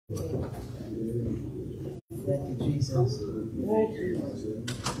Thank you, Jesus. Thank you, Lord.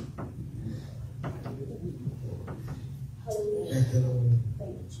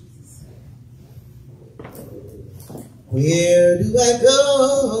 Where do I go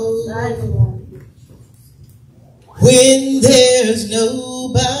when there's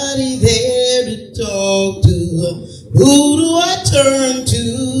nobody there to talk to? Who do I turn to?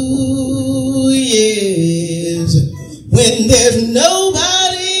 Yes, when there's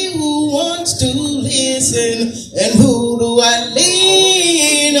nobody who wants to listen, and who do I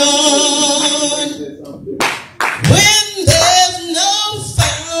lean on? When there's no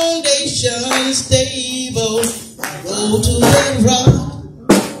foundation stable, I go to that rock.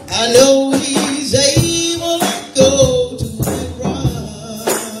 I know He's able to go to that rock.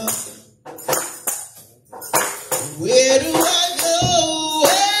 Where do I go?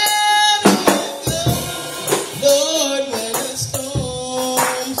 Where do I go? Lord, when the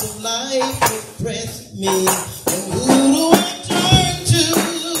storms of life oppress me, and who do I turn to?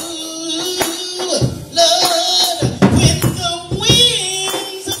 Lord, when the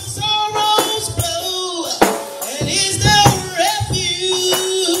winds of sorrows blow, and is there refuge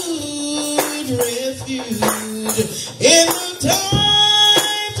in the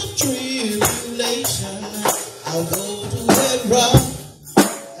times of tribulation? I'll go to that rock.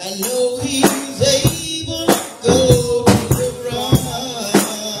 I know He's able to go to the rock.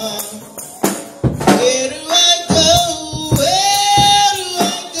 Where do I go? Where do I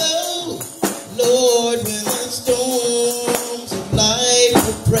go? Lord, when the storms of life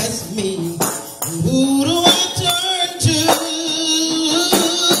oppress me, who do I turn to?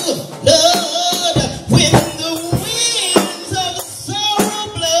 Lord, when the winds of sorrow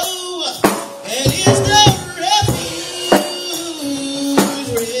blow, and is there refuge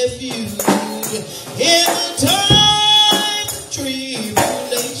in the time of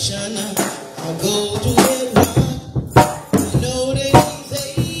tribulation? I'll go to that rock. I know that He's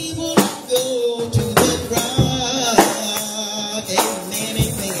able to go to that rock. Amen,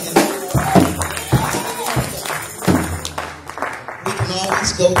 amen. We can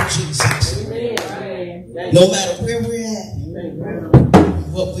always go to Jesus. No matter where we're at,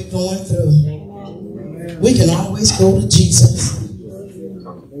 what we're going through, we can always go to Jesus.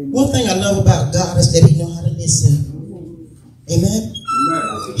 One thing I love about God is that He knows how to listen. Amen.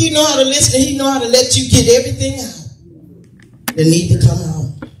 He knows how to listen. He knows how to let you get everything out that need to come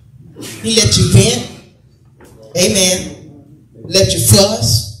out. He let you vent. Amen. Let you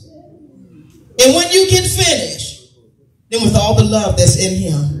fuss. And when you get finished, then with all the love that's in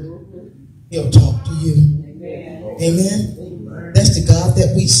Him, He'll talk to you. Amen. That's the God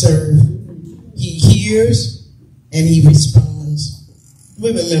that we serve. He hears and He responds. We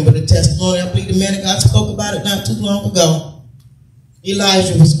remember the testimony. I believe the man of God spoke about it not too long ago.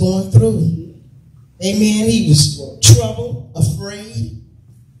 Elijah was going through. Amen. He was troubled, afraid,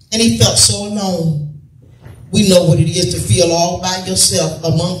 and he felt so alone. We know what it is to feel all by yourself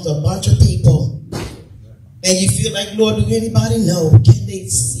amongst a bunch of people. And you feel like, Lord, do anybody know? Can they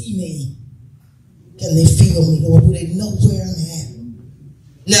see me? Can they feel me, Lord? Do they know where I'm at?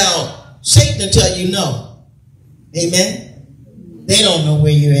 Now, Satan will tell you no. Amen. They don't know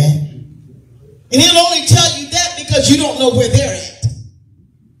where you're at. And he'll only tell you that because you don't know where they're at.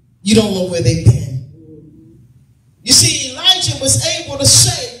 You don't know where they've been. You see, Elijah was able to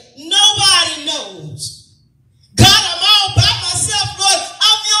say, nobody knows. God, I'm all by myself, Lord.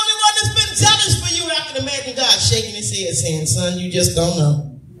 I'm the only one that's been jealous for you. And I can imagine God shaking his head saying, son, you just don't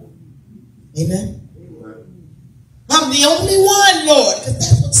know. Amen. I'm the only one, Lord, because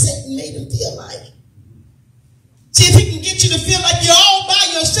that's what Satan made him feel like. See, if he can get you to feel like you're all by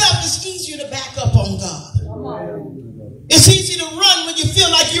yourself, it's easier to back up on God. It's easy to run when you feel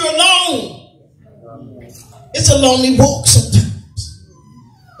like you're alone. It's a lonely walk sometimes.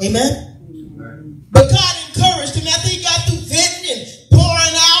 Amen? But God encouraged him after he got through venting and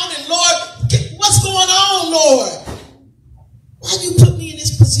pouring out, and Lord, what's going on, Lord? Why you put me in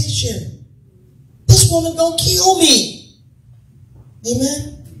this position? This woman gonna kill me.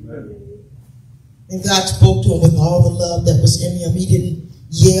 Amen? And God spoke to him with all the love that was in him. He didn't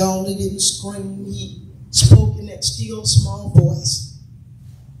yell. He didn't scream. He spoke in that still, small voice.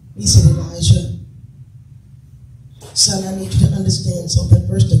 He said, Elijah, son, I need you to understand something.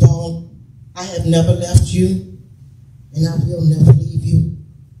 First of all, I have never left you, and I will never leave you.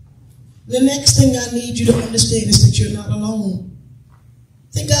 The next thing I need you to understand is that you're not alone.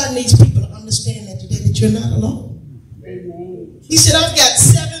 I think God needs people to understand that today, that you're not alone. Amen. He said, I've got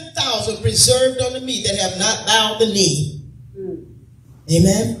 7,000 reserved unto me that have not bowed the knee.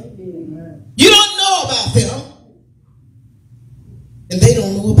 Amen. Amen. You don't know about them. And they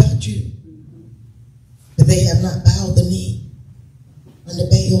don't know about you. But they have not bowed the knee under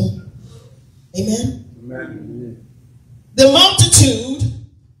Baal. Amen? Amen. The multitude,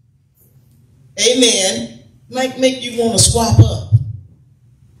 amen, might make you want to swap up.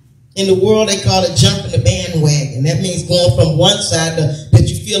 In the world, they call it jumping the bandwagon. That means going from one side that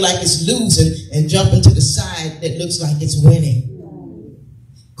you feel like it's losing and jumping to the side that looks like it's winning.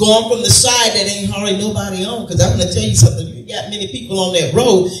 Going from the side that ain't hardly nobody on. Because I'm going to tell you something. You got many people on that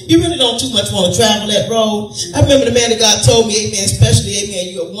road. You really don't too much want to travel that road. I remember the man of God told me, amen, especially,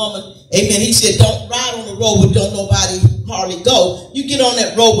 amen, you're a woman. Amen. He said, don't ride on the road where don't nobody hardly go. You get on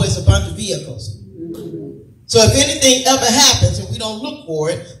that road where it's a bunch of vehicles. So if anything ever happens and we don't look for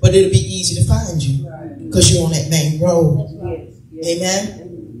it, but it'll be easy to find you because you're on that main road.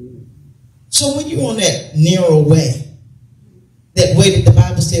 Amen. So when you're on that narrow way, that way that the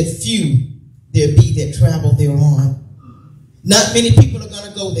Bible said few there be that travel thereon. Not many people are going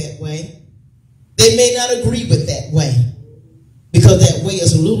to go that way. They may not agree with that way because that way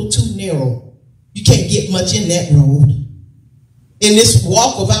is a little too narrow. You can't get much in that road. In this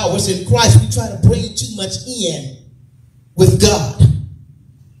walk of ours in Christ, we try to bring too much in with God.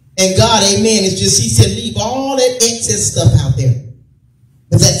 And God, amen, is just, he said, leave all that excess stuff out there.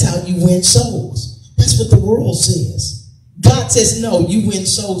 But that's how you win souls. That's what the world says. God says, no, you win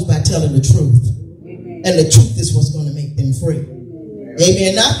souls by telling the truth. Amen. And the truth is what's going to make them free.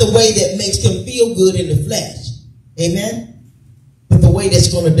 Amen. Not the way that makes them feel good in the flesh. Amen. But the way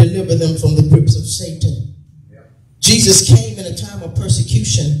that's going to deliver them from the grips of Satan. Jesus came in a time of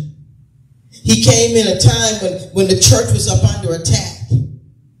persecution. He came in a time when the church was up under attack.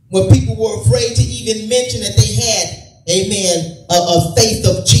 When people were afraid to even mention that they had, amen, a faith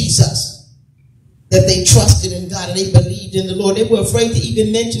of Jesus. That they trusted in God and they believed in the Lord. They were afraid to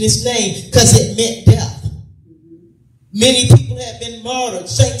even mention his name because it meant death. Many people have been murdered.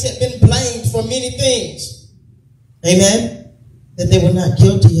 Saints have been blamed for many things. Amen. That they were not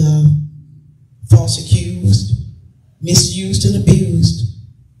guilty of. False accused. Misused and abused.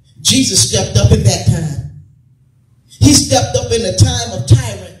 Jesus stepped up in that time. He stepped up in a time of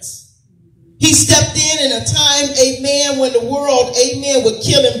tyrants. He stepped in a time, amen, when the world, amen, would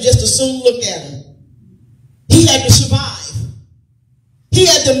kill him just to soon look at him. He had to survive. He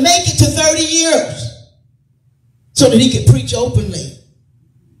had to make it to 30 years so that he could preach openly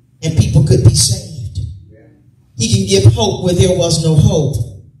and people could be saved. He can give hope where there was no hope.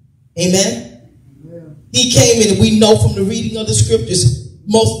 Amen. He came in, and we know from the reading of the scriptures,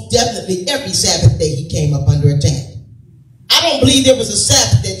 most definitely every Sabbath day he came up under attack. I don't believe there was a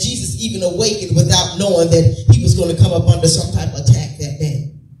Sabbath that Jesus even awakened without knowing that he was going to come up under some type of attack that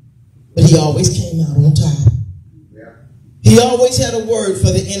day. But he always came out on top. He always had a word for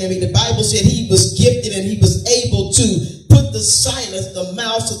the enemy. The Bible said he was gifted and he was able to put to silence the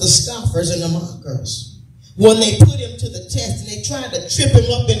mouths of the scoffers and the mockers. When they put him to the test and they tried to trip him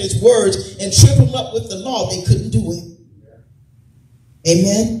up in his words and trip him up with the law, they couldn't do it.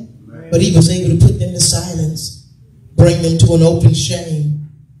 Amen? But he was able to put them to silence, bring them to an open shame.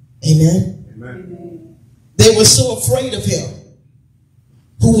 Amen? Amen. They were so afraid of him.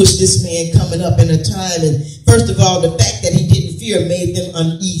 Who was this man coming up in a time? And first of all, the fact that he didn't fear made them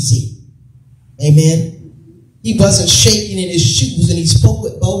uneasy. Amen? He wasn't shaking in his shoes and he spoke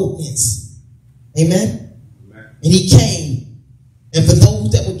with boldness. Amen? And he came. And for those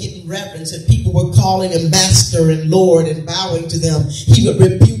that were getting reverence and people were calling him master and Lord and bowing to them, he would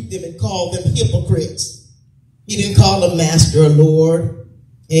rebuke them and call them hypocrites. He didn't call them master or Lord.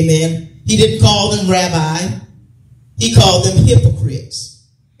 Amen. He didn't call them rabbi. He called them hypocrites.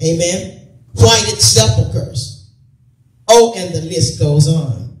 Amen. Whited sepulchres. Oh, and the list goes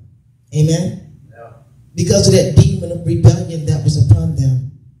on. Amen. Because of that demon of rebellion that was upon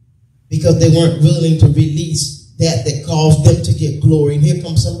them. Because they weren't willing to release that caused them to get glory. And here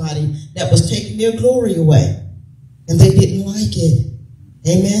comes somebody that was taking their glory away. And they didn't like it.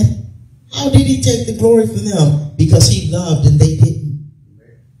 Amen. How did he take the glory from them? Because he loved and they didn't.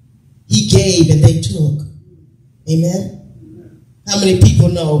 He gave and they took. Amen. How many people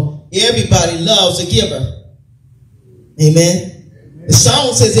know everybody loves a giver? Amen. The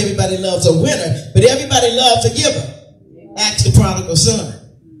song says everybody loves a winner, but everybody loves a giver. Ask the prodigal son.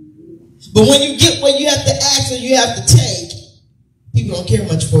 But when you get where you have to ask or you have to take, people don't care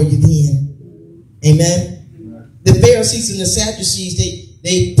much for you then. Amen. The Pharisees and the Sadducees,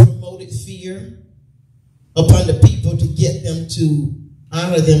 they promoted fear upon the people to get them to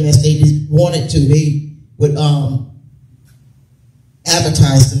honor them as they wanted to. They would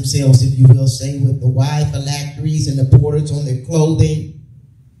advertise themselves, if you will say, with the wide phylacteries and the borders on their clothing.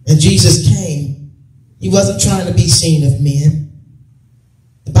 And Jesus came. He wasn't trying to be seen of men.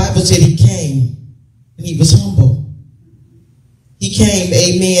 Bible said he came and he was humble. He came,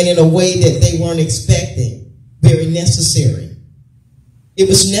 amen, in a way that they weren't expecting. Very necessary. It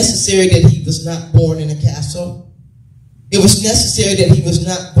was necessary that he was not born in a castle. It was necessary that he was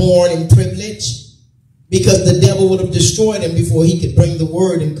not born in privilege, because the devil would have destroyed him before he could bring the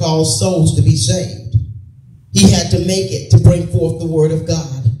word and cause souls to be saved. He had to make it to bring forth the word of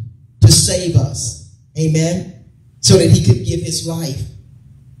God to save us. Amen. So that he could give his life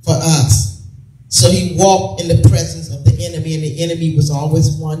for us. So he walked in the presence of the enemy, and the enemy was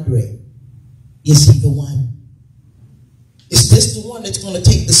always wondering, is he the one? Is this the one that's going to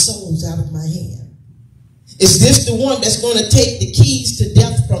take the souls out of my hand? Is this the one that's going to take the keys to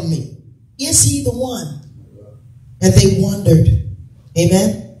death from me? Is he the one? And they wondered.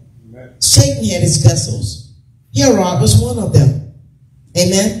 Amen. Satan had his vessels. Herod was one of them.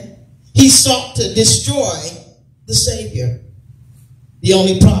 Amen. He sought to destroy the Savior. The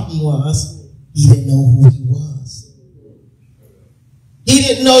only problem was he didn't know who he was. He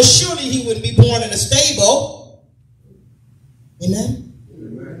didn't know surely he wouldn't be born in a stable. Amen.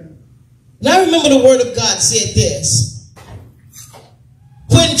 And I remember the word of God said this.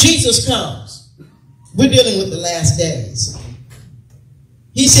 When Jesus comes, we're dealing with the last days.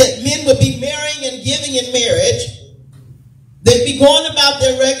 He said men would be marrying and giving in marriage. They'd be going about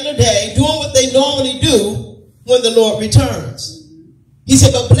their regular day, doing what they normally do when the Lord returns. He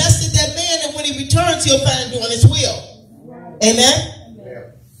said, but blessed is that man that when he returns, he'll find doing his will. Amen?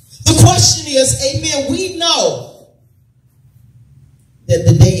 The question is, amen, we know that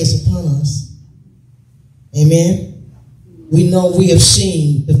the day is upon us. Amen? We know we have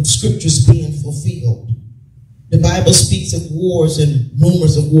seen the scriptures being fulfilled. The Bible speaks of wars and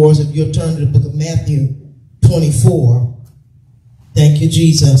rumors of wars. If you'll turn to the book of Matthew 24. Thank you,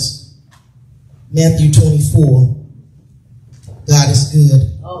 Jesus. Matthew 24. God is good.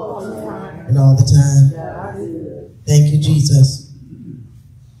 And all the time. Thank you, Jesus.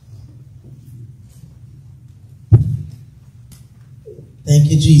 Thank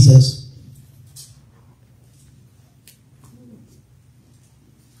you, Jesus.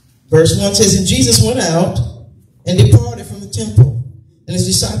 Verse 1 says, and Jesus went out and departed from the temple, and his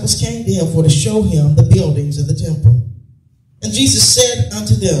disciples came to him for to show him the buildings of the temple. And Jesus said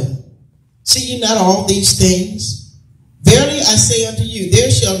unto them, see ye not all these things? Verily I say unto you,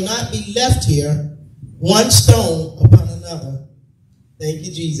 there shall not be left here one stone upon another. Thank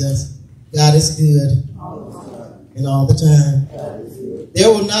you, Jesus. God is good. And all the time. There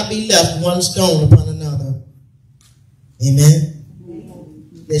will not be left one stone upon another. Amen.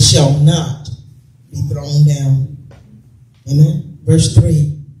 That shall not be thrown down. Amen. Verse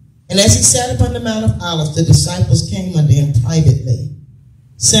 3. And as he sat upon the Mount of Olives, the disciples came unto him privately,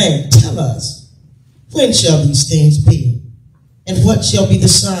 saying, tell us, when shall these things be? And what shall be the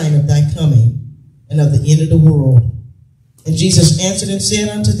sign of thy coming and of the end of the world? And Jesus answered and said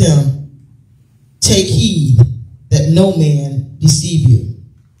unto them, take heed that no man deceive you.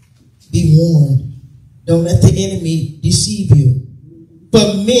 Be warned. Don't let the enemy deceive you.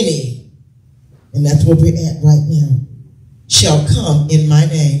 For many, and that's where we're at right now, shall come in my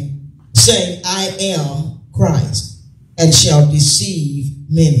name, saying, I am Christ, and shall deceive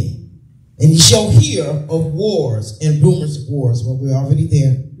many. And you shall hear of wars and rumors of wars. Well, we're already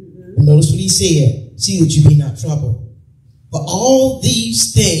there. But notice what he said. See that you be not troubled. For all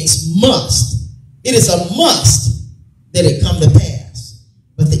these things must, it is a must that it come to pass.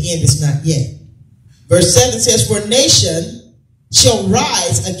 But the end is not yet. Verse 7 says, for nation shall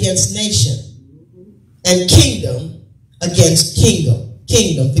rise against nation, and kingdom against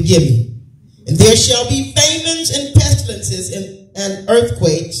kingdom. Forgive me. And there shall be famines and pestilences and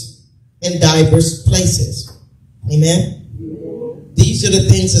earthquakes in diverse places. Amen. These are the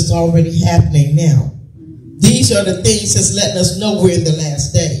things that's already happening now. These are the things that's letting us know we're in the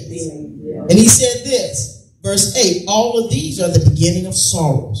last days. And he said this, verse 8, all of these are the beginning of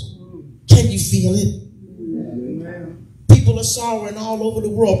sorrows. Can you feel it? People are sorrowing all over the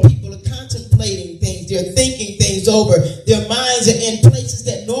world. People are contemplating things. They're thinking things over. Their minds are in places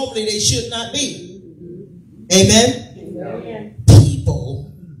that normally they should not be. Amen? Amen.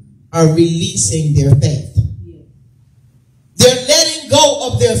 People are releasing their faith. They're letting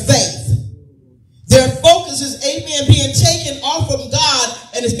go of their faith. Their focus is, amen, being taken off from God,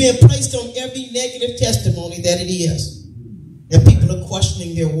 and it's being placed on every negative testimony that it is. And people are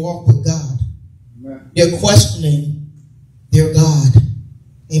questioning their walk with God. They're questioning their God.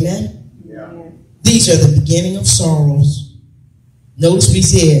 Amen? Yeah. These are the beginning of sorrows. Notice what he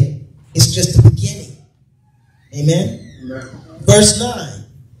said. It's just the beginning. Amen? Amen. Verse 9.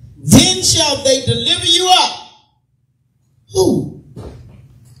 Then shall they deliver you up. Who?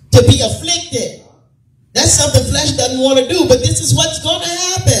 To to be afflicted. That's something flesh doesn't want to do, but this is what's going to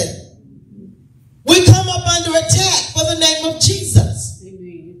happen. We come up under attack for the name of Jesus.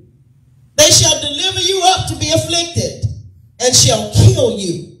 Amen. They shall deliver you up to be afflicted and shall kill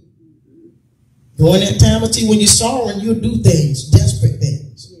you. During that time of tea, when you're sorrowing, you'll do things, desperate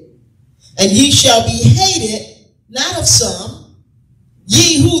things. And ye shall be hated, not of some,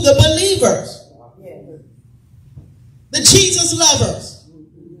 ye who the believers, the Jesus lovers.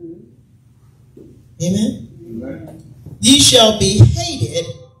 Amen. Amen. Ye shall be hated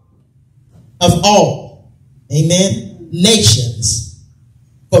of all, amen, nations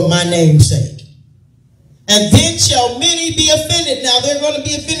for my name's sake. And then shall many be offended. Now they're going to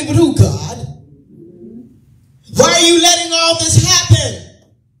be offended with who, God? Why are you letting all this happen?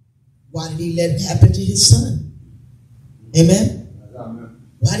 Why did he let it happen to his son? Amen.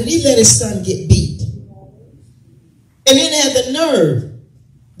 Why did he let his son get beat? And then had the nerve.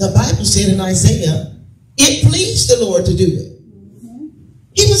 The Bible said in Isaiah, it pleased the Lord to do it.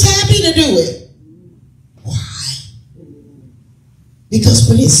 He was happy to do it. Why? Because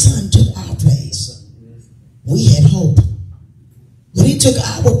when his son took our place, we had hope. When he took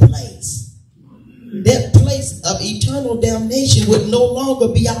our place, that place of eternal damnation would no longer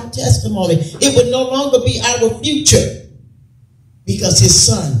be our testimony. It would no longer be our future. Because his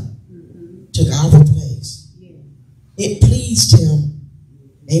son took our place. It pleased him.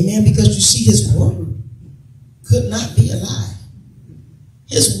 Amen. Because you see, his word could not be a lie.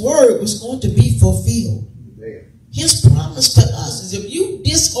 His word was going to be fulfilled. His promise to us is if you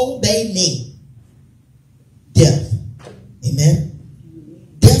disobey me, death. Amen.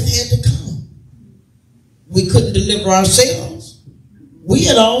 Death had to come. We couldn't deliver ourselves. We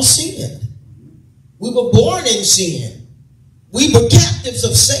had all sinned. We were born in sin. We were captives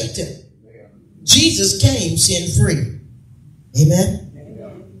of Satan. Jesus came sin-free. Amen.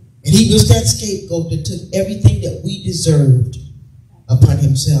 And he was that scapegoat that took everything that we deserved upon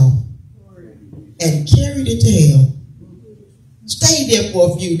himself and carried it to hell. Stayed there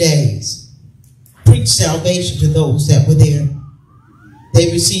for a few days. Preached salvation to those that were there.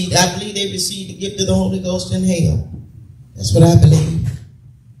 They received, I believe they received the gift of the Holy Ghost in hell. That's what I believe.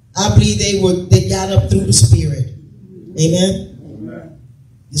 I believe they got up through the Spirit. Amen.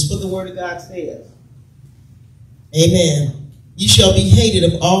 This is what the Word of God says. Amen. You shall be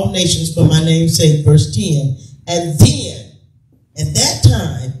hated of all nations for my name's sake. Verse 10. And then, at that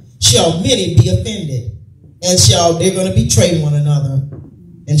time, shall many be offended, and they're going to betray one another,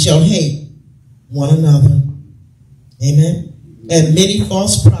 and shall hate one another. Amen. And many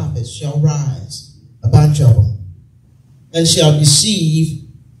false prophets shall rise about trouble, and shall deceive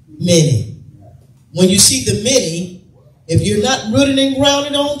many. When you see the many, if you're not rooted and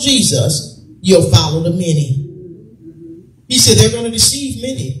grounded on Jesus, you'll follow the many. He said they're going to deceive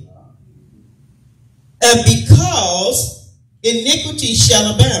many. And because iniquity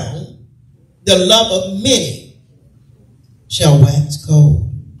shall abound, the love of many shall wax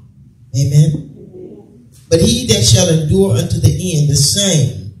cold. Amen. But he that shall endure unto the end, the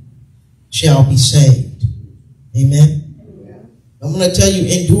same shall be saved. Amen. I'm going to tell you,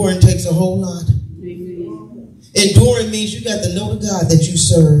 enduring takes a whole lot. Enduring means you got to know the God that you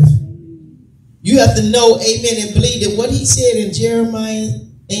serve. You have to know, amen, and believe that what he said in Jeremiah,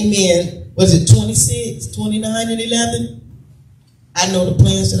 amen, was it 26, 29, and 11? I know the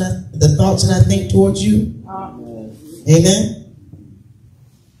plans the thoughts that I think towards you. Amen.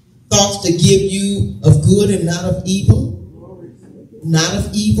 Thoughts to give you of good and not of evil. Not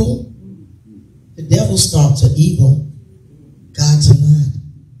of evil. The devil's thoughts are evil. God's are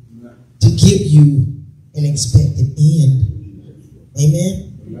not. To give you an expected end.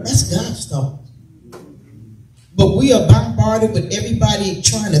 Amen. That's God's thought. But we are bombarded with everybody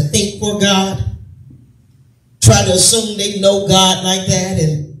trying to think for God. Try to assume they know God like that,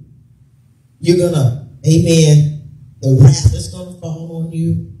 and you're gonna, amen, the wrath is gonna fall on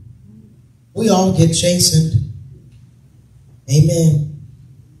you. We all get chastened. Amen.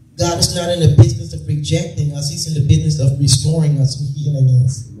 God is not in the business of rejecting us. He's in the business of restoring us and healing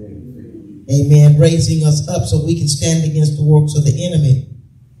us. Amen. Raising us up so we can stand against the works of the enemy.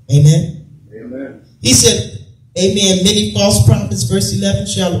 Amen. Amen. He said, amen, many false prophets, verse 11,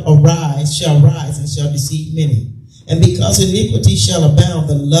 shall rise and shall deceive many. And because iniquity shall abound,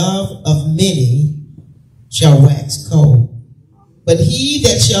 the love of many shall wax cold. But he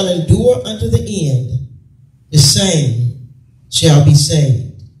that shall endure unto the end, the same shall be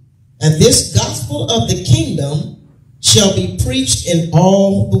saved. And this gospel of the kingdom shall be preached in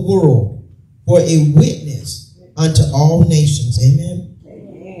all the world for a witness unto all nations. Amen.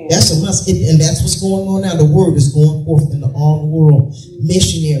 That's a must. And that's what's going on now. The word is going forth into all the world.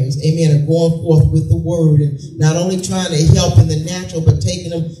 Missionaries, amen, are going forth with the word and not only trying to help in the natural, but taking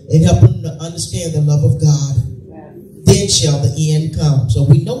them and helping them to understand the love of God. Then shall the end come. So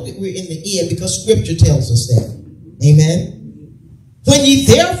we know that we're in the end because scripture tells us that. Amen. When ye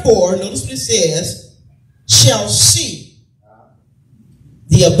therefore, notice what it says, shall see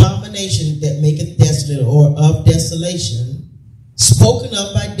the abomination that maketh desolate, or of desolation, spoken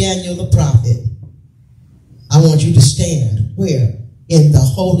of by Daniel the prophet, I want you to stand where? In the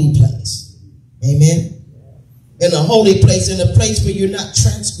holy place. Amen. In a holy place, in a place where you're not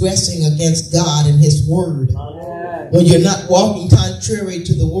transgressing against God and his word. When you're not walking contrary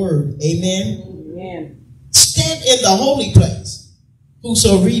to the word. Amen. Amen. Stand in the holy place.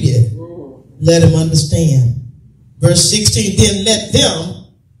 Whoso readeth, let him understand. Verse 16, then let them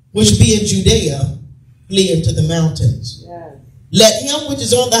which be in Judea flee into the mountains. Yes. Let him which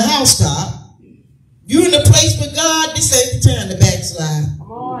is on the housetop, you're in the place with God, this ain't the time to backslide.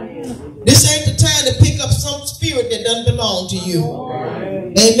 Come on. This ain't the time to pick up some spirit that doesn't belong to you.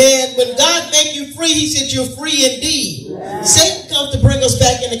 Amen. When God made you free, he said you're free indeed. Yes. Satan comes to bring us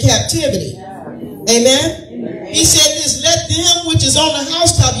back into captivity. Yes. Amen. He said this, let them which is on the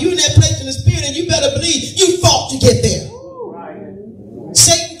housetop, you in that place in the spirit, and you better believe you fought to get there.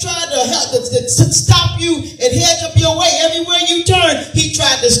 Satan tried to help to stop you and hedge up your way. Everywhere you turn, he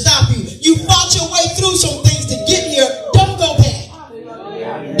tried to stop you. You fought your way through some things to get here. Don't go back.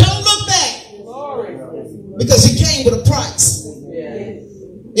 Don't look back. Because it came with a price.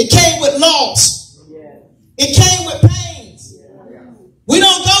 It came with loss. It came with pains. We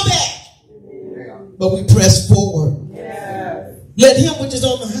don't go back, but we press forward. Let him which is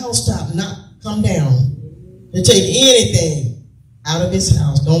on the housetop not come down to take anything out of his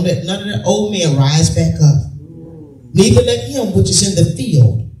house. Don't let none of the old men rise back up. Neither let him which is in the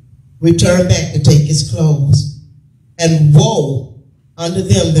field return back to take his clothes. And woe unto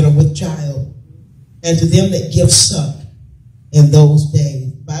them that are with child, and to them that give suck in those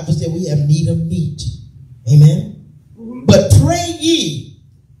days. The Bible said we have need of meat. Amen. But pray ye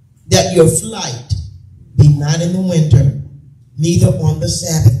that your flight be not in the winter, neither on the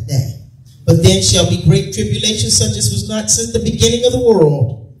Sabbath day. But then shall be great tribulation, such as was not since the beginning of the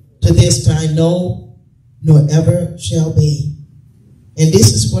world to this time, no, nor ever shall be. And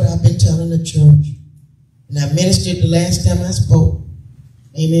this is what I've been telling the church. And I ministered the last time I spoke.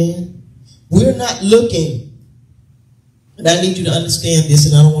 Amen. We're not looking, and I need you to understand this,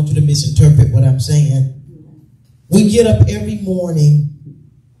 and I don't want you to misinterpret what I'm saying. We get up every morning.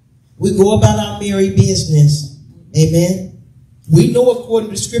 We go about our merry business. Amen. We know according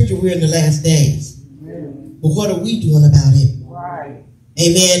to scripture we're in the last days. Amen. But what are we doing about it? Right.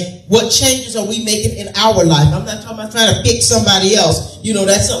 Amen. What changes are we making in our life? I'm not talking about trying to fix somebody else. You know,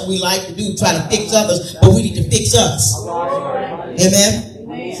 that's something we like to do, try to fix others, but we need to fix us. Right. Amen.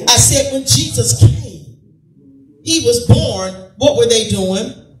 Amen. I said when Jesus came, he was born, what were they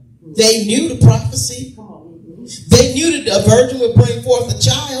doing? They knew the prophecy. They knew that a virgin would bring forth a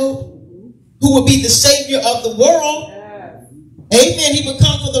child who would be the savior of the world. Amen. He would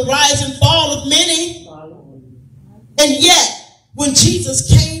come for the rise and fall of many. And yet, when Jesus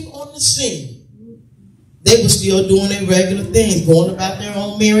came on the scene, they were still doing their regular things, going about their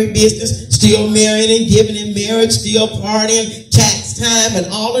own merry business, still marrying and giving in marriage, still partying, tax time, and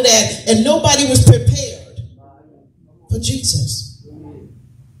all of that. And nobody was prepared for Jesus.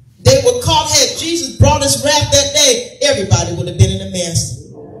 They were caught. Had Jesus brought his wrath that day, everybody would have been in a mess.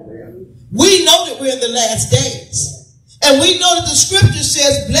 We know that we're in the last days. And we know that the scripture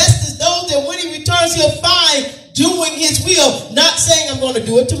says, blessed is those that when he returns, he'll find doing his will. Not saying I'm going to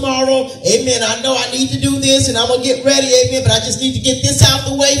do it tomorrow. Amen. I know I need to do this and I'm going to get ready. Amen. But I just need to get this out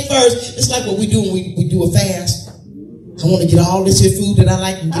the way first. It's like what we do when we do a fast. I want to get all this here food that I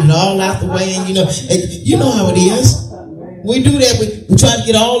like and get it all out the way. And you know how it is. We do that. We try to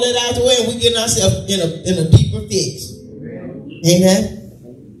get all that out the way and we get ourselves in a deeper fix. Amen.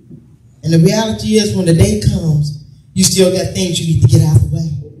 And the reality is when the day comes, you still got things you need to get out of the way.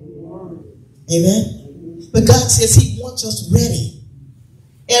 Amen. But God says he wants us ready.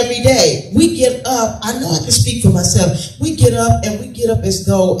 Every day. We get up. I know I can speak for myself. We get up as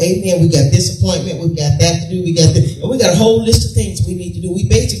though, amen, we got this appointment, we got that to do, we got this, and we got a whole list of things we need to do. We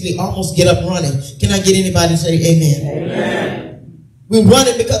basically almost get up running. Can I get anybody to say amen? Amen. We're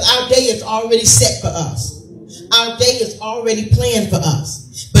running because our day is already set for us. Our day is already planned for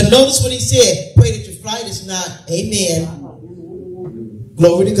us. But notice what he said. Pray that your flight is not, amen.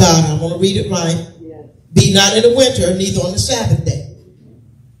 Glory to God. I'm going to read it right. Be not in the winter, neither on the Sabbath day.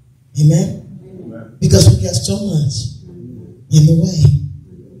 Amen. Because we got so much in the way.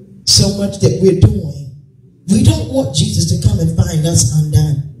 so much that we're doing. We don't want Jesus to come and find us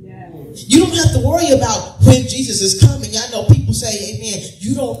undone. You don't have to worry about when Jesus is coming. I know people say, amen,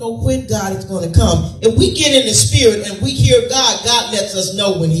 you don't know when God is going to come. If we get in the spirit and we hear God, God lets us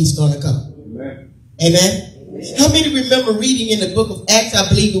know when he's going to come. Amen. Amen. How many remember reading in the book of Acts, I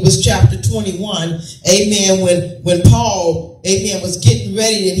believe it was chapter 21, amen, when Paul, amen, was getting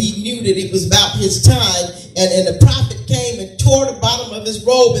ready and he knew that it was about his time, and the prophet came and tore the bottom of his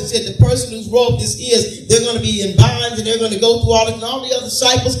robe and said, the person whose robe this is, they're going to be in bonds and they're going to go through all this. And all the other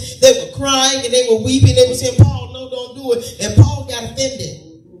disciples, they were crying and they were weeping. They were saying, Paul, no, don't do it. And Paul got offended.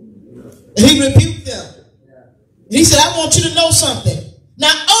 And he rebuked them. And he said, I want you to know something.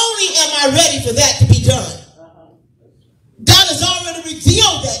 Not only am I ready for that to be done, God has already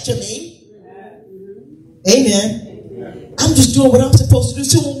revealed that to me. Amen. I'm just doing what I'm supposed to do.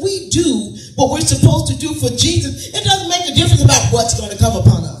 So when we do what we're supposed to do for Jesus, it doesn't make a difference about what's going to come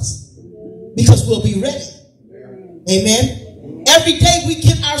upon us, because we'll be ready. Amen. Every day we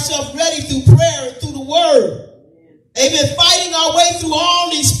get ourselves ready through prayer and through the word. Amen. Fighting our way through all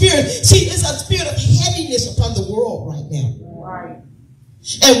these spirits. See, there's a spirit of heaviness upon the world right now.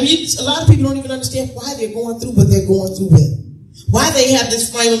 And a lot of people don't even understand why they're going through what they're going through with. Why they have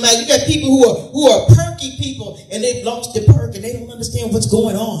this frame of mind. You got people who are perky people and they've lost their perk and they don't understand what's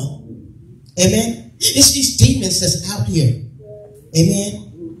going on. Amen. It's these demons that's out here.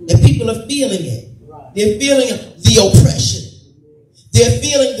 Amen. And people are feeling it. They're feeling the oppression. They're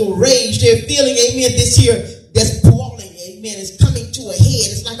feeling the rage. They're feeling, amen, this here that's boiling, amen, it's coming to a head.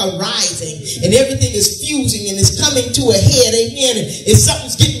 It's like a rising. And everything is fusing and it's coming to a head, amen. And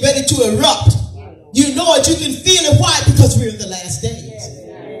something's getting ready to erupt. You know it. You can feel it. Why? Because we're in the last days.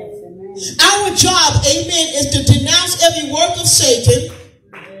 Our job, amen, is to denounce every work of Satan.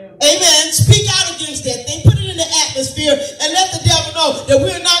 Amen. Speak out against that thing. Put it in the atmosphere and let the devil know that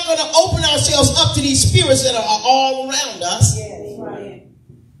we're not going to open ourselves up to these spirits that are all around us.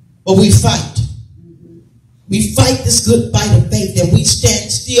 But we fight. We fight this good fight of faith and we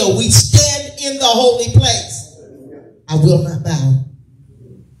stand still. We stand in the holy place. I will not bow.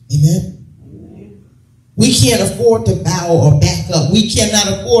 Amen. We can't afford to bow or back up. We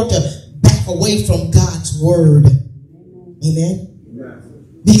cannot afford to back away from God's word. Amen.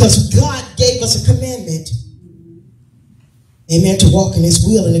 Because God gave us a commandment, amen, to walk in his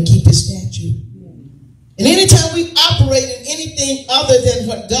will and to keep his statute. And anytime we operate in anything other than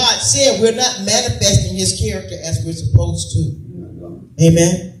what God said, we're not manifesting his character as we're supposed to.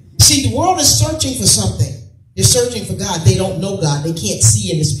 Amen. See, the world is searching for something. They're searching for God. They don't know God. They can't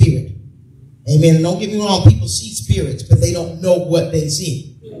see in the spirit. Amen. And don't get me wrong, people see spirits, but they don't know what they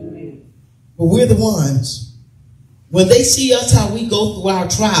see. But we're the ones. When they see us, how we go through our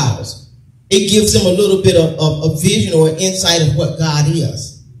trials, it gives them a little bit of vision or insight of what God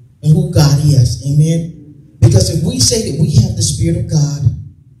is and who God is. Amen. Because if we say that we have the Spirit of God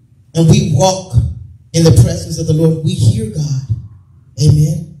and we walk in the presence of the Lord, we hear God.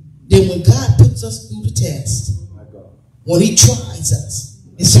 Amen. Then when God puts us through the test, when he tries us,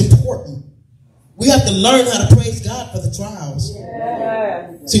 it's important. We have to learn how to praise God for the trials.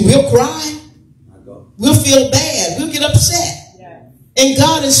 See, we'll cry. We'll feel bad. We'll get upset. And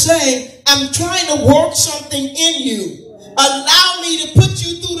God is saying, I'm trying to work something in you. Allow me to put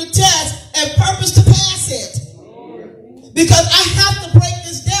you through the test and purpose to pass it. Because I have to break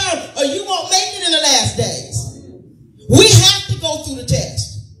this down or you won't make it in the last days. We have to go through the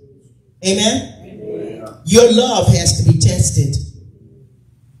test. Amen? Your love has to be tested.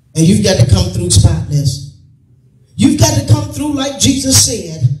 And you've got to come through spotless. You've got to come through like Jesus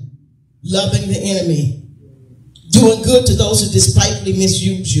said. Loving the enemy, doing good to those who despitefully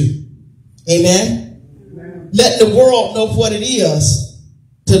misuse you. Amen. Letting the world know what it is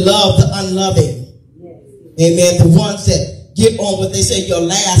to love the unloving. Amen. The ones that get on what they say, your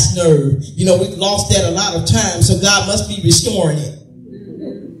last nerve. You know, we've lost that a lot of times, so God must be restoring it.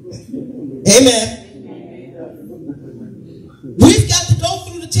 Amen. We've got to go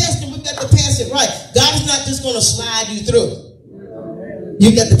through the test and we've got to pass it right. God is not just going to slide you through.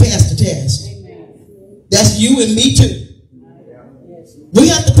 You got to pass the test. That's you and me too. We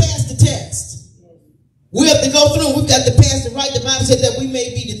have to pass the test. We have to go through. We've got to pass it right. The Bible said that we may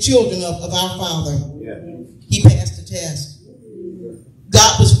be the children of our Father. He passed the test.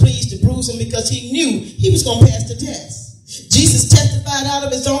 God was pleased to bruise him because he knew he was going to pass the test. Jesus testified out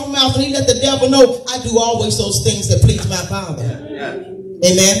of his own mouth and he let the devil know, I do always those things that please my Father.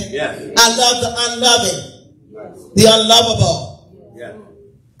 Amen. I love the unloving, the unlovable.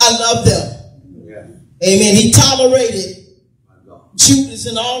 I love them. Amen. He tolerated Judas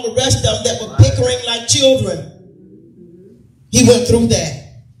and all the rest of them that were bickering like children. He went through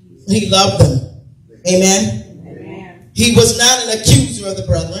that. He loved them. Amen? Amen. He was not an accuser of the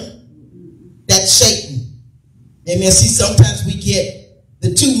brethren. That's Satan. Amen. See, sometimes we get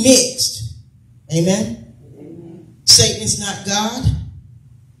the two mixed. Amen? Amen. Satan is not God.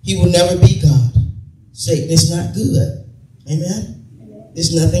 He will never be God. Satan is not good. Amen?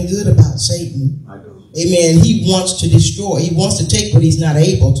 There's nothing good about Satan. Amen. He wants to destroy. He wants to take what he's not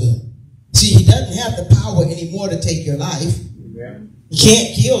able to. See, he doesn't have the power anymore to take your life. He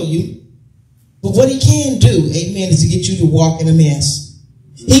can't kill you. But what he can do, amen, is to get you to walk in a mess.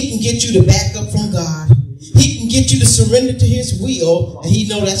 He can get you to back up from God. He can get you to surrender to his will, and he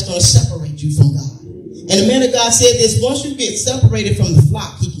knows that's going to separate you from God. And the man of God said this, once you get separated from the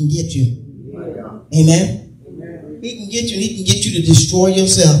flock, he can get you. Amen. He can get you, and he can get you to destroy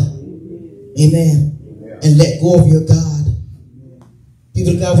yourself. Amen. And let go of your God.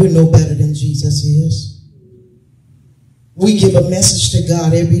 People of God, we're no better than Jesus is. We give a message to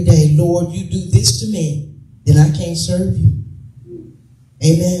God every day. Lord, you do this to me, then I can't serve you.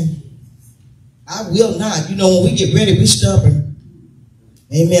 Amen. I will not. You know, when we get ready, we're stubborn.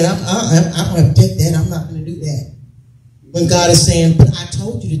 Amen. I'm going to take that. I'm not going to do that. When God is saying, but I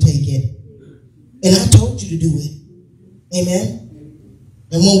told you to take it. And I told you to do it. Amen.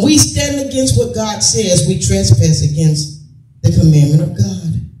 And when we stand against what God says, we trespass against the commandment of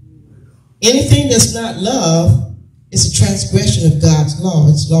God. Anything that's not love is a transgression of God's law.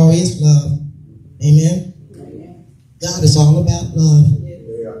 His law is love. Amen. God is all about love.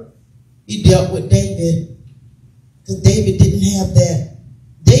 He dealt with David because David didn't have that.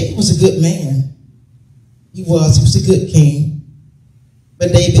 David was a good man. He was a good king.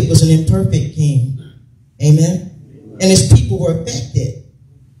 But David was an imperfect king. Amen. And his people were affected.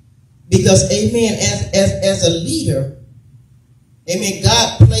 Because, amen, as a leader, amen,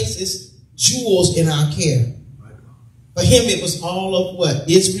 God places jewels in our care. For him, it was all of what?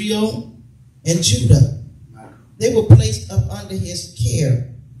 Israel and Judah. They were placed up under his care.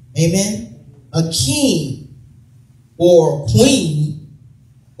 Amen. A king or queen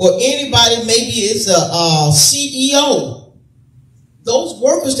or anybody, maybe it's a CEO. Those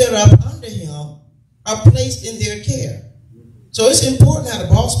workers that are up under him are placed in their care. So it's important how the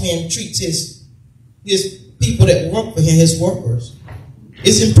boss man treats his people that work for him, his workers.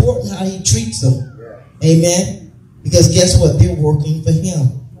 It's important how he treats them. Amen. Because guess what? They're working for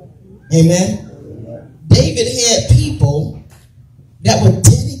him. Amen. David had people that were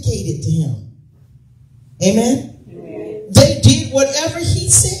dedicated to him. Amen. They did whatever he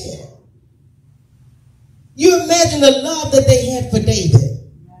said. You imagine the love that they had for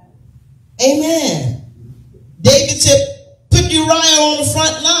David. Amen. David said, put Uriah on the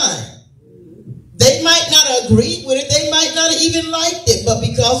front line. They might not have agreed with it. They might not have even liked it. But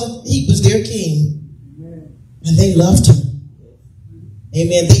because he was their king. And they loved him.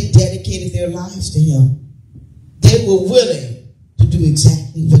 Amen. They dedicated their lives to him. They were willing to do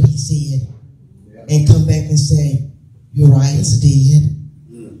exactly what he said. And come back and say, Uriah's dead.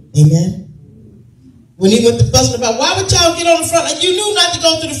 Amen. When he went to fussing about, why would y'all get on the front line? You knew not to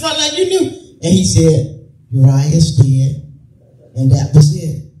go to the front line. You knew. And he said, Uriah's dead. And that was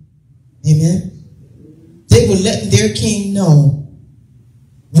it. Amen. They were letting their king know,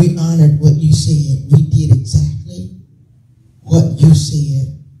 we honored what you said. We did exactly what you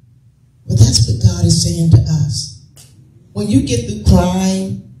said. But that's what God is saying to us. When you get through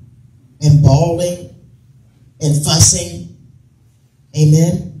crying and bawling and fussing,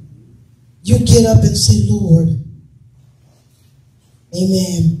 amen, you get up and say, Lord,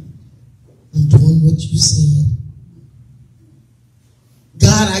 amen, I'm doing what you said.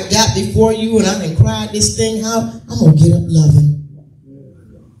 God, I got before you and I done cried this thing out. I'm going to get up loving.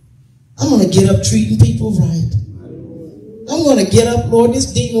 I'm going to get up treating people right. I'm going to get up, Lord,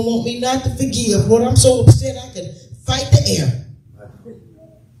 this demon want me not to forgive. Lord, I'm so upset I could fight the air.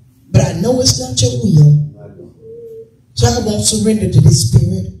 But I know it's not your will. So I won't surrender to this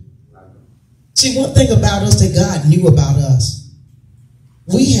spirit. See, one thing about us that God knew about us,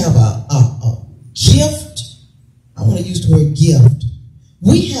 we have a gift. I want to use the word gift.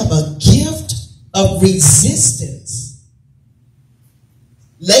 We have a gift of resistance.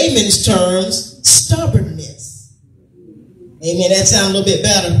 Layman's terms, stubbornness. Amen. That sounds a little bit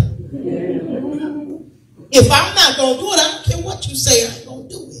better. If I'm not going to do it, I don't care what you say, I ain't going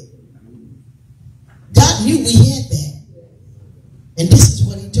to do it. God knew we had that. And this is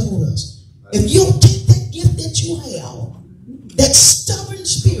what he told us. If you don't take that gift that you have, that stubborn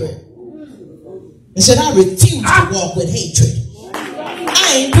spirit, and said, I refuse to walk with hatred.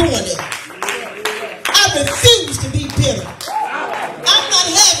 I ain't doing it. I refuse to be bitter. I'm not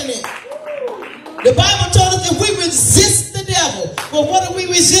having it. The Bible told us that we resist the devil. Well, what are we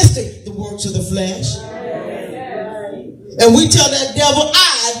resisting? works of the flesh. And we tell that devil,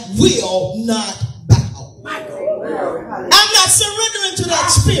 I will not bow. I'm not surrendering to that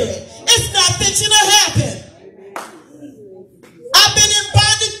spirit. It's not fixing to happen. I've been in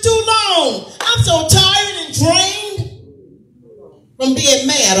bondage too long. I'm so tired and drained from being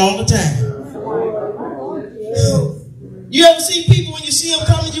mad all the time. You ever see people when you see them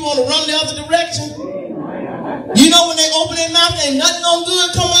coming, you want to run the other direction? You know when they open their mouth, ain't nothing no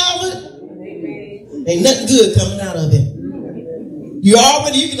good come out of it? Ain't nothing good coming out of it. You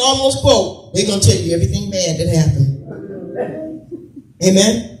can almost quote, they're going to tell you everything bad that happened.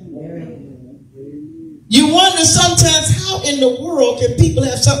 Amen? You wonder sometimes how in the world can people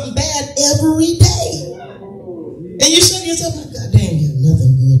have something bad every day? And you say to yourself, oh, God dang, you have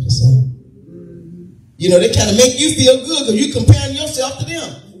nothing good to say. You know, they kind of make you feel good because you're comparing yourself to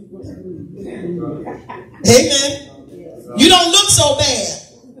them. Amen. You don't look so bad.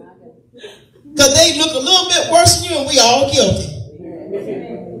 Because they look a little bit worse than you and we all guilty.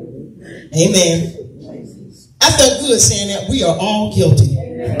 Amen. I felt good saying that. We are all guilty.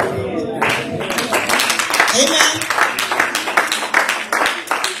 Amen.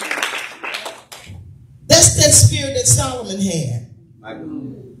 That's that spirit that Solomon had.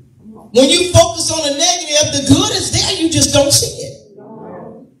 When you focus on the negative, the good is there, you just don't see it.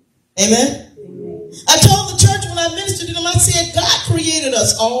 Amen. I told the church when I ministered to them, I said, God created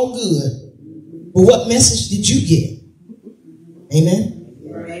us all good. But what message did you get? Amen.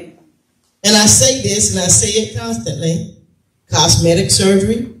 And I say this, and I say it constantly. Cosmetic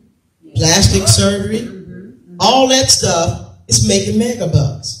surgery, plastic surgery, all that stuff is making mega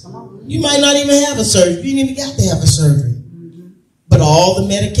bucks. You might not even have a surgery. You ain't even got to have a surgery. But all the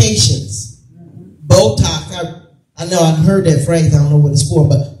medications, Botox, I know I've heard that phrase, I don't know what it's for,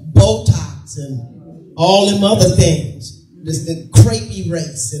 but Botox and all them other things, the crepe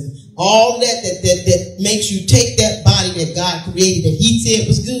erase and all that makes you take that body that God created that he said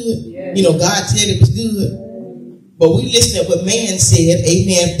was good. You know, God said it was good. But we listen to what man said,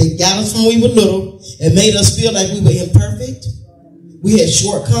 amen. They got us when we were little and made us feel like we were imperfect. We had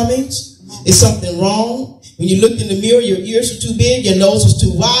shortcomings. Is something wrong? When you looked in the mirror, your ears were too big, your nose was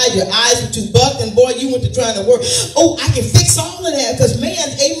too wide, your eyes were too bugged, and boy, you went to trying to work. Oh, I can fix all of that because, man,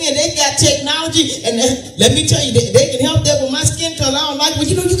 amen, they got technology, and let me tell you, they can help that with my skin color. I don't like it. Well,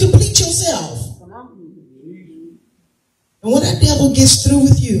 you know, you can bleach yourself. And when that devil gets through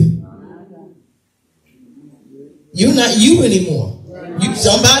with you, you're not you anymore. You're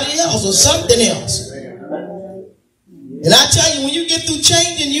somebody else or something else. And I tell you, when you get through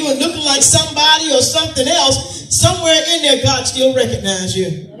changing you and looking like somebody or something else, somewhere in there, God still recognizes you.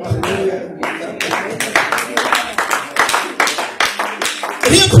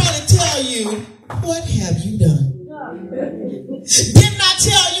 And he'll probably tell you, what have you done? Didn't I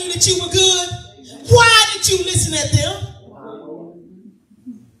tell you that you were good? Why did you listen at them?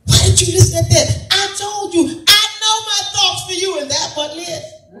 Why did you listen at them? I told you, I know my thoughts for you, and that wasn't it.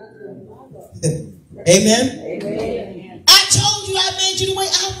 Amen? Amen. I told you I made you the way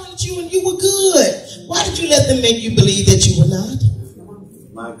I wanted you and you were good. Why did you let them make you believe that you were not?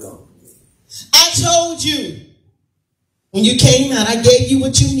 My God. I told you when you came out, I gave you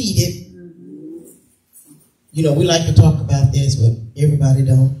what you needed. You know, we like to talk about this, but everybody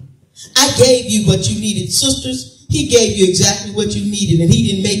don't. I gave you what you needed. Sisters, he gave you exactly what you needed, and he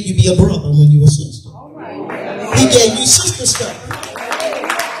didn't make you be a brother when you were a sister. He gave you sister stuff.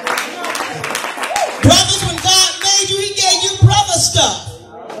 Brothers, when God made you, he gave you brother stuff.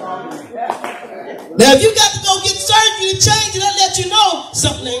 Now, if you got to go get surgery to change it, I'll let you know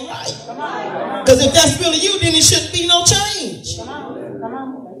something ain't right. Because if that's really you, then it shouldn't be no change.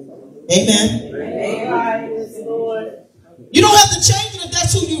 Amen. You don't have to change it if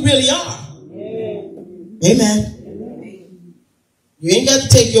that's who you really are. Amen. You ain't got to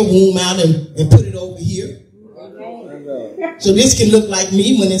take your womb out and put it over here. So this can look like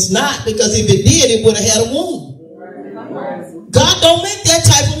me when it's not, because if it did, it would have had a womb. God don't make that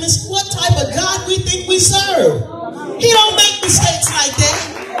type of mistake. What type of God we think we serve? He don't make mistakes like that.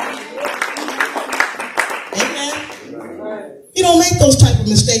 Amen. He don't make those type of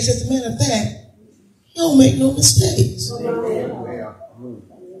mistakes. As a matter of fact, he don't make no mistakes.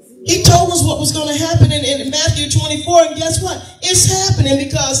 He told us what was going to happen in Matthew 24, and guess what? It's happening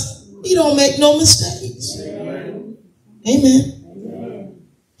because he don't make no mistakes. Amen.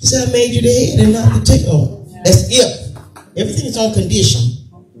 He said, I made you the head and not the tail. That's if. Everything is on condition.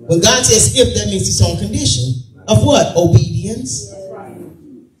 When God says if, that means it's on condition. Of what? Obedience.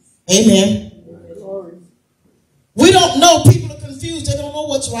 Amen. We don't know. People are confused. They don't know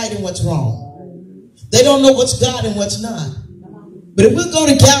what's right and what's wrong. They don't know what's God and what's not. But if we'll go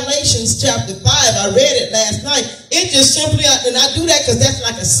to Galatians chapter 5, I read it last night. It just simply, and I do that because that's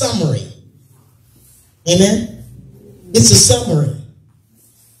like a summary. Amen? It's a summary.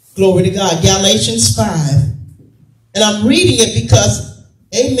 Glory to God. Galatians 5. And I'm reading it because,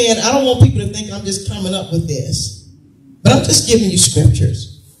 amen, I don't want people to think I'm just coming up with this. But I'm just giving you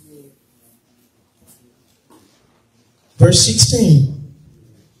scriptures. Verse 16.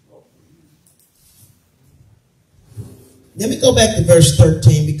 Let me go back to verse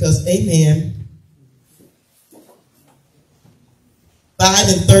 13 because, amen, 5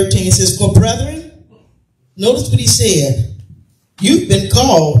 and 13, it says, for brethren, notice what he said, you've been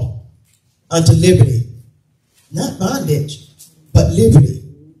called unto liberty. Not bondage, but liberty.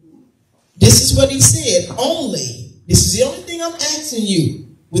 This is what he said, this is the only thing I'm asking you,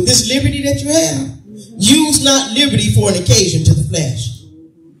 with this liberty that you have, use not liberty for an occasion to the flesh,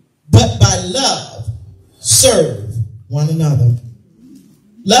 but by love serve one another.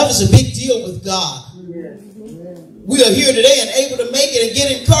 Love is a big deal with God. We are here today and able to make it and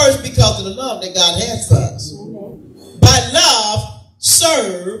get encouraged because of the love that God has for us. By love,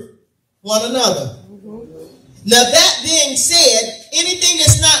 serve one another. Now that being said, anything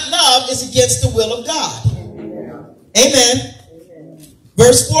that's not love is against the will of God. Amen.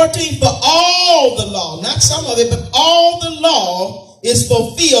 Verse 14, for all the law, not some of it, but all the law is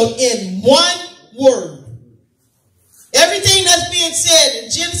fulfilled in one word. Everything that's being said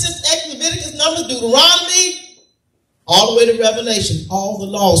in Genesis, Exodus, Leviticus, Numbers, Deuteronomy, all the way to Revelation, all the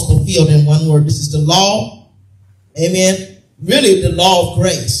law is fulfilled in one word. This is the law, amen, really the law of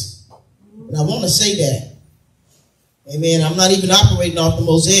grace. And I want to say that, amen, I'm not even operating off the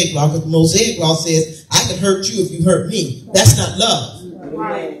Mosaic law, because the Mosaic law says, I can hurt you if you hurt me. That's not love.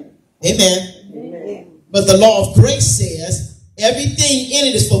 Amen. Amen. But the law of grace says, everything in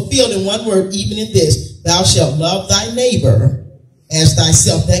it is fulfilled in one word, even in this. Thou shalt love thy neighbor as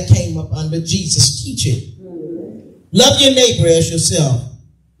thyself. That came up under Jesus' teaching. Love your neighbor as yourself.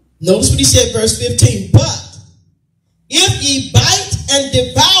 Notice what he said, verse 15. But if ye bite and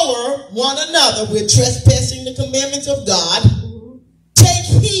devour one another, we're trespassing the commandments of God. Take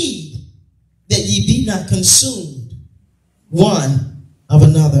heed that ye be not consumed one of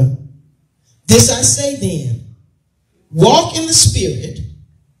another. This I say then, walk in the Spirit.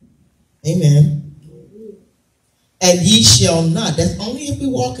 Amen. And ye shall not. That's only if we're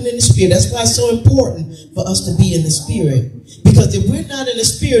walking in the Spirit. That's why it's so important for us to be in the Spirit. Because if we're not in the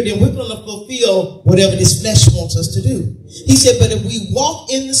Spirit, then we're going to fulfill whatever this flesh wants us to do. He said, but if we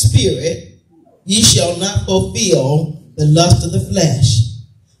walk in the Spirit, ye shall not fulfill the lust of the flesh.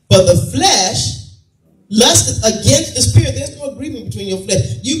 For the flesh lusteth against the Spirit. There's no agreement between your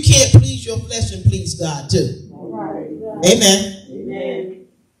flesh. You can't please your flesh and please God too. Amen. Amen.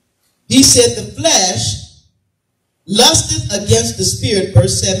 He said the flesh lusteth against the Spirit,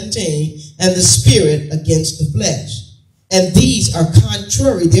 verse 17, and the Spirit against the flesh. And these are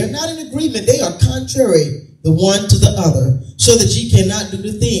contrary. They're not in agreement. They are contrary, the one to the other, so that ye cannot do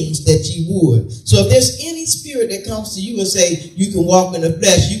the things that ye would. So if there's any spirit that comes to you and say, you can walk in the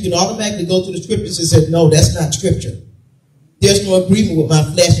flesh, you can automatically go to the scriptures and say, no, that's not scripture. There's no agreement with my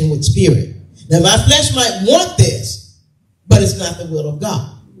flesh and with spirit. Now, my flesh might want this, but it's not the will of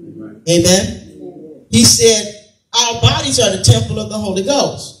God. Amen. He said, our bodies are the temple of the Holy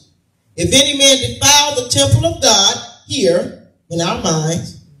Ghost. If any man defile the temple of God here in our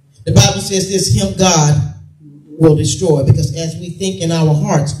minds, the Bible says this, him God will destroy. Because as we think in our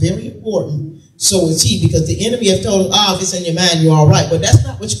hearts, very important, so is he. Because the enemy has told us, if it's in your mind, you're all right. But that's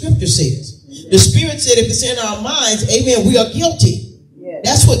not what Scripture says. The Spirit said if it's in our minds, amen, we are guilty.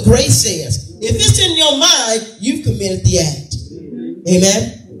 That's what grace says. If it's in your mind, you've committed the act.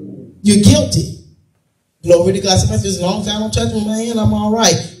 Amen. You're guilty. Glory to God. Somebody says, as long as I don't touch him with my hand, I'm all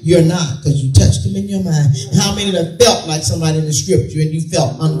right. You're not, because you touched him in your mind. And how many have felt like somebody in the scripture and you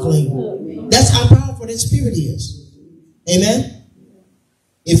felt unclean? That's how powerful that spirit is. Amen.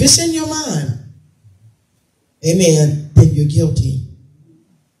 If it's in your mind, amen, then you're guilty.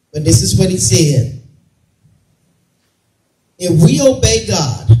 But this is what he said. If we obey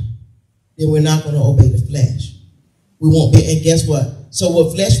God, then we're not going to obey the flesh. We won't be, and guess what? So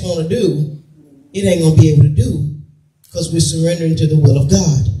what flesh want to do, it ain't going to be able to do because we're surrendering to the will of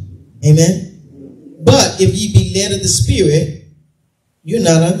God. Amen? But if ye be led of the Spirit, you're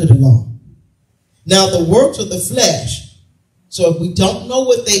not under the law. Now, the works of the flesh, so if we don't know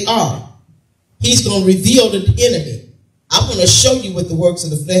what they are, he's going to reveal to the enemy. I'm going to show you what the works of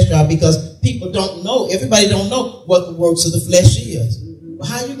the flesh are because people don't know. Everybody don't know what the works of the flesh is. Well,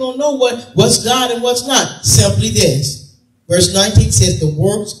 how are you going to know what's God and what's not? Simply this. Verse 19 says the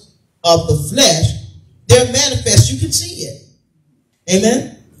works of the flesh, they're manifest. You can see it.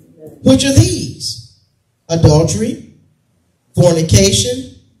 Amen? Which are these? Adultery,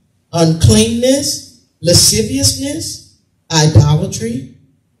 fornication, uncleanness, lasciviousness, idolatry,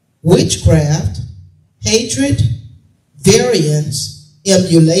 witchcraft, hatred, variance,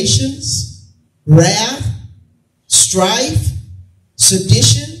 emulations, wrath, strife,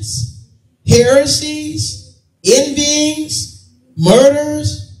 seditions, heresies, envyings,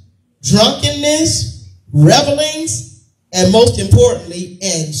 murders, drunkenness, revelings, and most importantly,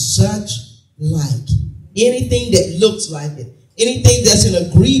 and such like. Anything that looks like it. Anything that's in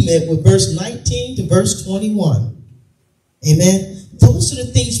agreement with verse 19 to verse 21. Amen. Those are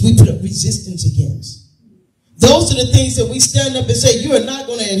the things we put up resistance against. Those are the things that we stand up and say, you are not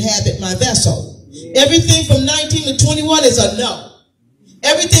going to inhabit my vessel. Everything from 19 to 21 is a no.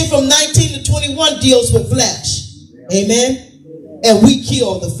 Everything from 19 to 21 deals with flesh. Amen. And we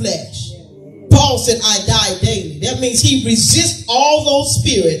kill the flesh. Paul said, I die daily. That means he resists all those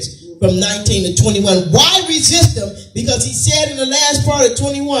spirits from 19 to 21. Why resist them? Because he said in the last part of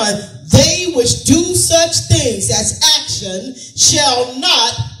 21, they which do such things as action shall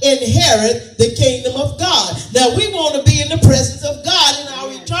not inherit the kingdom of God. Now we want to be in the presence of God in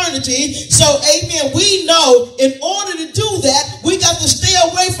our eternity. So amen, we know in order to do that, we got to stay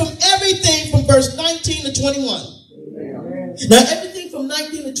away from everything from verse 19 to 21. Amen. Now everything from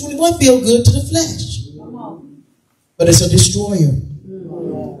 19 to 21 feel good to the flesh. But it's a destroyer.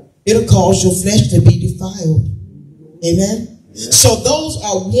 It'll cause your flesh to be defiled. Amen. So those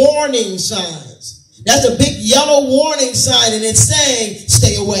are warning signs. That's a big yellow warning sign, and it's saying,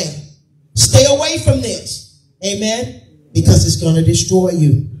 stay away. Stay away from this. Amen. Because it's going to destroy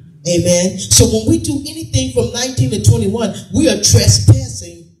you. Amen. So when we do anything from 19 to 21, we are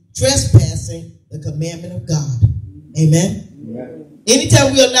trespassing the commandment of God. Amen.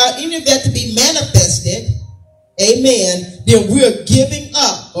 Anytime we allow any of that to be manifested, amen, then we're giving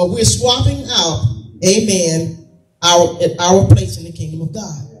up or we're swapping out, amen, our place in the kingdom of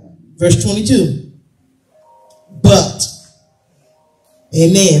God. Verse 22. But,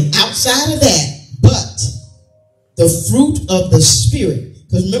 amen, outside of that, but the fruit of the Spirit,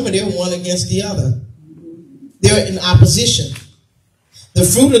 because remember they're one against the other. They're in opposition. The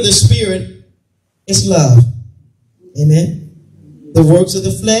fruit of the Spirit is love. Amen. The works of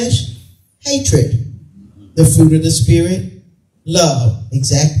the flesh, hatred. The fruit of the Spirit, love.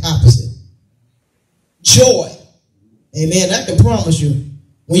 Exact opposite. Joy. Amen. I can promise you,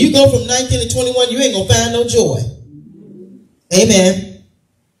 when you go from 19 to 21, you ain't going to find no joy. Amen.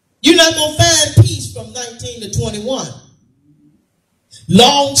 You're not going to find peace from 19 to 21.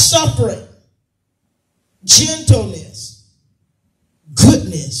 Long suffering, gentleness,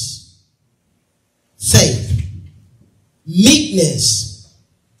 goodness, faith, meekness,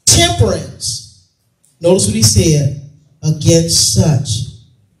 temperance. Notice what he said. Against such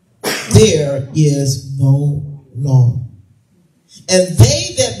there is no law. And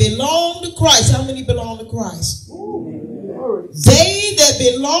they that belong to Christ, how many belong to Christ? They that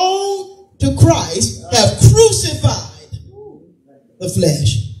belong to Christ have crucified the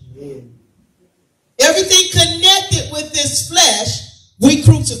flesh. Everything connected with this flesh, we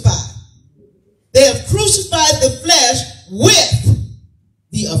crucify. They have crucified the flesh with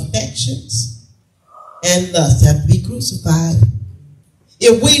the affections and lust have to be crucified.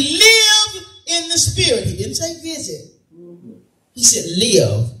 If we live in the Spirit, he didn't say visit. He said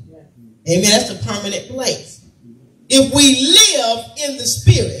live. Amen. That's a permanent place. If we live in the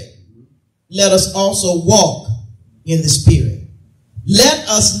Spirit, let us also walk in the Spirit. Let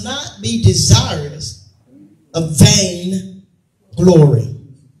us not be desirous of vain glory.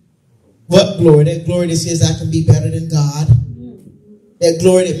 What glory? That glory that says I can be better than God. That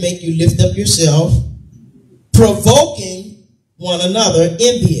glory that make you lift up yourself. Provoking one another,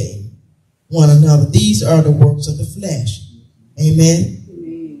 envying one another. These are the works of the flesh.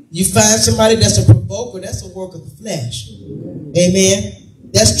 Amen. You find somebody that's a provoker, that's a work of the flesh.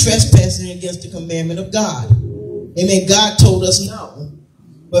 Amen. That's trespassing against the commandment of God. Amen. God told us no.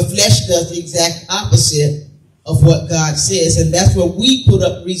 But flesh does the exact opposite of what God says. And that's where we put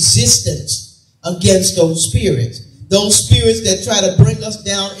up resistance against those spirits. Those spirits that try to bring us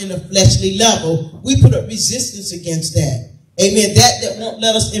down in a fleshly level, we put up resistance against that. Amen. That won't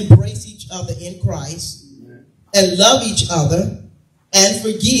let us embrace each other in Christ and love each other and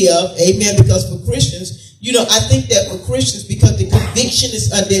forgive. Amen. Because for Christians, you know, I think that for Christians, because the conviction is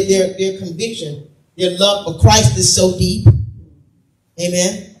their conviction, their love for Christ is so deep.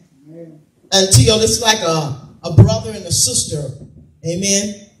 Amen. Until it's like a brother and a sister.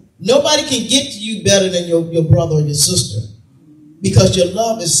 Amen. Nobody can get to you better than your brother or your sister because your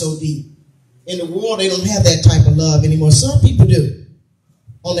love is so deep. In the world, they don't have that type of love anymore. Some people do.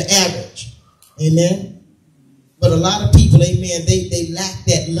 on the average. Amen. But a lot of people, amen, they lack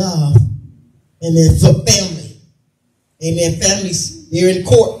that love. Amen. For family. Amen. Families, they're in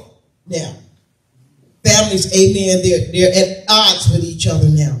court now. Families, amen, they're at odds with each other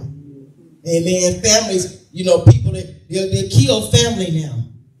now. Amen. Families, you know, people, they'll kill family now.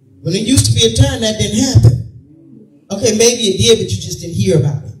 When it used to be a time that didn't happen. Okay, maybe it did, but you just didn't hear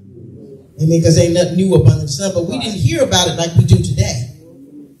about it. Amen, because ain't nothing new up under the sun. But we didn't hear about it like we do today.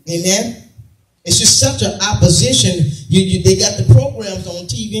 Amen. It's just such an opposition. They got the programs on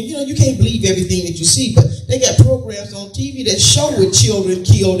TV, and you know, you can't believe everything that you see, but they got programs on TV that show where children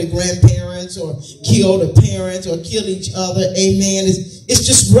kill their grandparents or kill the parents or kill each other. Amen. It's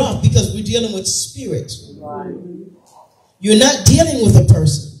just rough because we're dealing with spirits. You're not dealing with a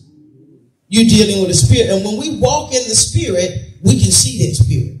person. You're dealing with a spirit. And when we walk in the spirit, we can see that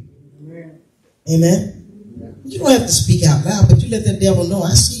spirit. Amen. You don't have to speak out loud, but you let the devil know,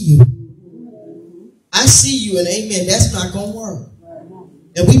 I see you. I see you, and amen, that's not going to work.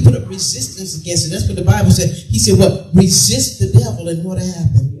 And we put up resistance against it. That's what the Bible said. He said, what? Resist the devil, and what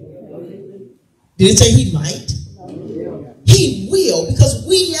happened? Did it say he might? He will, because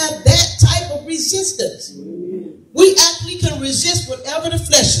we have that type of resistance. We actually can resist whatever the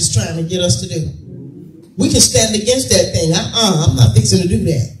flesh is trying to get us to do. We can stand against that thing. I'm not fixing to do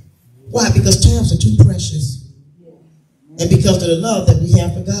that. Why? Because times are too precious. And because of the love that we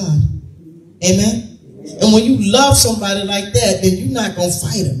have for God. Amen? And when you love somebody like that, then you're not going to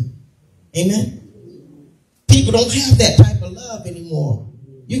fight them. Amen? People don't have that type of love anymore.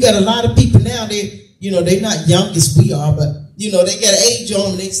 You got a lot of people now, they're not young as we are, but, you know, they got an age on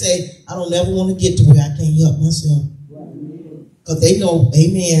them and they say, I don't ever want to get to where I can't help myself. Because they know,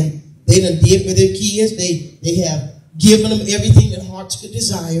 amen, they done did for their kids. They have given them everything that hearts could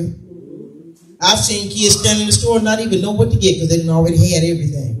desire. I've seen kids stand in the store and not even know what to get because they done already had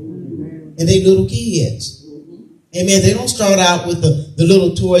everything. And they little kids. Amen. They don't start out with the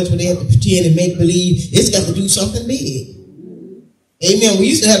little toys where they have to pretend and make believe. It's got to do something big. Amen. We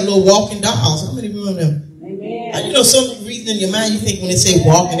used to have little walking dolls. How many remember them? Amen. And you know, some reason in your mind you think when they say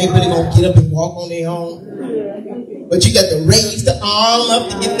walk and they really gonna get up and walk on their own. But you got to raise the arm up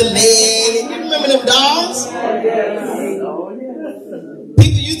to get the leg. You remember them dolls?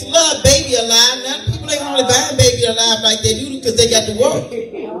 People used to love Baby Alive. Now people ain't hardly buying Baby Alive like they do because they got to work.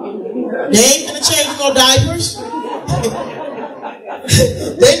 They ain't gonna change no diapers.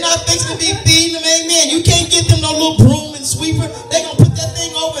 They're not fixing to be feeding them, amen. You can't get them no little broom and sweeper. They gonna put that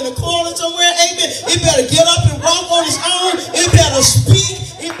thing over in the corner somewhere, amen. It better get up and walk on its own. It better speak.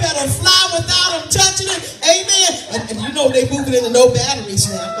 It better fly without them touching it, amen. And you know they moving into no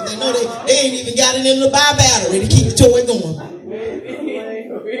batteries now, because they know they ain't even got it in the buy battery to keep the toy going.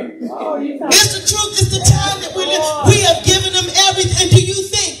 It's the truth. It's the time that we live. We have given them everything. Do you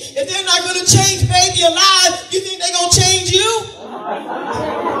think if they're not going to change Baby Alive, you think they're going to change you?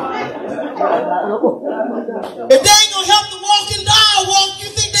 If they ain't going to help the walking doll walk,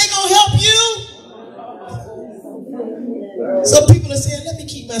 you think they're going to help you? Some people are saying, let me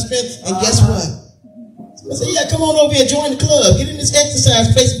keep my strength. And guess what? I say, yeah, come on over here, join the club. Get in this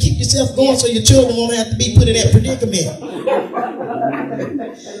exercise place and keep yourself going so your children won't have to be put in that predicament.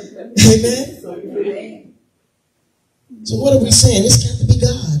 Amen? So what are we saying? It's got to be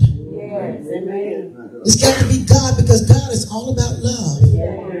God. Yes, amen. It's got to be God because God is all about love.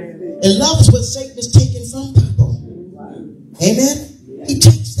 Yes. And love is what Satan is taking from people. Amen? He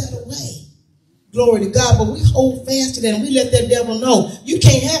takes that away. Glory to God. But we hold fast to that and we let that devil know, you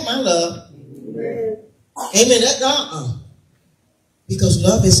can't have my love. Amen. That's because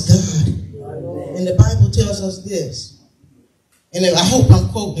love is God. And the Bible tells us this. And I hope I'm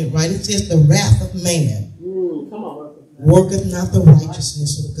quoting it right. It says the wrath of man worketh not the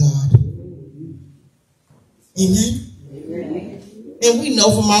righteousness of God. Amen. And we know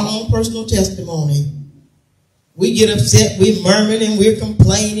from our own personal testimony. We get upset, we're murmuring and we're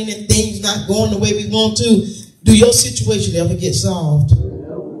complaining and things not going the way we want to. Do your situation ever get solved?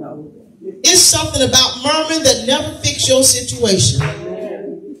 It's something about murmuring that never fix your situation.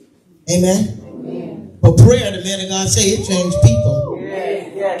 Amen. But prayer, the man of God say, it changed people.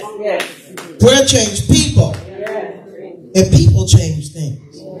 Prayer changed people. And people change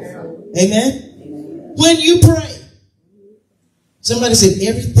things. Amen. When you pray, somebody said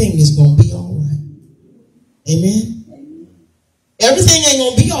everything is going to be all right. Amen. Everything ain't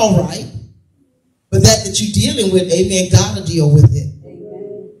going to be all right. But that you're dealing with, amen, God will deal with it.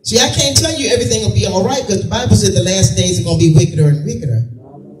 See, I can't tell you everything will be all right because the Bible said the last days are going to be wickeder and wickeder.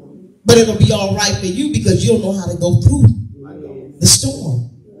 But it'll be all right for you because you'll know how to go through the storm.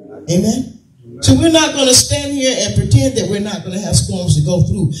 Amen? So we're not going to stand here and pretend that we're not going to have storms to go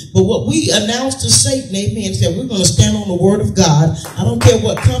through. But what we announce to Satan, amen, is that we're going to stand on the word of God. I don't care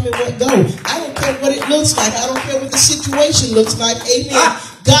what come and what go. I don't care what it looks like. I don't care what the situation looks like. Amen.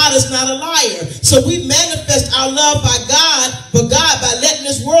 God is not a liar. So we manifest our love by God, for God, by letting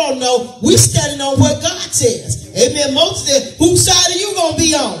this world know we're standing on what God says. Amen. Moses said, whose side are you going to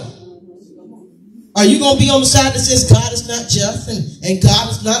be on? Are you going to be on the side that says God is not just and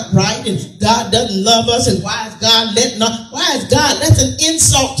God is not right and God doesn't love us and why is God letting that's an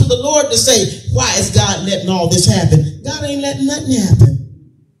insult to the Lord to say, why is God letting all this happen? God ain't letting nothing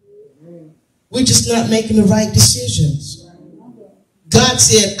happen. We're just not making the right decisions. God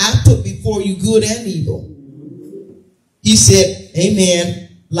said, I put before you good and evil. He said, amen,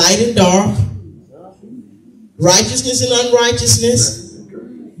 light and dark, righteousness and unrighteousness,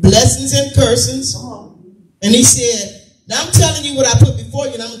 blessings and curses. And he said, now I'm telling you what I put before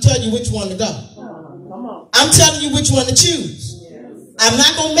you, and I'm going to tell you which one to go. I'm telling you which one to choose. I'm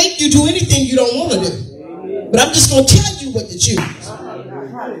not going to make you do anything you don't want to do. But I'm just going to tell you what to choose.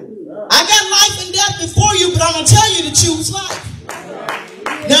 I got life and death before you, but I'm going to tell you to choose life.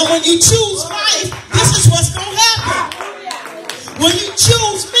 Now when you choose life, this is what's going to happen. When you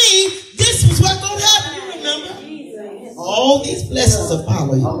choose me, this is what's going to happen. You remember? All these blessings will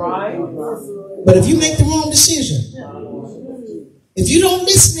follow you. But if you make the wrong decision, if you don't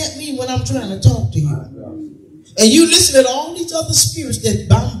listen at me when I'm trying to talk to you, and you listen at all these other spirits that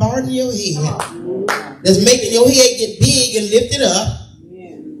bombarding your head, that's making your head get big and lifted up,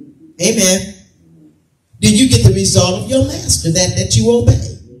 amen, then you get the result of your master, that you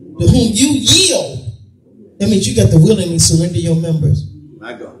obey, to whom you yield. That means you got to willingly surrender your members,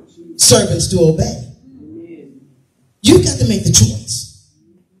 servants, to obey. You got to make the choice.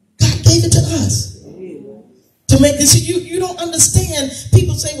 God gave it to us to make this. You don't understand.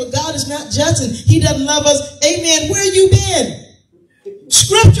 People say, well, God is not just and he doesn't love us. Amen. Where you been?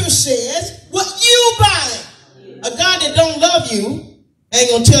 Scripture says what you bind. A God that don't love you ain't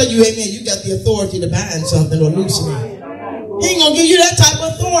going to tell you, amen, you got the authority to bind something or loosen it. He ain't going to give you that type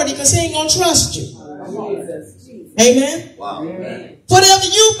of authority because he ain't going to trust you. Amen. Wow. Whatever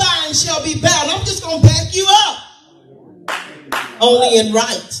you bind shall be bound. I'm just going to back you up. Only in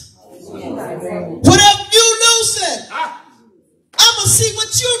right. Whatever you loosen, I'm going to see what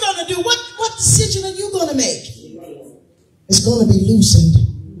you're going to do. What decision are you going to make? It's going to be loosened.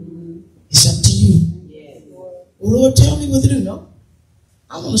 It's up to you. Well, Lord, tell me what to do. No.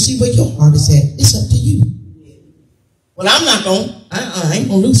 I want to see where your heart is at. It's up to you. Well, I'm not going. I ain't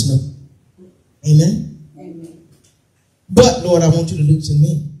going to loosen them. Amen. But, Lord, I want you to loosen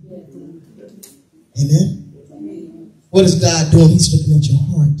me. Amen. What is God doing? He's looking at your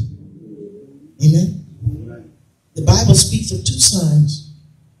heart. Amen. The Bible speaks of two sons.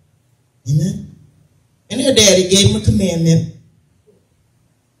 Amen. And their daddy gave him a commandment.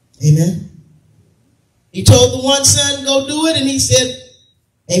 Amen. He told the one son, go do it. And he said,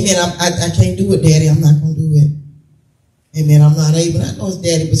 amen, I can't do it, Daddy. I'm not going to do it. Amen. I'm not able. I know his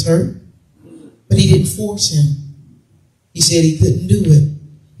daddy was hurt. But he didn't force him. He said he couldn't do it.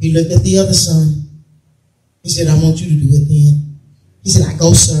 He looked at the other son. He said, I want you to do it then. He said, I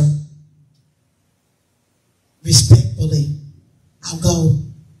go, sir. Respectfully, I'll go.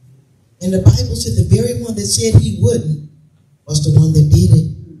 And the Bible said the very one that said he wouldn't was the one that did it.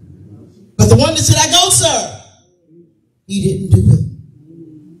 But the one that said, I go, sir, he didn't do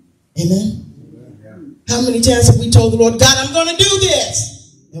it. Amen. How many times have we told the Lord, God, I'm going to do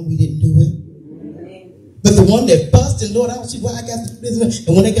this? And we didn't do it. But the one that fussed and Lord, I don't see why I got to do this.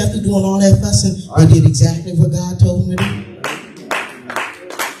 And when they got to doing all that fussing, they did exactly what God told them to do.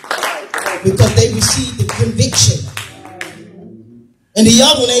 Because they received the conviction. And the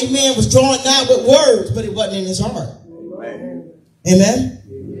other one, amen, was drawing down with words, but it wasn't in his heart. Amen.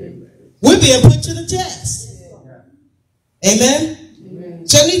 We're being put to the test. Amen.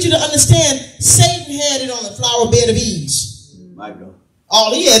 So I need you to understand, Satan had it on the flower bed of ease. My God.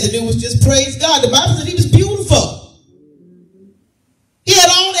 All he had to do was just praise God. The Bible said he was beautiful. He had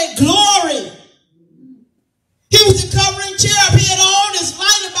all that glory. He was the covering cherub. He had all this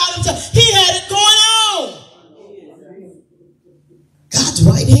light about himself. He had it going on. God's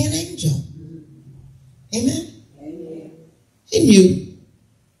right-hand angel. Amen. He knew.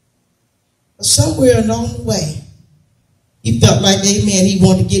 But somewhere along the way, he felt like, amen, he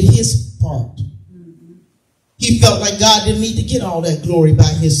wanted to get his part. He felt like God didn't need to get all that glory by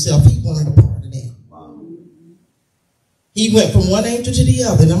himself. He wanted a part of that. He went from one angel to the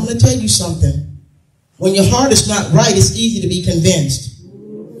other. And I'm going to tell you something. When your heart is not right, it's easy to be convinced.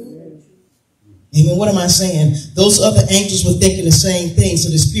 Amen. What am I saying? Those other angels were thinking the same thing, so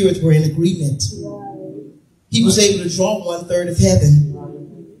the spirits were in agreement. He was able to draw 1/3 of heaven.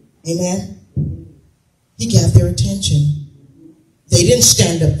 Amen. He got their attention. They didn't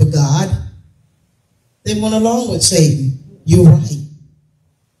stand up for God. They went along with Satan. You're right.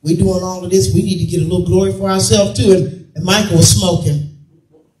 We're doing all of this. We need to get a little glory for ourselves too. And Michael was smoking.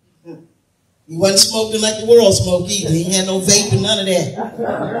 He wasn't smoking like the world smoked either. He had no vape and none of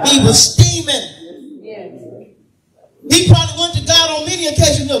that. He was steaming. He probably went to God on many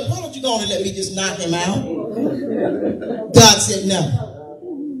occasions. Look, why don't you go on and let me just knock him out? God said no.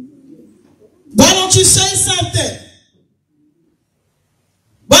 Why don't you say something?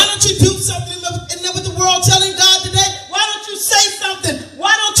 Why don't you do something? Isn't that what the world telling God today? Why don't you say something?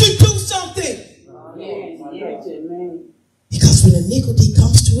 Why don't you do something? Because when iniquity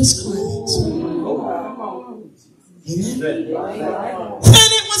comes to his clients, amen.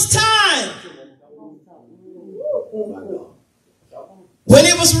 When it was time, when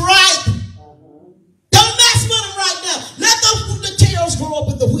it was right, don't mess with them right now. Let the tares grow up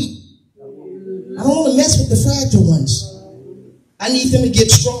with the wheat. I don't want to mess with the fragile ones. I need them to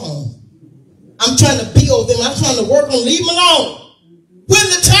get strong. I'm trying to build them. I'm trying to work on, leave them alone. When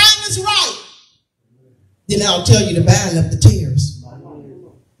the time is right, then I'll tell you to bind up the tares.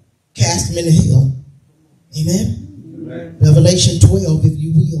 Cast them in the hill. Amen. Amen. Revelation 12, if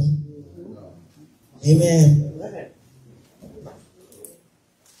you will. Amen.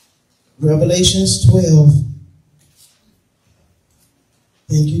 Revelations 12.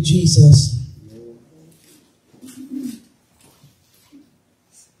 Thank you, Jesus.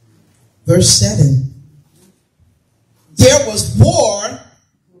 Verse 7. There was war,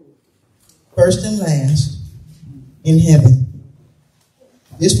 first and last, in heaven.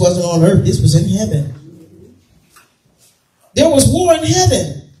 This wasn't on earth. This was in heaven. There was war in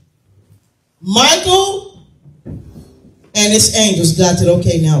heaven. Michael and his angels. God said,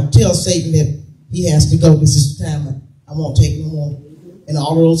 okay, now tell Satan that he has to go. This is the time. I won't take him more. And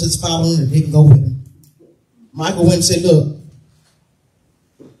all of those that's following him, they can go with him. Michael went and said, look,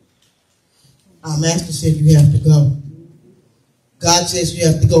 our master said you have to go. God says you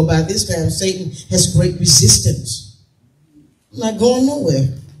have to go. By this time, Satan has great resistance. I'm not going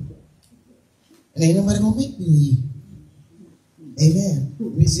nowhere. And ain't nobody going to make me leave. Amen.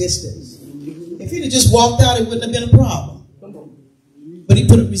 Resistance. If he'd have just walked out, it wouldn't have been a problem. But he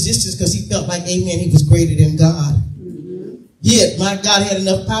put up resistance because he felt like, amen, he was greater than God. Yet, my God had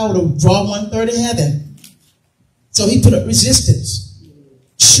enough power to draw 1/3 of heaven. So he put up resistance.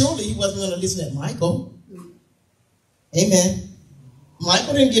 Surely he wasn't going to listen to Michael. Amen.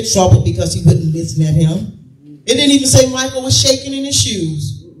 Michael didn't get trouble because he wouldn't listen at him. It didn't even say Michael was shaking in his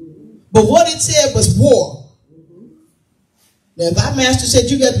shoes. But what it said was war. Now, if our master said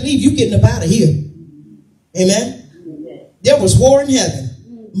you got to leave, you getting up out of here. Amen. There was war in heaven.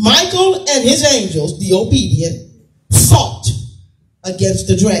 Michael and his angels, the obedient, fought against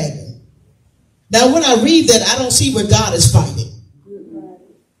the dragon. Now, when I read that, I don't see where God is fighting.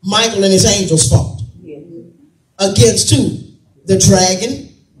 Michael and his angels fought against who? The dragon.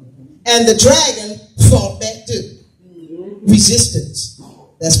 And the dragon fought back too. Resistance.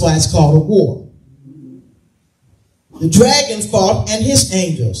 That's why it's called a war. The dragon fought and his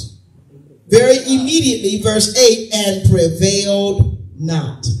angels. Very immediately, verse 8, and prevailed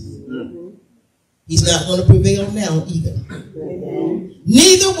not. He's not going to prevail now either.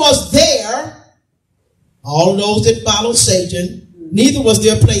 Neither was there, all those that follow Satan, neither was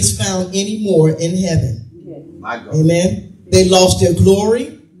their place found anymore in heaven. Amen. They lost their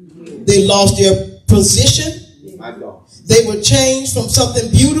glory. They lost their position. They were changed from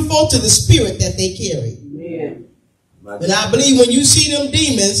something beautiful to the spirit that they carried. And I believe when you see them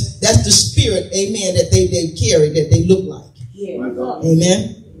demons, that's the spirit, amen, that they carry, that they look like.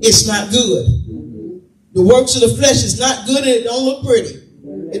 Amen. It's not good. The works of the flesh is not good and it don't look pretty.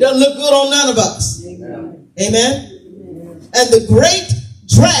 It doesn't look good on none of us. Amen. And the great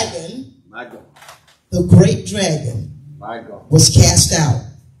dragon, was cast out.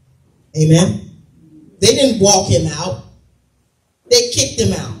 Amen. They didn't walk him out. They kicked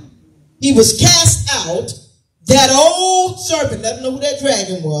him out. He was cast out. That old serpent, let them know who that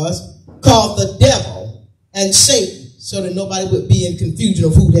dragon was, called the devil and Satan, so that nobody would be in confusion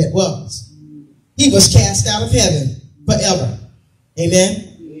of who that was. He was cast out of heaven forever.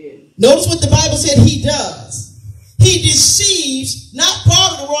 Amen. Notice what the Bible said he does. He deceives not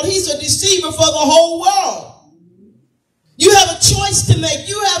part of the world. He's a deceiver for the whole world. You have a choice to make.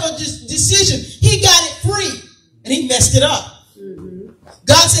 You have a decision. He got it free and he messed it up.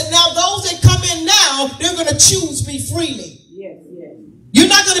 God said, now those that come in now, they're going to choose me freely. You're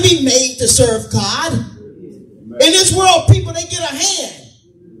not going going to be made to serve God. In this world, people, they get a hand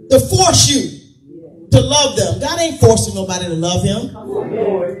to force you to love them. God ain't forcing nobody to love him.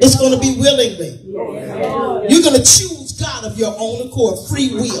 It's going to be willingly. You're going to choose God of your own accord,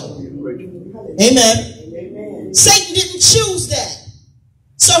 free will. Amen. Satan didn't choose that.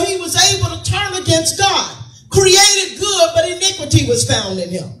 So he was able to turn against God. Created good, but iniquity was found in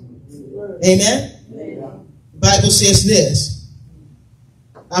him. Amen. The Bible says this.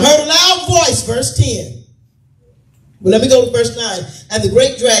 I heard a loud voice, verse 10. Well, let me go to verse 9. And the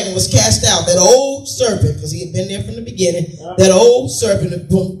great dragon was cast out, that old serpent, because he had been there from the beginning, that old serpent,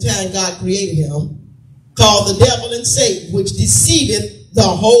 from the time God created him, called the devil and Satan, which deceiveth the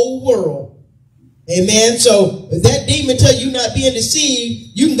whole world. Amen. So if that demon tell you not being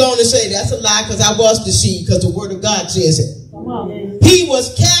deceived, you can go on and say, that's a lie, because I was deceived, because the word of God says it. He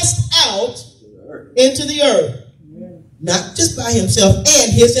was cast out into the earth, not just by himself,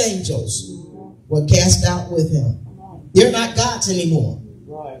 and his angels were cast out with him. They're not gods anymore.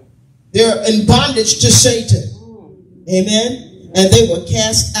 They're in bondage to Satan. Amen. And they were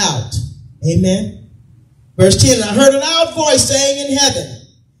cast out. Amen. Verse 10, I heard a loud voice saying in heaven,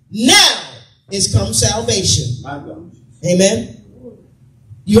 now is come salvation. Amen.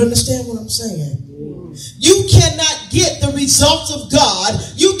 You understand what I'm saying? You cannot get the results of God.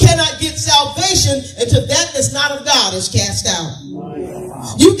 You cannot get salvation until that that's not of God is cast out.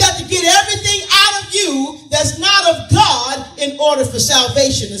 You got to get everything out of you that's not of God in order for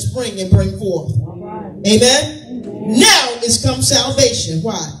salvation to spring and bring forth. Amen. Now is come salvation.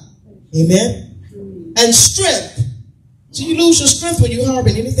 Why? Amen. And strength. So you lose your strength when you harbor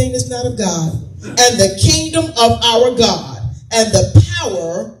anything that's not of God. And the kingdom of our God and the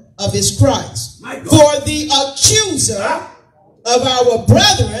power of his Christ. For the accuser of our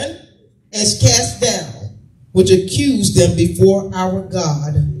brethren is cast down, which accused them before our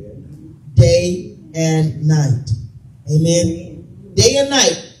God day and night. Amen. Day and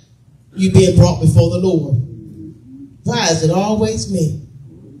night you being brought before the Lord. Why is it always me?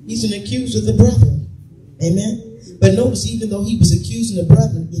 He's an accuser of the brethren. Amen. But notice, even though he was accusing the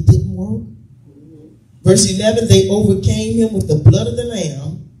brethren, it didn't work. Verse 11, they overcame him with the blood of the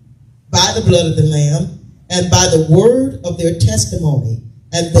Lamb, by the blood of the Lamb, and by the word of their testimony.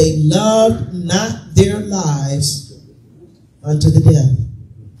 And they loved not their lives unto the death.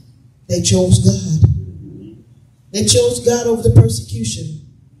 They chose God. They chose God over the persecution.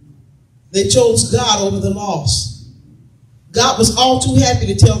 They chose God over the loss. God was all too happy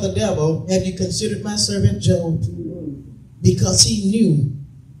to tell the devil, have you considered my servant Job? Because he knew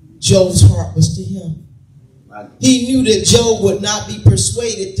Job's heart was to him. He knew that Job would not be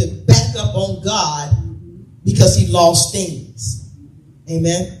persuaded to back up on God because he lost things.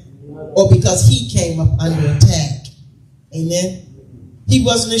 Amen. Or because he came up under attack. Amen. He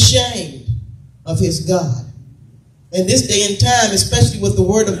wasn't ashamed of his God. And this day and time, especially what the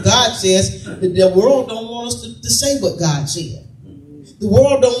word of God says, that the world don't want us to say what God said. The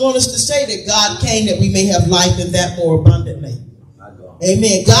world don't want us to say that God came that we may have life and that more abundantly.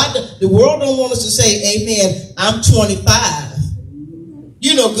 Amen. God, the world don't want us to say, amen, I'm 25.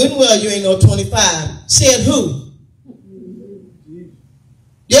 You know good and well you ain't no 25. Said who?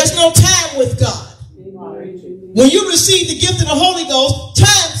 There's no time with God. When you receive the gift of the Holy Ghost,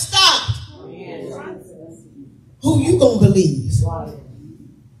 time stopped. Who you gonna believe?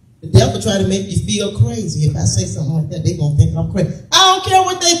 The devil try to make you feel crazy. If I say something like that, they're gonna think I'm crazy. I don't care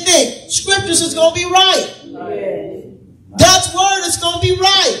what they think. Scriptures is gonna be right. God's word is going to be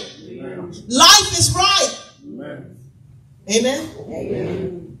right. Life is right. Amen.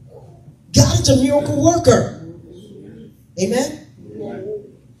 Amen. God is a miracle worker. Amen.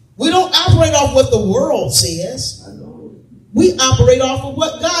 We don't operate off what the world says. We operate off of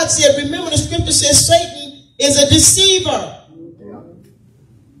what God said. Remember, the scripture says Satan is a deceiver.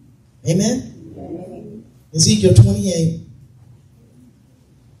 Amen. Ezekiel 28.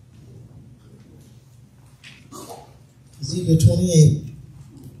 Ezekiel 28.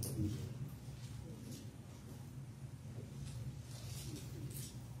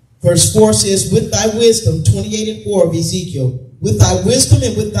 Verse 4 says, with thy wisdom, 28 and 4 of Ezekiel, with thy wisdom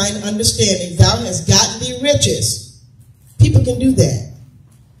and with thine understanding, thou hast gotten thee riches. People can do that.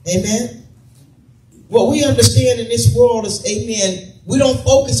 Amen. What we understand in this world is, amen, we don't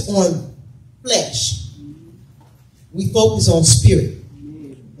focus on flesh. We focus on spirit.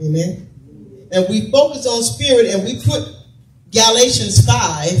 Amen. And we focus on spirit and we put Galatians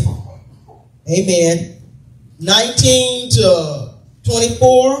 5, amen, 19 to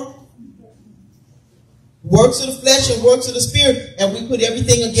 24, works of the flesh and works of the spirit, and we put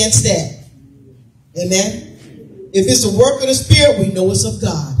everything against that. Amen. If it's the work of the Spirit, we know it's of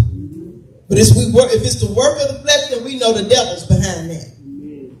God. But if it's the work of the flesh, then we know the devil's behind that.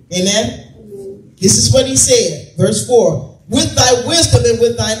 Amen? This is what he said. Verse 4. With thy wisdom and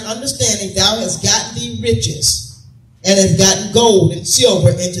with thine understanding thou hast gotten thee riches, and hast gotten gold and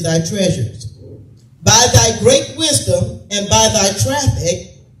silver into thy treasures. By thy great wisdom and by thy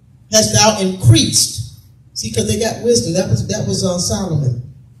traffic hast thou increased. See, because they got wisdom. That was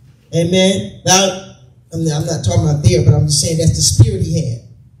Solomon. Amen. Now, I'm not talking about there, but I'm just saying that's the spirit he had.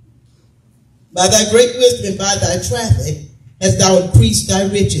 By thy great wisdom and by thy traffic hast thou increased thy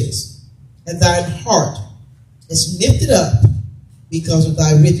riches, and thine heart is lifted up because of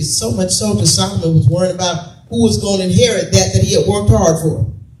thy riches. So much so that Solomon was worried about who was going to inherit that he had worked hard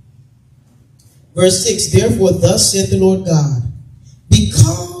for. Verse 6, therefore thus saith the Lord God,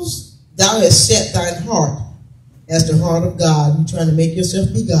 because thou hast set thine heart as the heart of God, you're trying to make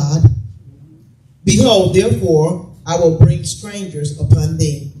yourself be God, behold, therefore, I will bring strangers upon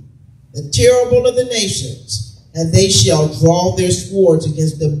thee, the terrible of the nations, and they shall draw their swords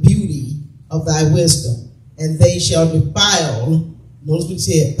against the beauty of thy wisdom, and they shall defile, notice what he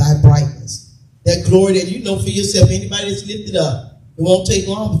said, thy brightness. That glory that you know for yourself, anybody that's lifted up, it won't take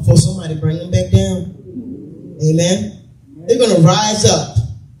long before somebody bring them back down. Amen? They're going to rise up,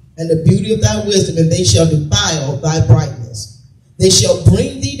 and the beauty of thy wisdom, and they shall defile thy brightness. They shall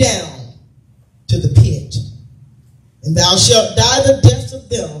bring thee down to the pit, and thou shalt die the deaths of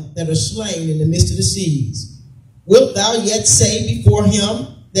them that are slain in the midst of the seas. Wilt thou yet say before him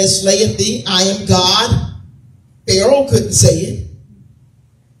that slayeth thee, I am God? Pharaoh couldn't say it.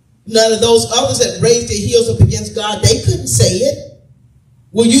 None of those others that raised their heels up against God, they couldn't say it.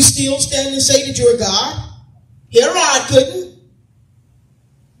 Will you still stand and say that you're God? Herod couldn't.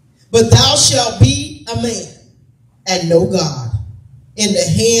 But thou shalt be a man and no God in the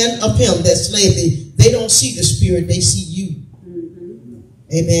hand of him that slayeth thee. They don't see the Spirit, they see you.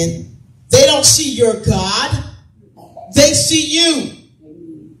 Amen. They don't see your God, they see you.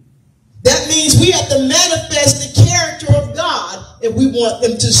 That means we have to manifest the character of God if we want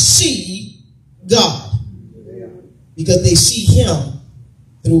them to see God. Because they see him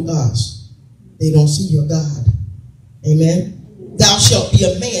through us. They don't see your God. Amen. Thou shalt be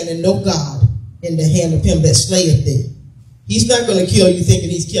a man and no God in the hand of him that slayeth thee. He's not going to kill you thinking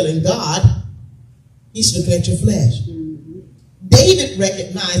he's killing God. He's looking at your flesh. David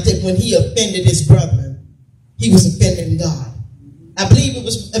recognized that when he offended his brethren, he was offending God. I believe it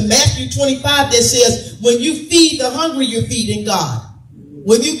was in Matthew 25 that says, when you feed the hungry, you're feeding God.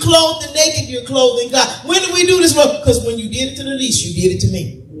 When you clothe the naked, you're clothing God. When do we do this? Because when you did it to the least, you did it to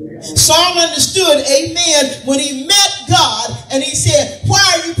me. Saul understood, amen, when he met God and he said, why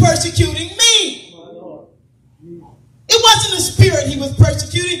are you persecuting me? It wasn't the spirit he was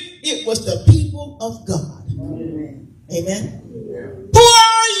persecuting. It was the people of God. Amen. Who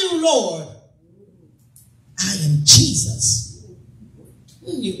are you, Lord? I am Jesus.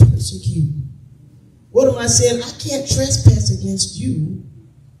 When you persecute, what am I saying? I can't trespass against you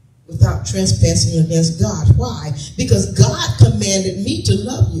without trespassing against God. Why? Because God commanded me to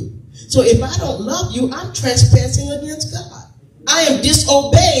love you. So if I don't love you, I'm trespassing against God. I am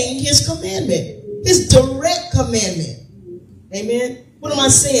disobeying his commandment, his direct commandment. Amen. What am I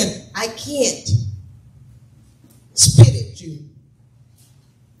saying? I can't spit at you.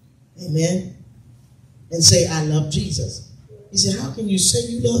 Amen. And say, I love Jesus. He said, how can you say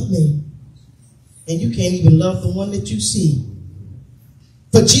you love me and you can't even love the one that you see?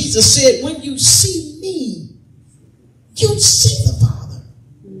 But Jesus said, when you see me, you see the Father.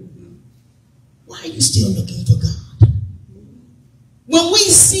 Why are you still looking for God? When we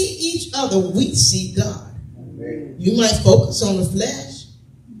see each other, we see God. You might focus on the flesh,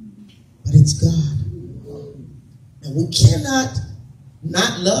 but it's God. And we cannot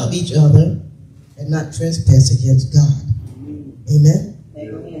not love each other and not trespass against God. Amen?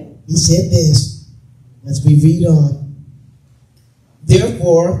 Amen. He said this. Let's read on.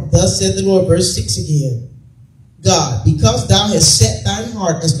 Therefore, thus said the Lord, verse 6 again. God, because thou hast set thine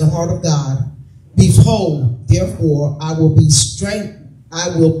heart as the heart of God, behold, therefore, I will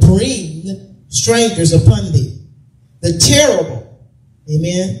bring strangers upon thee. The terrible.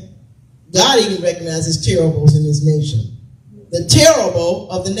 Amen. God even recognizes terribles in his nation. The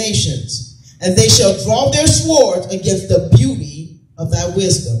terrible of the nations. And they shall draw their swords against the beauty of thy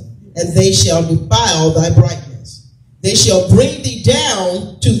wisdom, and they shall defile thy brightness. They shall bring thee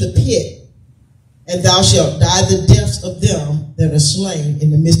down to the pit, and thou shalt die the deaths of them that are slain in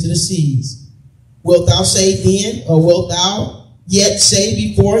the midst of the seas. Wilt thou say then, or wilt thou yet say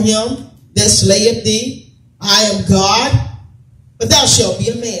before him that slayeth thee, I am God? But thou shalt be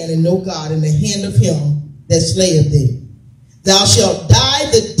a man and no God in the hand of him that slayeth thee. Thou shalt die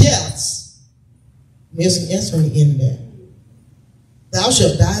the deaths. There's an S on the end there. Thou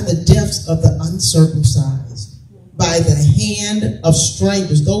shalt die the deaths of the uncircumcised by the hand of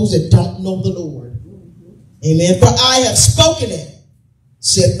strangers, those that don't know the Lord. Amen. For I have spoken it,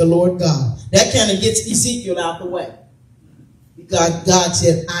 saith the Lord God. That kind of gets Ezekiel out the way. Because God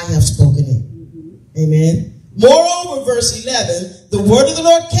said, I have spoken it. Amen. Moreover, verse 11, the word of the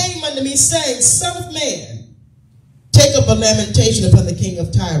Lord came unto me, saying, Son of man, take up a lamentation upon the king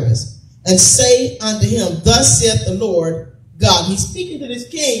of Tyrus, and say unto him, Thus saith the Lord God. He's speaking to this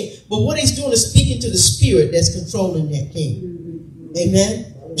king, but what he's doing is speaking to the spirit that's controlling that king. Amen.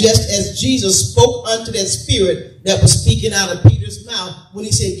 Just as Jesus spoke unto that spirit that was speaking out of Peter's mouth when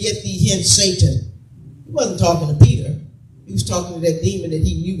he said, Get thee hence, Satan. He wasn't talking to Peter. He was talking to that demon that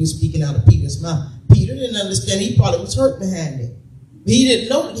he knew was speaking out of Peter's mouth. Peter didn't understand. He thought it was hurt behind it. But he didn't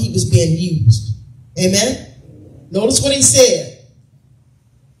know that he was being used. Amen. Notice what he said.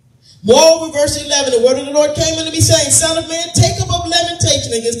 Moreover, verse 11, the word of the Lord came unto me, saying, Son of man, take up a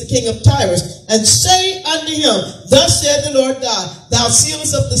lamentation against the king of Tyrus, and say unto him, Thus saith the Lord God, Thou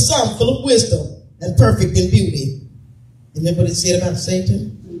sealest up the sum full of wisdom and perfect in beauty. Remember what it said about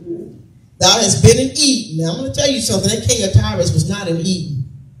Satan? Thou hast been in Eden. Now I'm going to tell you something. That king of Tyrus was not in Eden,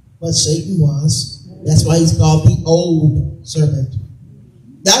 but Satan was. That's why he's called the old serpent.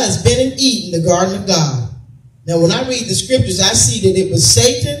 Thou hast been in Eden, the garden of God. Now when I read the scriptures, I see that it was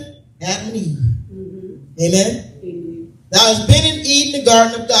Satan, Adam and Eve. Amen. Thou hast been in Eden, the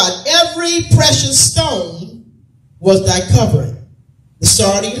garden of God. Every precious stone was thy covering. The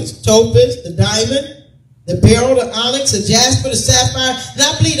sardius, topaz, the diamond, the beryl, the onyx, the jasper, the sapphire. And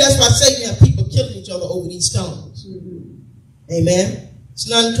I believe that's why Satan has people killing each other over these stones. Amen. It's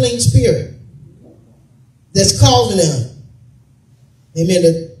an unclean spirit that's causing them, amen,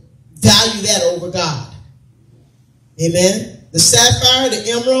 to value that over God. Amen. The sapphire, the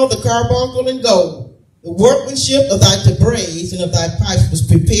emerald, the carbuncle, and gold. The workmanship of thy tabrets and of thy pipes was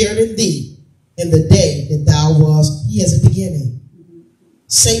prepared in thee in the day that thou wast. He has a beginning.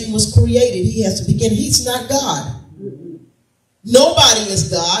 Satan was created. He has a beginning. He's not God. Nobody is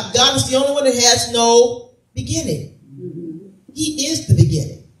God. God is the only one that has no beginning. He is the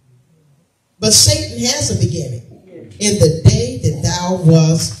beginning. But Satan has a beginning. In the day that thou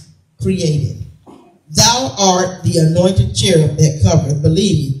wast created. Thou art the anointed cherub that covereth.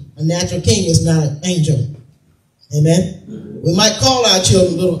 Believe me, a natural king is not an angel. Amen. We might call our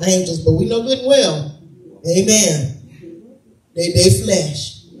children little angels, but we know good and well. Amen. They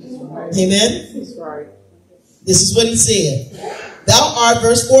flesh. Amen. This is what he said. Thou art,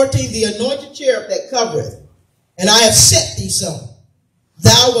 verse 14, the anointed cherub that covereth, and I have set thee so.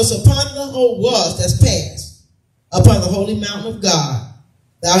 Thou wast upon the whole that's past, upon the holy mountain of God.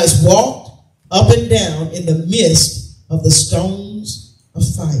 Thou hast walked up and down in the midst of the stones of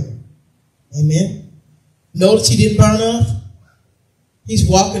fire. Amen. Notice he didn't burn up. He's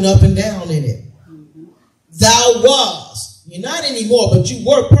walking up and down in it. Thou was. You're not anymore, but you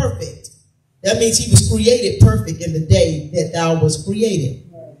were perfect. That means he was created perfect in the day that thou was created.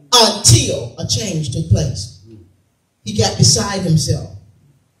 Until a change took place. He got beside himself.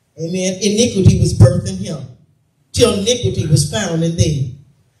 Amen. Iniquity was birthed in him. Till iniquity was found in thee.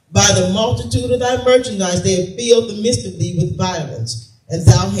 By the multitude of thy merchandise they have filled the midst of thee with violence, and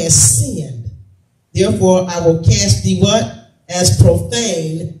thou hast sinned. Therefore I will cast thee what? As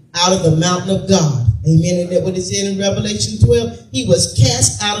profane out of the mountain of God. Amen. And that what it said in Revelation 12? He was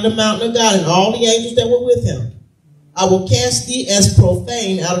cast out of the mountain of God and all the angels that were with him. I will cast thee as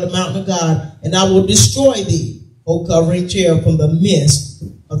profane out of the mountain of God, and I will destroy thee, O covering cherub, from the midst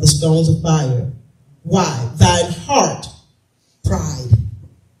of the stones of fire. Why? Thine heart, pride,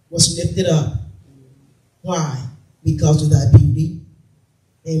 was lifted up. Why? Because of thy beauty.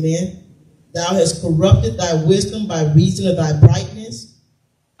 Amen. Thou hast corrupted thy wisdom by reason of thy brightness.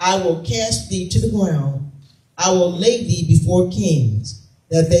 I will cast thee to the ground. I will lay thee before kings,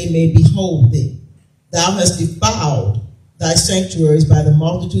 that they may behold thee. Thou hast defiled thy sanctuaries by the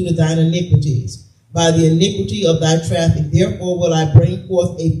multitude of thine iniquities, by the iniquity of thy traffic. Therefore will I bring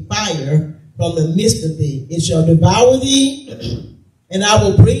forth a fire from the midst of thee. It shall devour thee, and I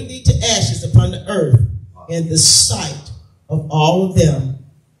will bring thee to ashes upon the earth in the sight of all of them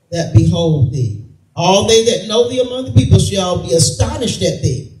that behold thee. All they that know thee among the people shall be astonished at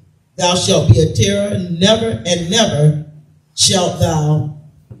thee. Thou shalt be a terror, never and never shalt thou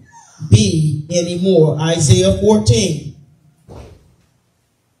be anymore. Isaiah 14.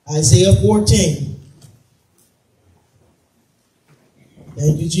 Isaiah 14.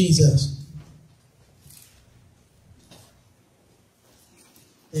 Thank you, Jesus.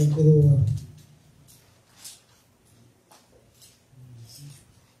 Thank you, Lord.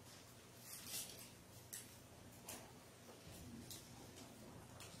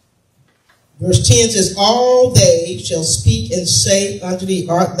 Verse 10 says, all they shall speak and say unto thee,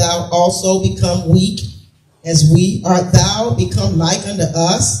 art thou also become weak as we? Art thou become like unto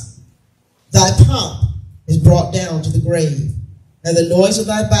us? Thy pomp is brought down to the grave, and the noise of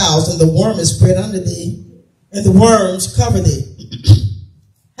thy bowels, and the worm is spread under thee, and the worms cover thee.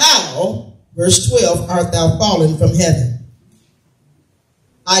 How, verse 12, art thou fallen from heaven?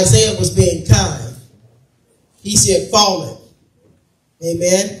 Isaiah was being kind. He said fallen.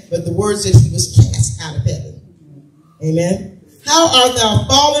 Amen. But the word says he was cast out of heaven. Amen. How art thou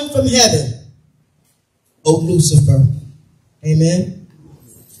fallen from heaven, O Lucifer? Amen.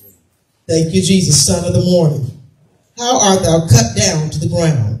 Thank you, Jesus, son of the morning. How art thou cut down to the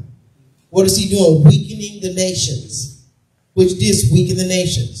ground? What is he doing? Weakening the nations. Which didst weaken the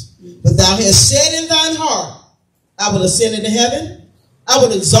nations. But thou hast said in thine heart, I will ascend into heaven. I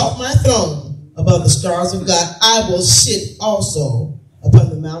will exalt my throne above the stars of God. I will sit also upon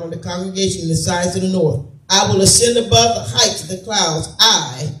the mount of the congregation in the sides of the north. I will ascend above the heights of the clouds.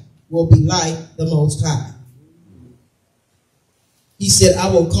 I will be like the Most High. He said, I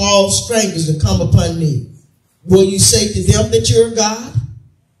will cause strangers to come upon me. Will you say to them that you're a God?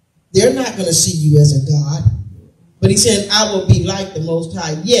 They're not going to see you as a God. But he said, I will be like the Most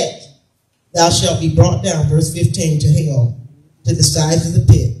High. Yet thou shalt be brought down, verse 15, to hell, to the sides of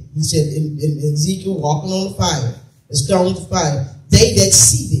the pit. He said in Ezekiel, walking on the fire, the stones of fire. They that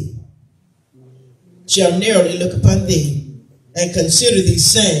see thee shall narrowly look upon thee and consider thee,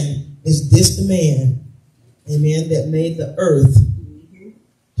 saying, is this the man, amen, that made the earth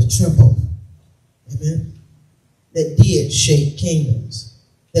to tremble? Amen. That did shake kingdoms,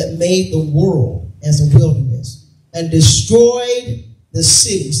 that made the world as a wilderness and destroyed the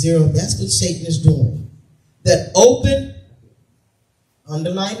cities thereof. That's what Satan is doing. That opened,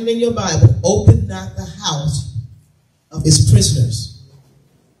 underline it in your Bible, opened not the house of his prisoners.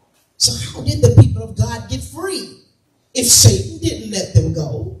 So how did the people of God get free if Satan didn't let them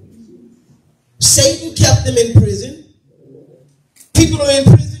go? Satan kept them in prison. People are in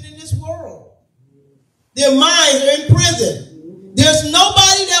prison in this world. Their minds are in prison. There's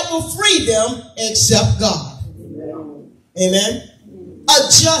nobody that will free them except God. Amen. A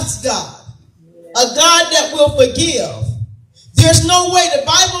just God. A God that will forgive. There's no way. The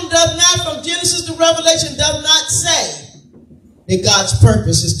Bible does not, from Genesis to Revelation, does not say that God's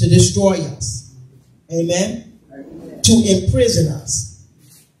purpose is to destroy us. Amen. To imprison us.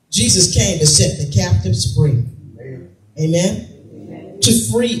 Jesus came to set the captives free. Amen.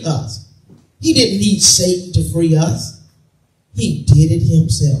 To free us. He didn't need Satan to free us. He did it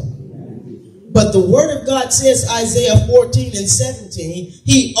himself. But the word of God says, Isaiah 14 and 17,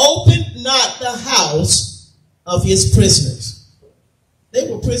 he opened not the house of his prisoners. They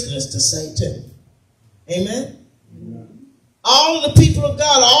were prisoners to Satan. Amen. All of the people of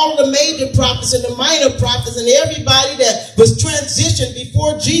God, all of the major prophets and the minor prophets and everybody that was transitioned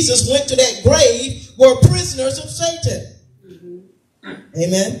before Jesus went to that grave were prisoners of Satan.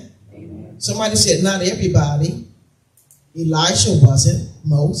 Amen. Somebody said not everybody. Elisha wasn't.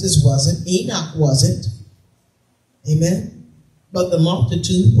 Moses wasn't. Enoch wasn't. Amen. But the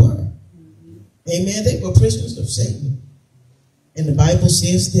multitude were. Amen. They were prisoners of Satan. And the Bible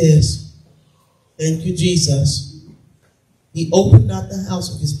says this. Thank you, Jesus. He opened not the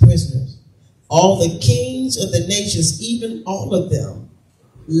house of his prisoners. All the kings of the nations, even all of them,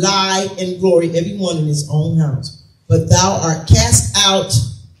 lie in glory, everyone in his own house. But thou art cast out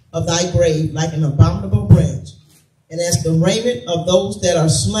of thy grave like an abominable branch, and as the raiment of those that are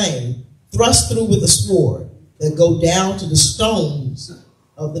slain, thrust through with a sword, that go down to the stones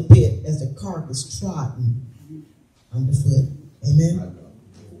of the pit, as the carcass trodden underfoot. Amen.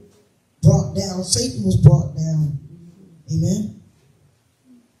 Brought down. Satan was brought down. Amen.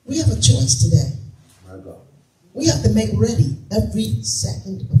 We have a choice today. We have to make ready every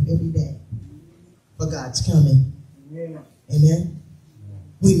second of every day for God's coming. Amen.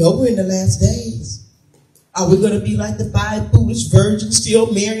 We know we're in the last days. Are we going to be like the 5 foolish virgins,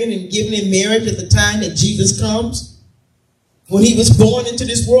 still marrying and giving in marriage at the time that Jesus comes? When he was born into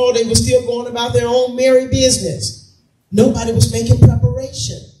this world, they were still going about their own merry business. Nobody was making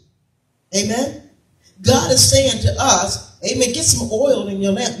preparation. Amen. God is saying to us, amen, get some oil in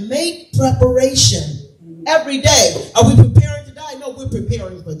your lamp. Make preparation every day. Are we preparing to die? No, we're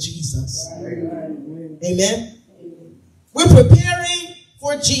preparing for Jesus. Amen. We're preparing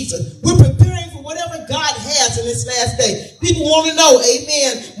for Jesus. We're preparing for whatever God has in this last day. People want to know,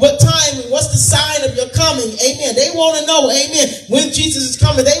 amen, what time and what's the sign of your coming. Amen. They want to know, amen, when Jesus is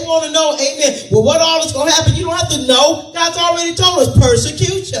coming. They want to know, amen, well, what all is going to happen. You don't have to know. God's already told us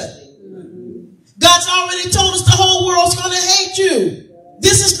persecution. God's already told us the whole world's going to hate you.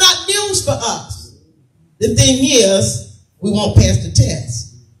 This is not news works for us. The thing is, we won't pass the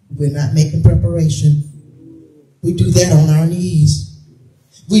test. We're not making preparation. We do that on our knees.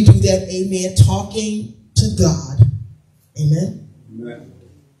 We do that, amen, talking to God. Amen? Amen.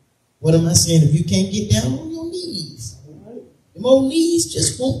 What am I saying? If you can't get down on your knees, them old knees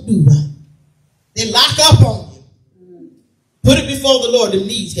just won't do right. They lock up on you. Put it before the Lord. The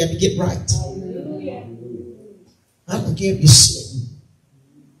knees got to get right. I don't care if you're sitting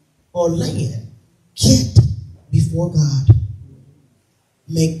or laying. Get before God.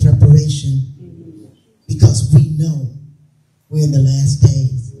 Make preparation because we know we're in the last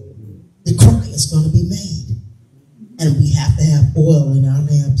days. The cry is going to be made. And we have to have oil in our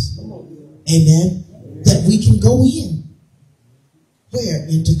lamps. Amen. That we can go in. Where?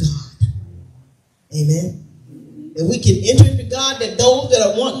 Into God. Amen. If we can enter into God, that those that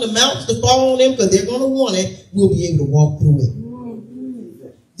are wanting the mountains to fall on them because they're going to want it, we'll be able to walk through it.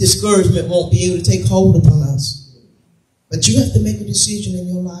 Discouragement won't be able to take hold upon us. But you have to make a decision in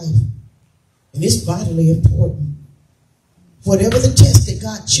your life. And it's vitally important. Whatever the test that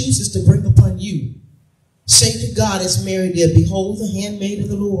God chooses to bring upon you, say to God as Mary did, behold the handmaid of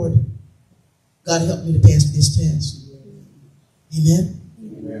the Lord. God help me to pass this test. Amen?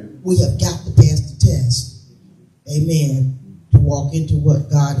 Amen. We have got to pass the test. Amen. To walk into what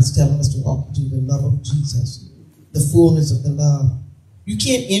God is telling us to walk into, the love of Jesus. The fullness of the love. You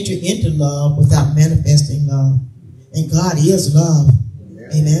can't enter into love without manifesting love. And God is love.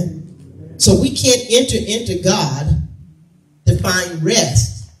 Amen. So we can't enter into God to find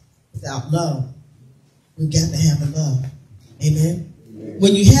rest without love. We've got to have the love. Amen.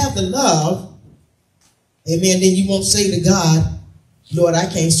 When you have the love, amen, then you won't say to God, Lord, I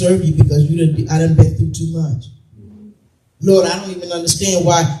can't serve you because I done been through too much. Lord, I don't even understand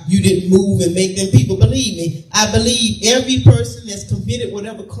why you didn't move and make them people. Believe me, I believe every person that's committed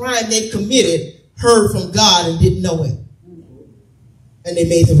whatever crime they committed heard from God and didn't know it. And they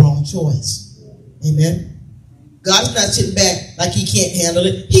made the wrong choice. Amen. God's not sitting back like he can't handle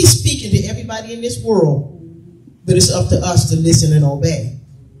it. He's speaking to everybody in this world. But it's up to us to listen and obey.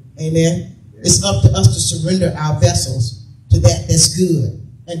 Amen. It's up to us to surrender our vessels to that that's good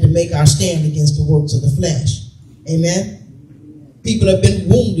and to make our stand against the works of the flesh. Amen. People have been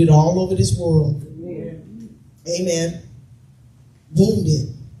wounded all over this world. Amen.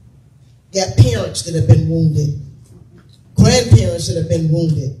 Wounded. Got parents that have been wounded. Grandparents that have been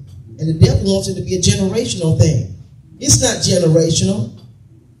wounded. And the devil wants it to be a generational thing. It's not generational.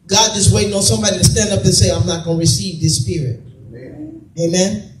 God just waiting on somebody to stand up and say, I'm not going to receive this spirit.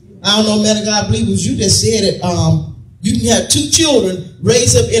 Amen. I don't know, man of God, I believe it was you that said it. You can have two children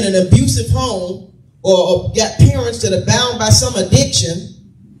raised up in an abusive home or got parents that are bound by some addiction,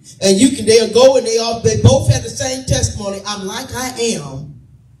 and they'll go and they both have the same testimony. I'm like I am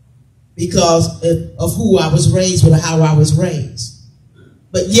because of who I was raised with or how I was raised.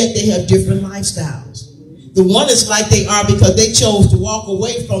 But yet they have different lifestyles. The one is like they are because they chose to walk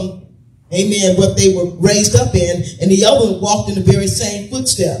away from, amen, what they were raised up in, and the other one walked in the very same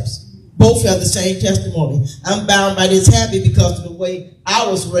footsteps. Both have the same testimony. I'm bound by this habit because of the way I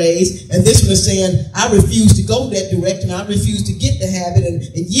was raised, and this one is saying, I refuse to go that direction. I refuse to get the habit and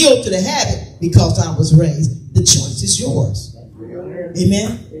yield to the habit because I was raised. The choice is yours.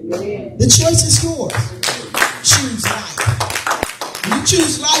 Amen? Amen. The choice is yours. Choose life. When you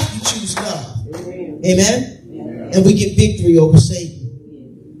choose life, you choose love. Amen. Amen? And we get victory over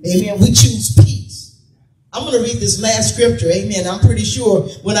Satan. Amen. We choose peace. I'm going to read this last scripture. Amen. I'm pretty sure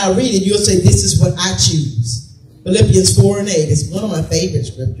when I read it, you'll say, this is what I choose. Philippians 4:8. It's one of my favorite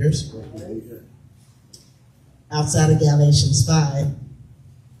scriptures. Outside of Galatians 5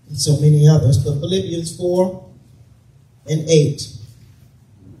 and so many others. But Philippians 4:8.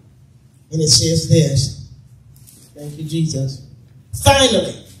 And it says this. Thank you, Jesus.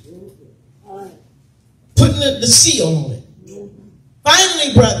 Finally, putting the seal on it.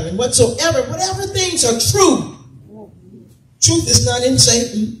 Finally, brethren, whatever things are true. Truth is not in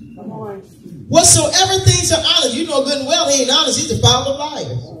Satan. Whatsoever things are honest. You know good and well he ain't honest. He's a father of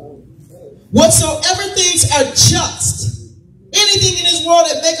liars. Whatsoever things are just. Anything in this world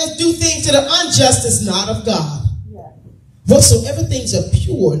that make us do things that are unjust is not of God. Whatsoever things are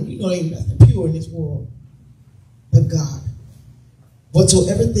pure. You know ain't nothing pure in this world but God.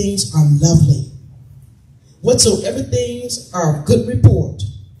 Whatsoever things are lovely. Whatsoever things are of good report.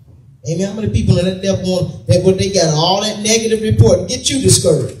 Amen. How many people in that devil want that they got all that negative report and get you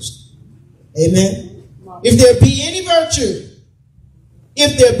discouraged? Amen. If there be any virtue,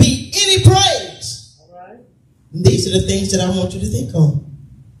 if there be any praise, these are the things that I want you to think on.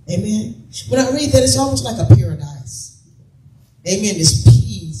 Amen. When I read that, it's almost like a paradise. Amen. There's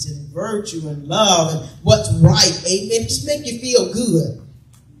peace and virtue and love and what's right. Amen. Just make you feel good.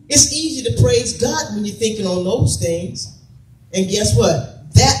 It's easy to praise God when you're thinking on those things. And guess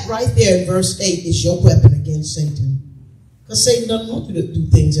what? That right there in verse 8 is your weapon against Satan. Because Satan doesn't want you to do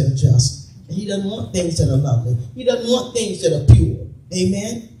things that are just. And he doesn't want things that are lovely. He doesn't want things that are pure.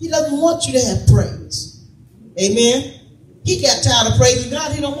 Amen. He doesn't want you to have praise. Amen. He got tired of praising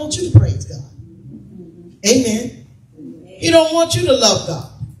God. He don't want you to praise God. Amen. He don't want you to love God.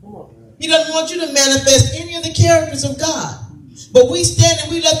 He doesn't want you to manifest any of the characters of God. But we stand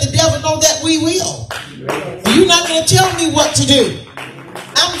and we let the devil know that we will. You're not going to tell me what to do.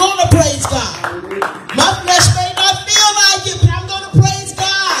 I'm going to praise God. My flesh may not feel like it, but I'm going to praise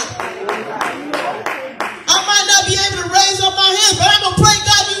God. I might not be able to raise up my hands, but I'm going to pray,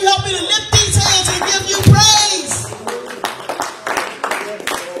 God, you help me to lift these hands and give you praise.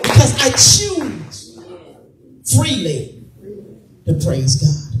 Because I choose freely to praise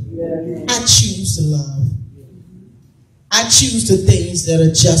God. I choose to love. I choose the things that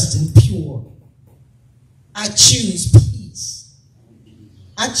are just and pure. I choose peace.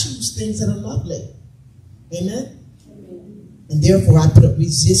 I choose things that are lovely. Amen? And therefore I put up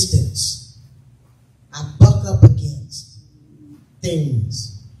resistance. I buck up against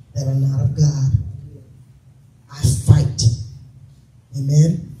things that are not of God. I fight.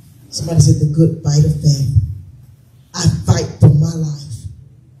 Amen? Somebody said the good fight of faith. I fight for my life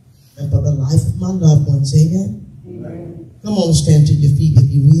and for the life of my loved ones. Amen? Amen. Come on, stand to your feet if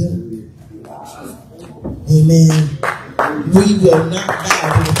you will. Amen. We will not bow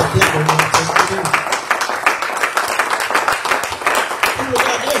to what the devil wants us to do.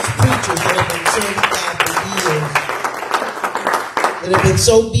 There's preachers that have been serving God for years that have been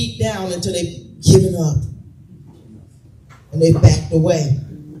so beat down until they've given up and they've backed away.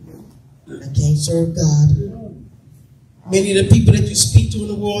 I can't serve God. Many of the people that you speak to in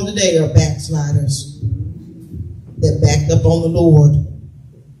the world today are backsliders that backed up on the Lord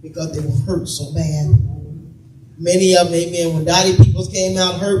because they were hurt so bad. Many of them, amen, when Dottie Peoples came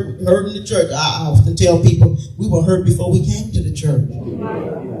out hurt in the church, I often tell people we were hurt before we came to the church.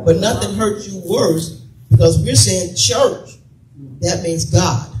 But nothing hurts you worse because we're saying church. That means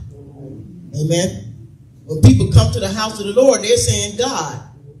God. Amen. When people come to the house of the Lord, they're saying God.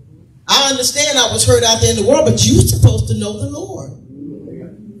 I understand I was hurt out there in the world, but you're supposed to know the Lord.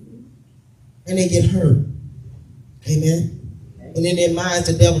 And they get hurt. Amen. And in their minds,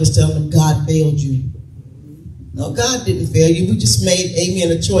 the devil is telling them God failed you. No, God didn't fail you. We just made,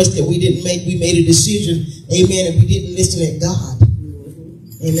 amen, a choice that we didn't make. We made a decision, amen, and we didn't listen at God.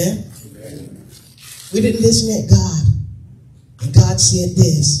 Amen. We didn't listen at God. And God said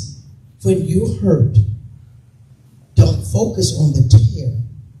this, when you're hurt, don't focus on the tear.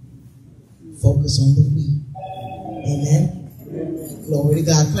 Focus on the wheat. Amen. Glory to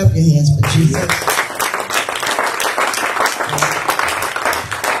God. Clap your hands for Jesus.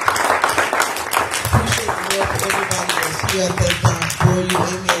 I thank God for you.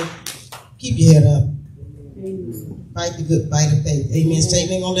 Amen. Keep your head up. Fight the good fight of faith. Amen.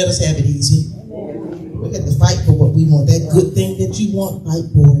 Satan ain't gonna let us have it easy. We got to fight for what we want. That good thing that you want, fight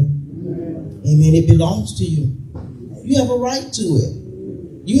for it. Amen. It belongs to you. You have a right to it.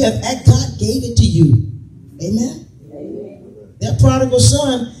 You have, God gave it to you. Amen. That prodigal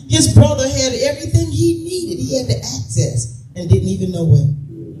son, his brother had everything he needed. He had the access and didn't even know it.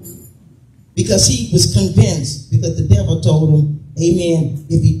 Because he was convinced, because the devil told him, amen,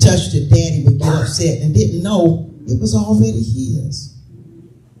 if he touched it, daddy would get upset, and didn't know it was already his.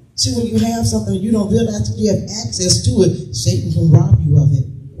 See, when you have something and you don't realize that you have access to it, Satan can rob you of it.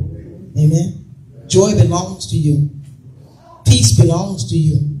 Amen. Joy belongs to you. Peace belongs to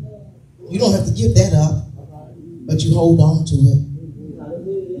you. You don't have to give that up, but you hold on to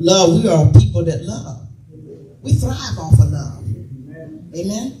it. Love, we are a people that love. We thrive off of love.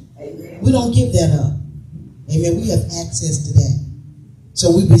 Amen. We don't give that up. Amen. We have access to that. So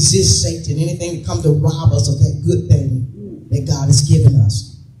we resist Satan. Anything that comes to rob us of that good thing that God has given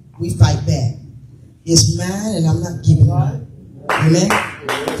us, we fight back. It's mine and I'm not giving it. Amen.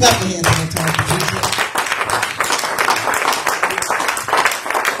 Clap your hands on the time for Jesus.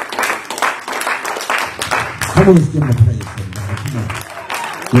 Come on, let's give him a praise for him. Come on.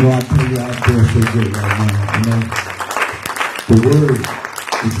 You know, I tell you, I'm doing so good right now. You know, the word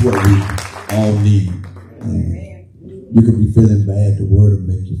is what we all need. You can be feeling bad, the word will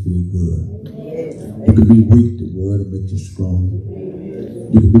make you feel good. You can be weak, the word will make you strong.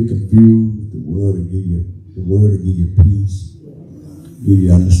 You can be confused, the word will give you peace, give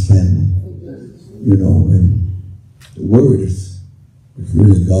you understanding. You know, and the word is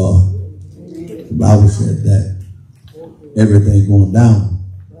really God. The Bible said that everything going down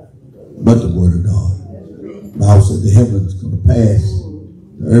but the word of God. The Bible said the heavens is going to pass,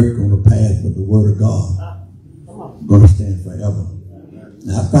 the earth is going to pass, but the word of God is going to stand forever.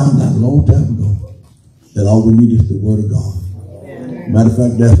 And I found out a long time ago that all we need is the word of God. Matter of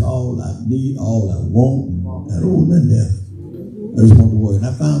fact, that's all I need, all I want. I don't want nothing else. I just want the word. And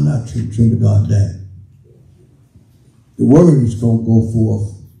I found out, truth to God, that the word is going to go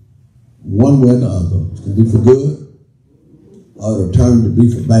forth one way or the other. It's going to be for good, or it'll turn to be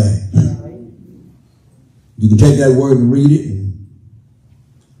for bad. You can take that word and read it and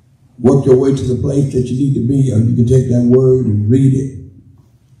work your way to the place that you need to be, or you can take that word and read it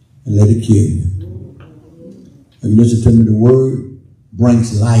and let it kill you. Or you listen to me, the word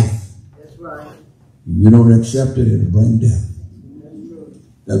brings life. That's right. If you don't accept it, it'll bring death.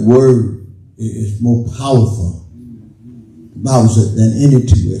 That word is more powerful, the Bible said, than any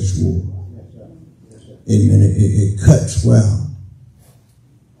two-edged sword. Amen. It cuts well.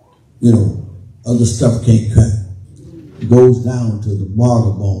 You know, other stuff can't cut. It goes down to the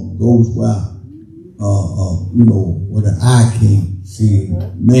marrow bone. Goes well. You know, where the eye can't see,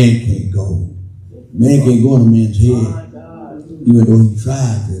 man can't go. Man can't go in a man's head, even though he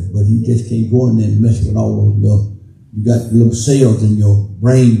tried it, but he just can't go in there and mess with all those little. You got little cells in your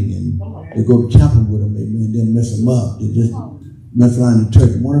brain, and they go to tamper with them, and then mess them up. They just mess around and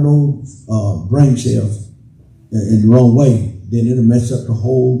touch one of those brain cells in the wrong way, then it'll mess up the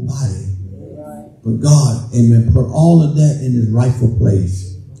whole body. But God, amen, put all of that in his rightful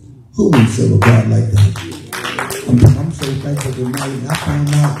place. Who would serve a God like that? I'm so thankful tonight. I found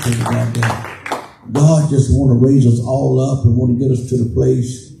out about that God just want to raise us all up and want to get us to the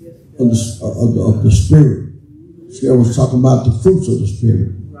place of the Spirit. Sarah was talking about the fruits of the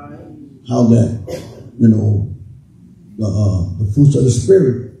Spirit. How that, you know, the fruits of the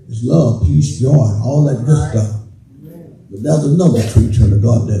Spirit is love, peace, joy, all that good stuff. But there's another tree, turn to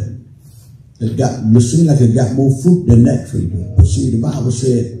God, that it seems like it got more fruit than that tree did. But see, the Bible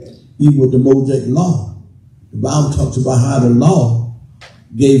said, even with the Mosaic law, the Bible talks about how the law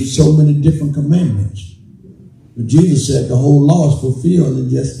gave so many different commandments. But Jesus said the whole law is fulfilled in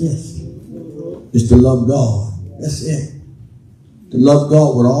just this. It's to love God. That's it. To love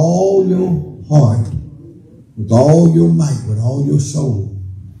God with all your heart, with all your might, with all your soul.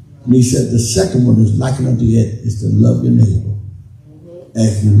 And he said the second one is likened unto it, is to love your neighbor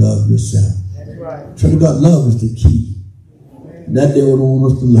as you love yourself. That's right. So God, love is the key. And that devil don't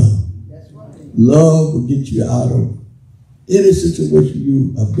want us to love. That's right. Love will get you out of any situation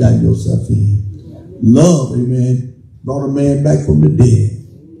you have gotten yourself in. Love, amen, brought a man back from the dead.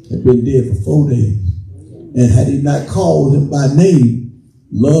 Had been dead for 4 days. And had he not called him by name,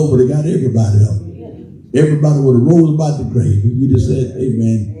 love would have got everybody up. Everybody would have rose about the grave. If you just said,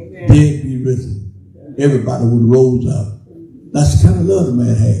 amen, dead be risen. Everybody would have rose up. That's the kind of love the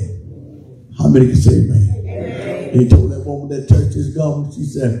man had. How many can say amen? He told that woman that touched his garment, she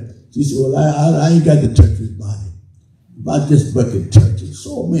said, well, I ain't got to touch his body. If I just but could touch it,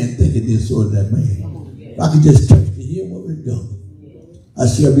 so man thinking this, so is that man. If I could just touch the hem of his garment, I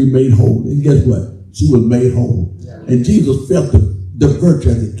shall be made whole. And guess what? She was made whole. And Jesus felt the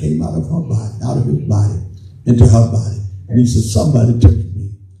virtue that came out of her body, out of his body, into her body. And he said, somebody touch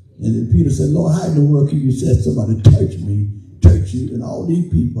me. And then Peter said, Lord, how in the world can you say somebody touch me, touch you, and all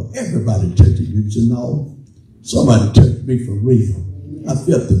these people, everybody touching you? He said, no, somebody touched me for real. I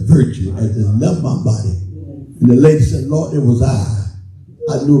felt the virtue as it left my body. And the lady said, Lord, it was I.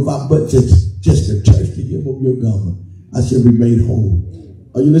 I knew if I but just to touch the hem of your garment, I shall be made whole.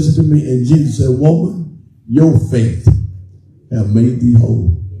 Are you listening to me? And Jesus said, woman, your faith have made thee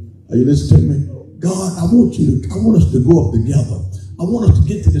whole. Are you listening to me? God, I want us to go up together. I want us to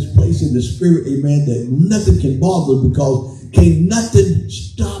get to this place in the Spirit, amen, that nothing can bother us, because can't nothing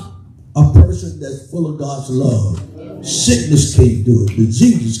stop a person that's full of God's love. Sickness can't do it.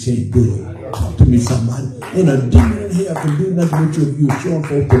 Diseases can't do it. Talk to me, somebody. And a demon in hell can do nothing with you if you're showing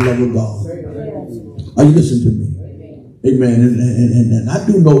forth the love of God. Are you listening to me? Amen. And I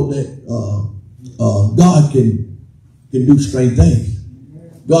do know that God can do strange things.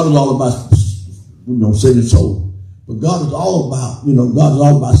 God is all about, saving souls. But God is all about, God is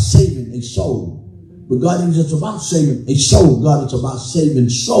all about saving a soul. But God isn't just about saving a soul. God is about saving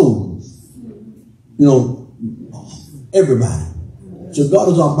souls. Everybody. So God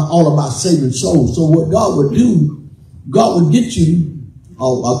is all about saving souls. So what God would do, God would get you,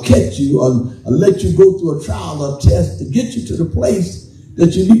 or catch you, or let you go through a trial or test to get you to the place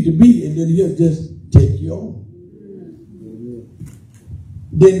that you need to be, and then he'll just take you on.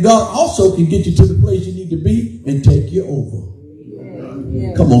 Then God also can get you to the place you need to be and take you over.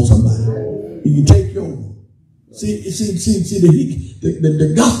 Come on, somebody. He can take you over. See,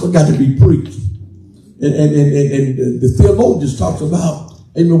 the gospel got to be preached. And the theologians talks about,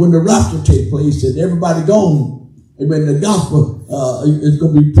 amen, when the rapture takes place and everybody gone, amen, the gospel is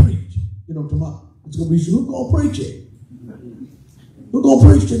going to be preached. You know what I'm talking about? It's going to be, who's going to preach it? Who's going to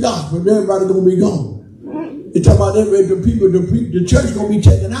preach the gospel? Everybody going to be gone. It's talking about the people, the church going to be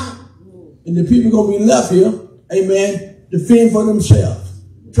taken out. And the people going to be left here, amen, to fend for themselves.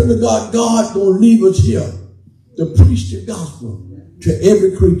 Turn to God, God going to leave us here to preach the gospel to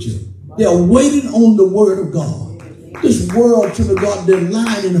every creature. They're waiting on the word of God. This world, to the God, they're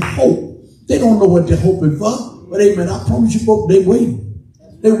lying in hope. They don't know what they're hoping for. But amen, I promise you folks, they're waiting.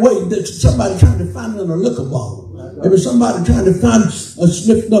 They're waiting. There's somebody trying to find it in a liquor bottle. Maybe somebody trying to find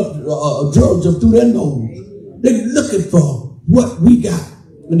sniffing up drugs up through their nose. They're looking for what we got.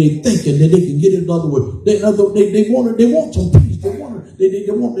 And they're thinking that they can get it another way. They want some peace. They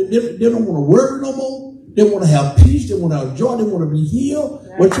don't want to worry no more. They want to have peace. They want to have joy. They want to be healed.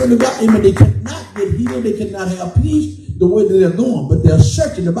 But truly, God, amen, they cannot get healed. They cannot have peace the way that they're going. But they're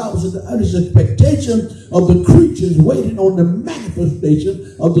searching. The Bible says the earnest expectation of the creatures waiting on the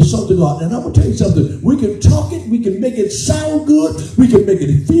manifestation of the Son of God. And I'm going to tell you something. We can talk it. We can make it sound good. We can make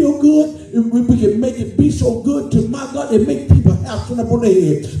it feel good. We can make it be so good to my God. It make people have something up on their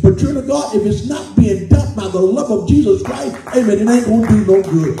head. But truly, God, if it's not being done by the love of Jesus Christ, amen, it ain't going to do no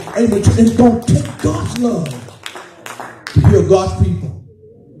good. Amen. It's going to take God's love to heal God's people,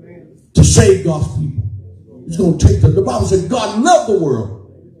 to save God's people. It's going to take the Bible says God loved the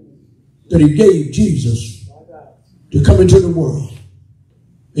world that he gave Jesus to come into the world.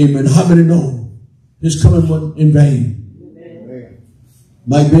 Amen. How many know his coming wasn't in vain?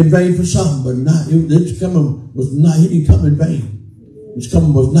 Might be in vain for some, but not. His coming was not. He didn't come in vain. His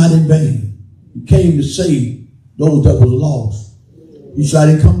coming was not in vain. He came to save those that was lost. He said, I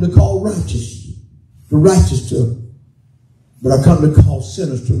didn't come to call the righteous to, but I come to call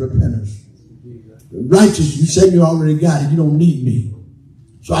sinners to repentance. The righteous, you said you already got it. You don't need me.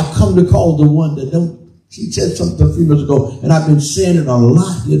 So I come to call the one that don't. She said something a few minutes ago, and I've been saying it a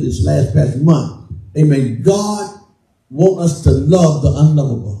lot here this past month. Amen. God wants us to love the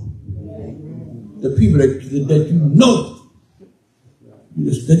unlovable. The people that you know.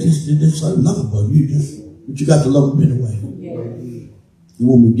 They're just unlovable. But you got to love them anyway. And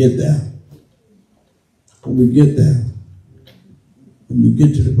when we get there, when you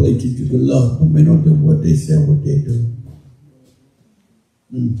get to the place that you can love, no matter what they say, what they do.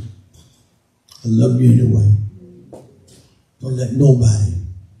 I love you anyway. Don't let nobody.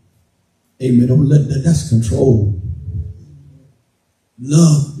 Amen. Don't let that. That's control.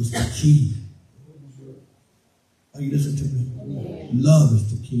 Love is the key. Are you listening to me? Love is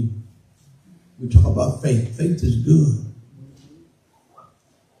the key. We talk about faith. Faith is good.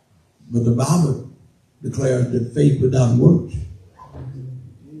 But the Bible declares that faith without works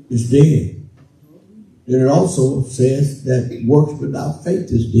is dead. And it also says that works without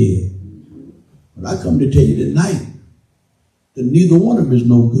faith is dead. But I come to tell you tonight that neither one of them is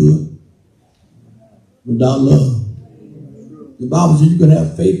no good without love. The Bible says you can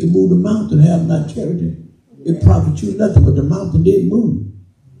have faith to move the mountain, have not charity. It profits you nothing, but the mountain didn't move.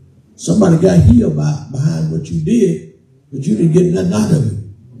 Somebody got healed behind what you did, but you didn't get nothing out of it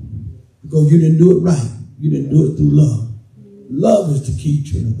because you didn't do it right. You didn't do it through love. Love is the key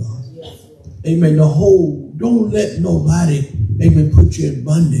to the God. Amen. Don't let nobody, amen, put you in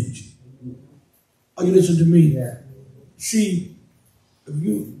bondage. Are you listening to me? Yeah. See, if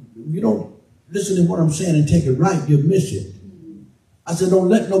you don't listen to what I'm saying and take it right, you'll miss it. I said, don't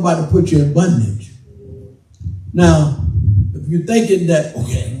let nobody put you in bondage. Now, if you're thinking that,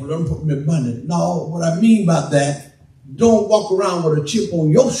 okay, well, don't put me in bondage. No, what I mean by that, don't walk around with a chip on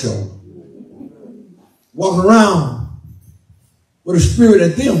your shoulder. Walk around with a spirit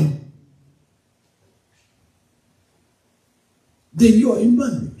at them. Then you're in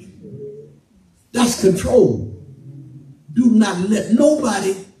bondage. That's control. Do not let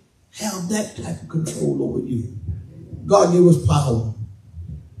nobody have that type of control over you. God gave us power.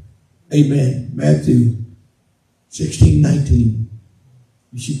 Amen. Matthew 16:19.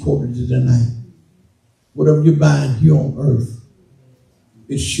 She quoted it tonight. Whatever you bind here on earth,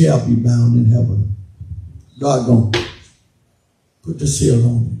 it shall be bound in heaven. God gonna put the seal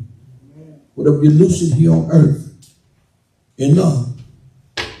on you. Whatever you loosen here on earth in love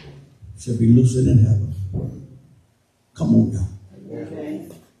shall be loosened in heaven. Come on now. Okay.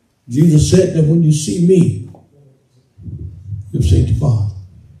 Jesus said that when you see me, you'll say to Father.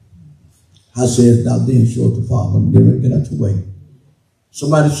 I said, thou then show the Father. I'm going to get out your way.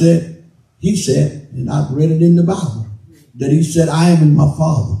 Somebody said, he said, and I've read it in the Bible, that he said, I am in my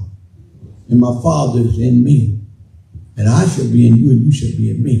Father, and my Father is in me. and I shall be in you, and you shall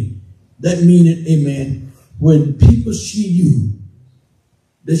be in me. That means, amen, when people see you,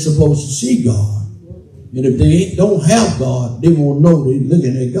 they're supposed to see God. And if they don't have God, they won't know they're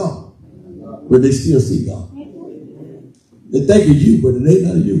looking at God. But they still see God. They think it's you, but it ain't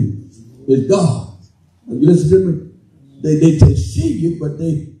none of you. It's God. You listen to me? They see you, but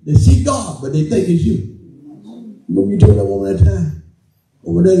they see God, but they think it's you. Remember you told that woman that time?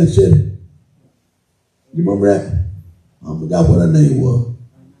 Over there and said, you remember that? I forgot what her name was.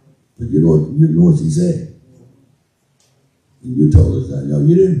 But you know what she said? And you told us that, no,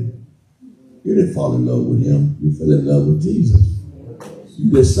 you didn't fall in love with him. You fell in love with Jesus.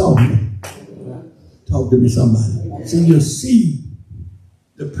 You just saw him. Talk to me, somebody. See, you see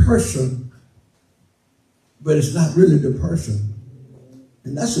the person, but it's not really the person.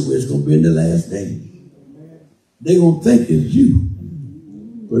 And that's the way it's going to be in the last days. They're going to think it's you,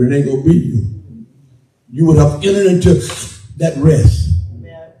 but it ain't going to be you. You would have entered into that rest.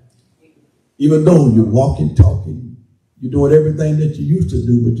 Even though you're walking, talking, you're doing everything that you used to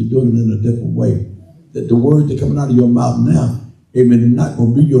do, but you're doing it in a different way. That the words that are coming out of your mouth now, amen, they're not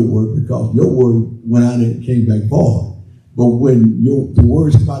going to be your word, because your word went out and came back void. But when the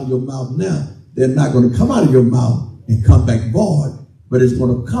words come out of your mouth now, they're not going to come out of your mouth and come back void, but it's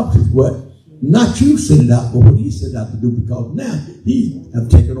going to accomplish what not you sent it out, but what he sent out to do, because now he have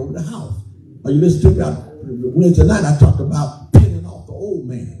taken over the house. Are you listening to me? Wednesday night I talked about pinning off the old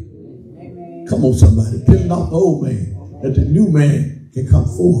man. Amen. Come on, somebody, pinning off the old man, that the new man can come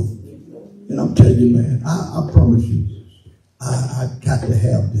forth. And I'm telling you, man, I promise you, I got to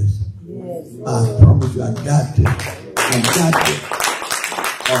have this. Yes. I promise you, I got to.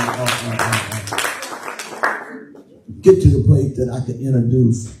 Get to the place that I can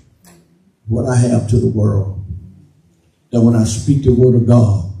introduce what I have to the world. That when I speak the word of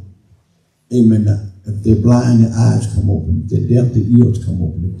God, amen, if they're blind, their eyes come open. If they're deaf, their ears come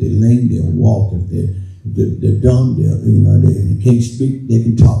open. If they're lame, they'll walk. If they're dumb, they can't speak, they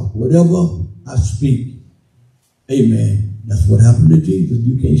can talk. Whatever I speak, amen, that's what happened to Jesus.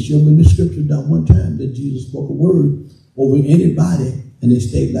 You can't show me in the scripture that one time that Jesus spoke a word over anybody and they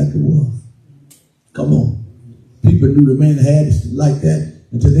stayed like it was. Come on. People knew the man had it like that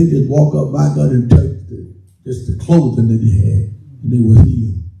until they just walk up by God and touch just the clothing that he had, and they were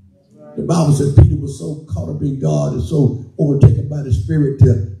healed. The Bible says Peter was so caught up in God and so overtaken by the Spirit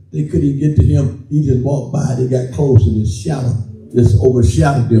till they couldn't get to him. He just walked by, they got close, and his shadow just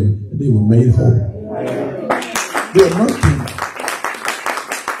overshadowed them, and they were made whole. The anointing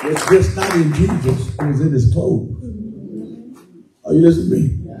was just not in Jesus, it was in his clothes. Are you listening to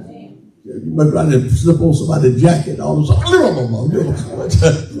me? You might try to slip on somebody's jacket and all of a sudden,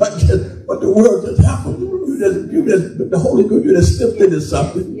 what the world just happened? The Holy Ghost, you just slipped into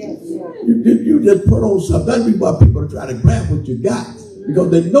something. You just put on something. That's why people are trying to grab what you got, because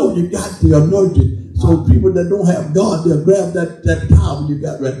they know you got the anointing. So people that don't have God, they'll grab that power you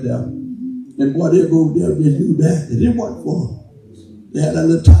got right there. And boy, they'll go there and do that. It didn't work for them. They had that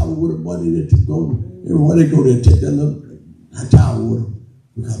little towel with them. Boy, they go, everywhere they go, they take that little towel with them.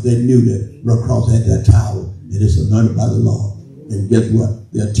 Because they knew that Red Cross had that towel and it's anointed by the Lord. And guess what?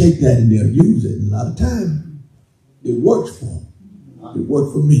 They'll take that and they'll use it. And a lot of times, it works for them. It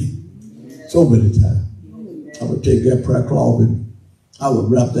worked for me so many times. I would take that prayer cloth and I would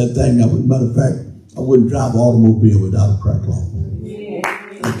wrap that thing up. As a matter of fact, I wouldn't drive an automobile without a prayer cloth.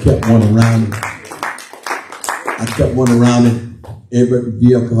 I kept one around it. Every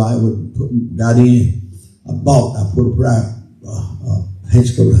vehicle I got in, I put a prayer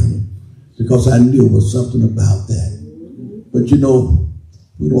handkerchief around it, because I knew it was something about that. But you know,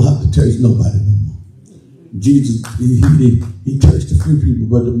 we don't have to touch nobody no more. Jesus, he touched a few people,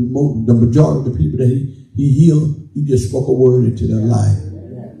 but the majority of the people that he healed, he just spoke a word into their life.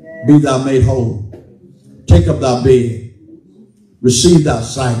 Be thou made whole. Take up thy bed. Receive thy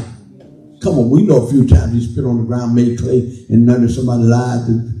sight. Come on, we know a few times he spit on the ground, made clay, and under somebody's eyes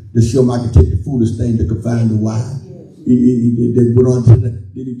to show him I could take the foolish thing to confine the wise. He went on to that.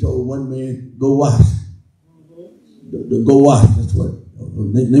 Then he told one man, go wash. Go wash. That's what.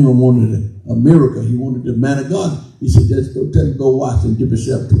 Naaman wanted a miracle. He wanted the man of God. He said, just go tell him, go wash and dip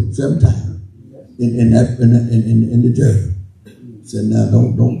yourself to him 7 times in the jail. He said, now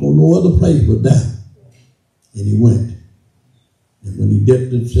don't go no other place but that. And he went. And when he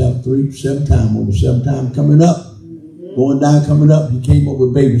dipped himself 7 times, on the 7th time coming up, going down, coming up, he came up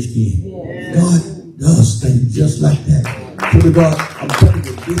with baby skin. God does things just like that. To God, I'm telling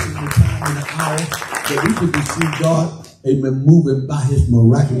you, this is the time and the hour that we can receive God, amen, moving by his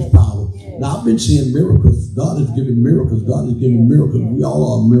miraculous power. Now, I've been seeing miracles. God is giving miracles. God is giving miracles. We all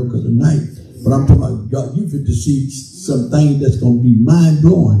are a miracle tonight. But I'm talking about God, you fit to see some things that's going to be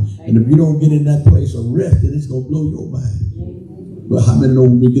mind-blowing. And if you don't get in that place of rest, then it's going to blow your mind. But how many know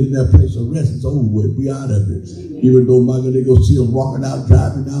when we get in that place of rest, it's over with. We out of it. Even though they go see us walking out,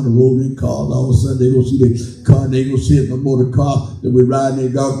 driving down the road in cars, all of a sudden they go see the car, and they go see it no more the car, then we ride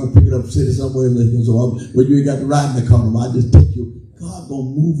in, God gonna pick it up, sit it somewhere, and so well, you ain't got to ride in the car, I just take you. God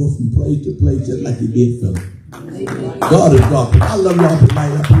gonna move us from place to place just like he did Philip. God is God. I love y'all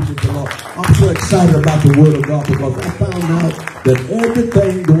tonight. I appreciate the Lord. I'm so excited about the word of God because I found out that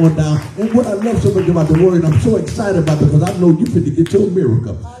everything going down, and what I love so much about the word, and I'm so excited about it because I know you fit to get your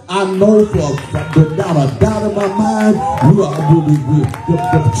miracle. I know without a doubt in my mind,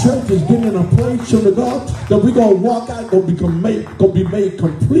 the church is getting in a place, children of God, that we're going to walk out, going to be made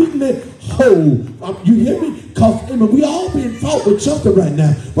completely whole. You hear me? Because we all being fought with something right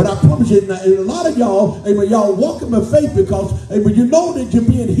now. But I promise you, and a lot of y'all, y'all walking in faith because you know that you're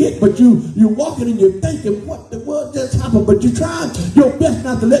being hit, but you're walking and you're thinking, what the world just happened? But you're trying your best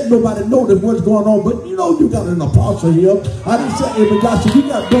not to let nobody know that what's going on. But you know you got an apostle here. I didn't say, God said, you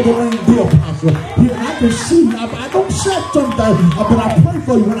got Brother Wayne the apostle here. I can see, I don't say something, but I pray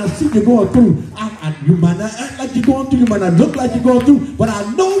for you when I see you going through. You might not act like you're going through, you might not look like you're going through, but I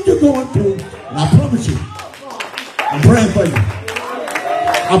know you're going through. And I promise you, I'm praying for you.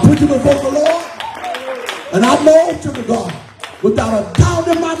 I put you before the Lord, and I know to the God, without a doubt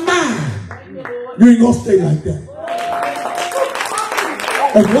in my mind, you ain't going to stay like that.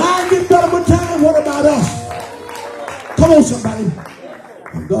 And why get better with time? What about us? Come on, somebody.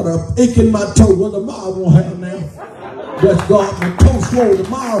 I've got an ache in my toe. Well, tomorrow I won't have now. Bless God, my toe swollen.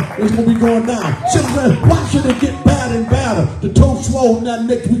 Tomorrow it's going to be going down. Children, why should it get bad and badder? The toe swollen, now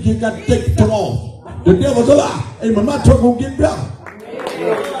next week you got to take the toe off. The devil's a lie. Amen. My toe going to get better.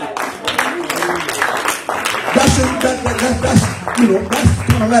 That's kind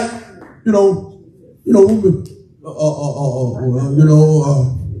of like,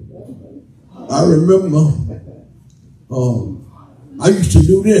 I remember, I used to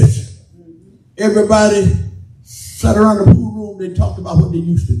do this. Everybody sat around the pool room, they talked about what they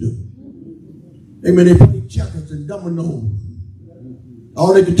used to do. Amen. They played checkers and dominoes.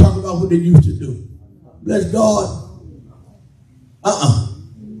 All they could talk about what they used to do. Bless God.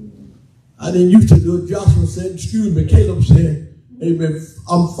 I didn't used to do it. Joshua said, excuse me, Caleb said, amen,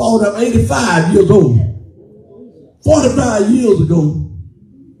 I'm 85 years old. 45 years ago,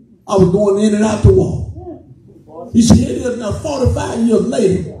 I was going in and out the wall. He said, here it is now, 45 years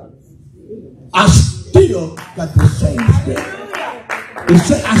later, I still got the same strength.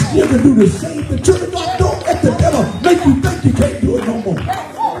 I still can do the same. The children of God, don't let the devil make you think you can't do it no more.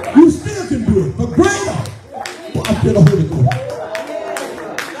 You still can do it, but greater. Well, I feel the Holy Ghost.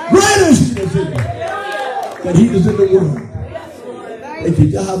 Greater is he that's in me than he is in the world. Thank you.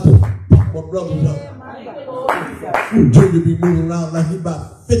 Y'all have to pop my brothers up. Junior be moving around like he's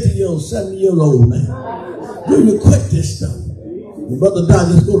about 50 years, 70 years old now. Junior, quit this stuff. Your brother Don,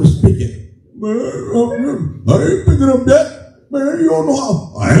 let's go to speaking. Man, I ain't picking up that. Man, you don't know how.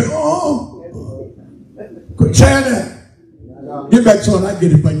 I ain't. Quit saying that. Get back, son. I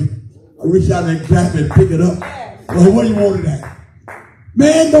get it for you. I reach out and grab it and pick it up. Well, what do you want of that?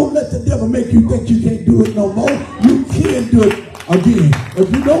 Man, don't let the devil make you think you can't do it no more. You can do it again. If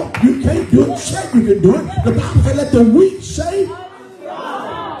you don't, you can't do it. Say you can do it. The Bible says, let the weak say,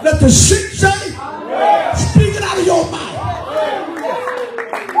 let the sick say, speak it out of your mouth.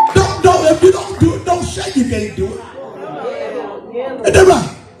 Don't, if you don't do it, don't say you can't do it. Ain't that right?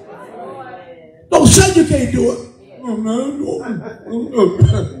 Don't say you can't do it.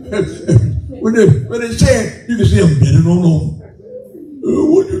 When they say, you can say, I'm better, no.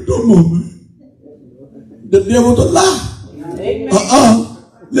 What you talking about, man? The devil's a lie.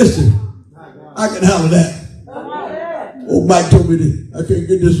 Listen, I can handle that. Oh, Mike told me this. I can't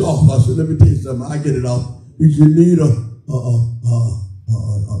get this off. I said, let me tell you something. I get it off. He said, need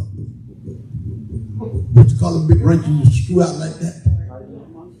what you call a big wrench you screw out like that?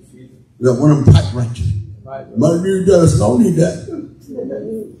 Yeah, one of them pipe wrenches. My knees does. I don't need that.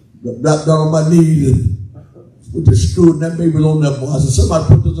 Got down on my knees and with the screw, and that baby was on that boy. I said, somebody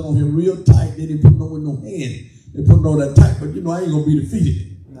put this on here real tight. They didn't put it on with no hand. They put it on that tight, but you know, I ain't going to be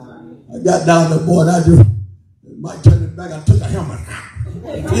defeated. I got down there, boy, and I just, Mike turned it back, I took a helmet.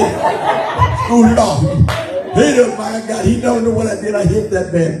 Screwed it off. He don't know what I did. I hit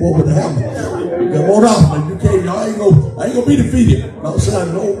that bad boy with a helmet. Come on off, man. You can't, I ain't gonna be defeated. No,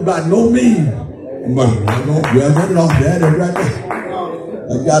 son, no, by no means. But I got it off there, right there.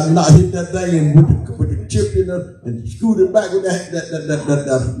 I got hit that thing and with the chip in there and screwed it back with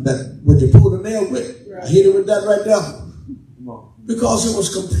that what you pulled the nail with. I hit it with that right there. Because it was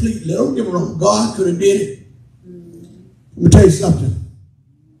completely, don't get me wrong, God could have did it. Let me tell you something.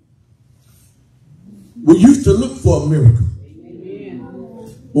 We used to look for a miracle.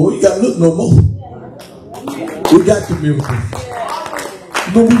 But we got to look no more. We got the miracle.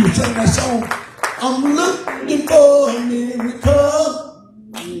 But when you sing that song, I'm looking for a miracle.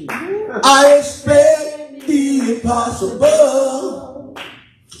 I expect the impossible.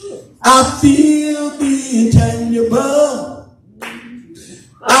 I feel the intangible.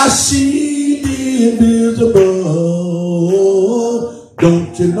 I see the invisible.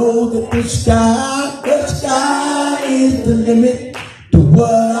 Don't you know that the sky is the limit to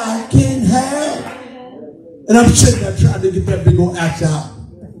what I can have? And I'm sitting there trying to get that big old axe out.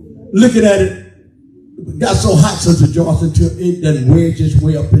 Looking at it. It got so hot, Sister Joyce, until it done wedged its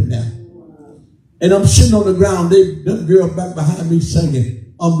way up in there. And I'm sitting on the ground. Them girls back behind me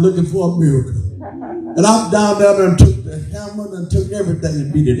singing, I'm looking for a miracle. And I'm down there and took the hammer and took everything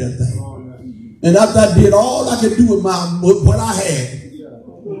and beat it that thing. And after I did all I could do with what I had.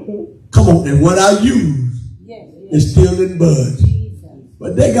 Come on, and what I used is still in budge.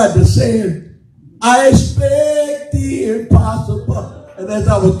 But they got to saying, I expect the impossible. And as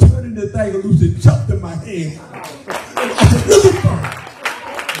I was turning the thing loose, it jumped in my hand. I said, look at that.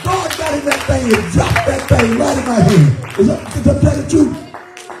 God got in that thing and dropped that thing right in my hand. Is that the truth?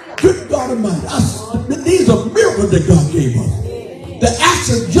 Good God Almighty. These are miracles that God gave us. The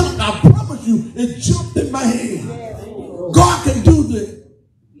action jumped, I promise you, it jumped in my hand. God can do the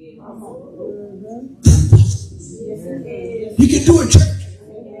He can do it, church.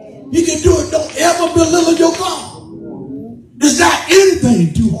 He can do it. Don't ever belittle your God. Is there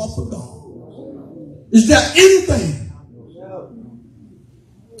anything too hard for God? Is there anything?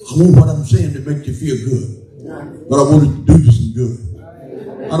 I want what I'm saying to make you feel good. But I want it to do you some good.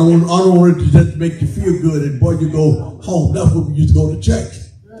 I don't want it to just make you feel good and boy, you go home. That's what we used to go to church.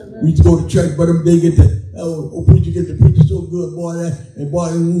 We used to go to church, but they get the preacher get the preacher so good, boy, and boy,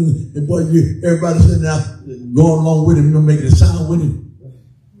 everybody sitting out going along with him, making a sound with him.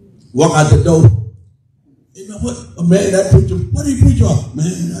 Walk out the door. You know what? Man, that preacher, what did he preach on?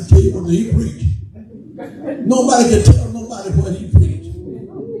 Man, I tell you what he preached. Nobody can tell nobody what he preached.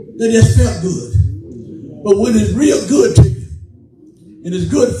 They just felt good. But when it's real good to you, and it's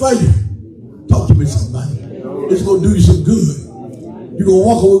good for you, talk to me somebody. It's going to do you some good. You're going to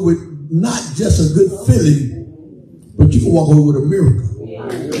walk away with not just a good feeling, but you can walk away with a miracle.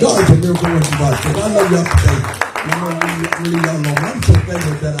 God is a miracle working God. I love y'all today. I'm so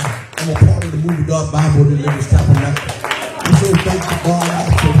thankful that I'm a part of the Movie God Bible Deliverance Tabernacle. I'm so thankful, God. I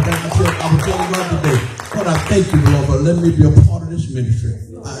was telling God today, God, I thank you, Lord, for letting me be a part of this ministry.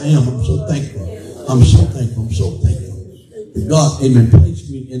 I am. I'm so thankful. I'm so thankful. I'm so thankful. God, amen, place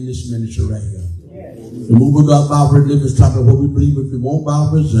me in this ministry right here. The Movie God Bible Deliverance Tabernacle, what we believe, if you want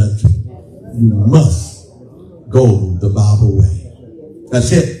Bible results, you must go the Bible way.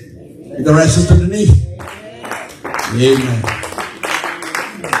 That's it. You got right, Sister Denise? Amen.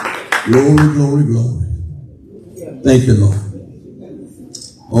 Glory, glory, glory. Thank you, Lord.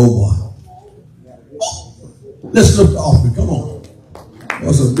 Oh, boy. Let's look at the offering. Come on.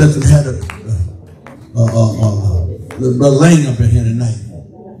 Also, let's have the brother Lane up in here tonight.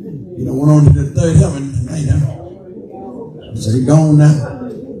 You know, went on to the third heaven tonight, huh? So he gone now.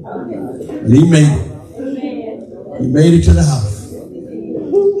 And he made it. He made it to the house.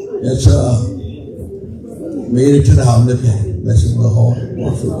 That's made it to the house. Look at it. Bless him, little heart.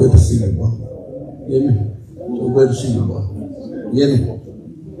 Boy, so good to see you, boy. Hear me? So good to see you, boy. Hear me?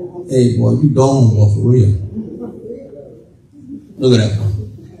 Hey, boy, you gone, boy, for real. Look at that, boy.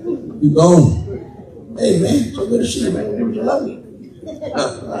 You gone. Hey, man, so good to see you, man. I love you.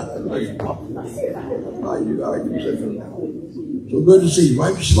 So good to see you.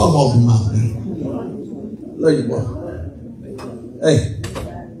 Wipe your slum off your mouth, man. Love you, boy. Hey.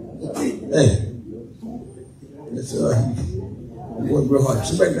 Hey. It's boy, real hard.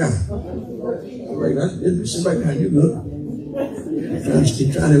 Sit back down. Sit back down. You good.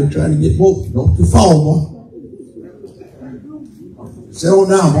 Trying to get woke. Don't you fall, boy. Settle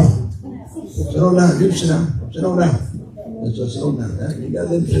down, boy. Settle down. You sit down. Settle down. Let's just settle down. You got to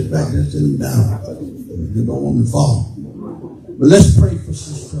let him sit back. Let's sit him down. You don't want him to fall. But let's pray for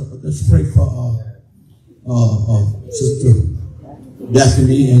Sister. Let's pray for Sister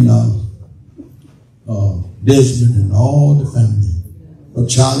Daphne and Desmond and all the family. But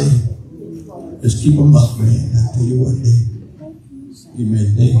Charlie, just keep them up, man. I tell you what,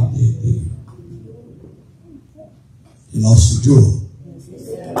 they lost the joy.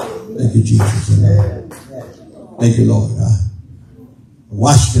 Thank you, Jesus. Thank you, Lord. I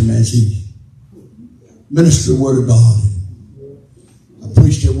watched him as he ministered the word of God.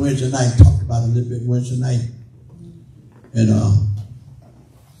 preached it Wednesday night, talked about it a little bit Wednesday night. And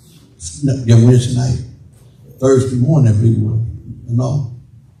Wednesday night, Thursday morning, we were,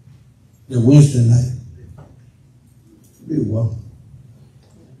 Wednesday night. Well,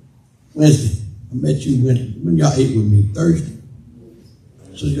 Wednesday. I met you when y'all ate with me Thursday.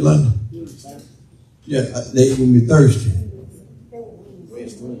 So Yolanda. Yeah, they ate with me Thursday.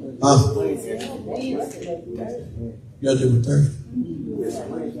 Y'all did with Thursday.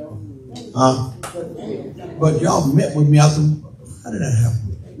 But y'all met with me after. How did that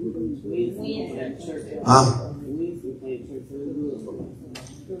happen?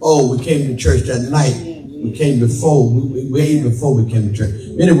 Oh, we came to church that night. We came before. We ate before we came to church.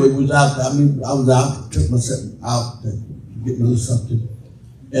 Anyway, we was out there. I was out. Took myself out to get me a little something.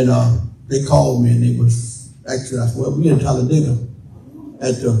 And they called me and they was actually, I said, well, we in Talladega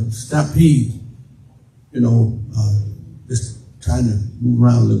at the Stampede, just trying to move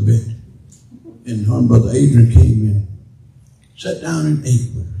around a little bit. And her brother Adrian came in, sat down and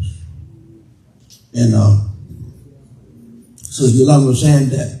ate with us. And so Yolanda was saying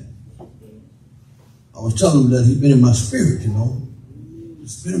that I was telling him that he'd been in my spirit,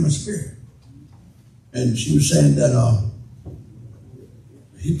 It's been in my spirit. And she was saying that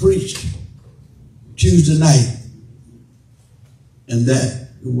he preached Tuesday night and that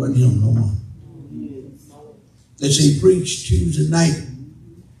it wasn't him no more. They say he preached Tuesday night.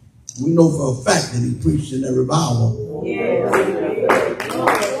 We know for a fact that he preached in that revival.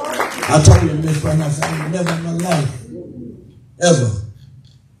 I told you this right now, I never in my life, ever.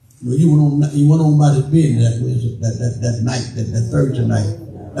 You went on by the bed that night, that Thursday night,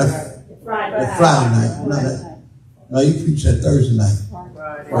 that Friday night. No, he preached that Thursday night.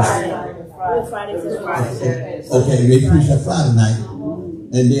 Okay, he preached that Friday night,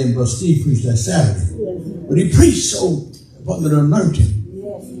 and then Brother Steve preached that Saturday. But he preached so under the anointing.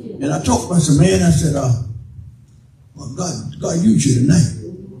 And I talked to him, man, I said, well, God used you tonight.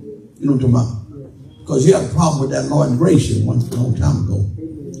 You know what I'm talking about? Because he had a problem with that Lord and Grace a long time ago.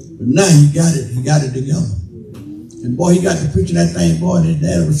 But now he got it together. And boy, he got to preaching that thing, boy, and his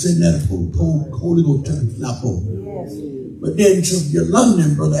dad was sitting there, the Holy Ghost took his lap over. But then so Yolanda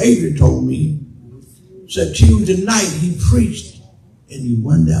and Brother Adrian told me, said Tuesday night he preached and he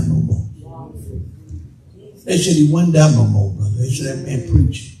wasn't down no more. They said he wasn't down no more, brother. They said that man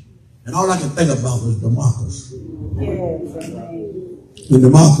preached. And all I could think about was DeMarcus. When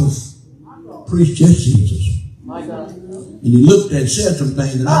DeMarcus preached just Jesus. And he looked and said some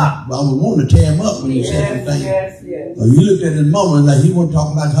things, and I was wanting to tear him up when he said some things. He looked at his mama like he wasn't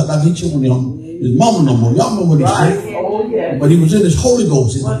talking like he shouldn't his mama no more. Y'all know what he said. But he was in his Holy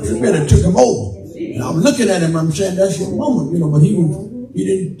Ghost. His spirit took him over. And I was looking at him, I'm saying, that's your mama, but he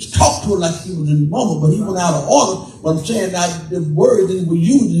didn't talk to her like he was in mama, but he went out of order. But I'm saying that the word that he was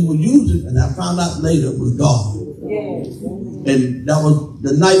using, and I found out later it was God. And that was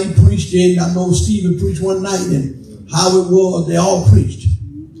the night he preached in. I know Stephen preached one night, and how it was, they all preached.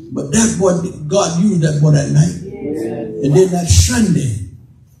 But that boy, God used that boy that night. And then that Sunday,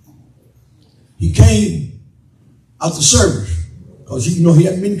 he came out the service, because he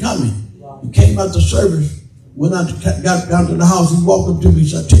hadn't been coming. He came out the service, went out, got down to the house, he walked up to me, he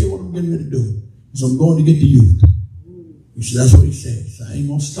said, I tell you what I'm getting ready to do. He said, I'm going to get the youth. He said, that's what he said. He said, I ain't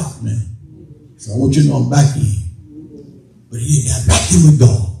going to stop now. So I want you to know I'm back in. But he got back in with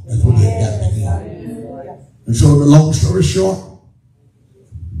God. That's what he got back in. And so the long story short,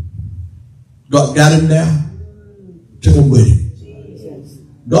 God got him down, took him with him.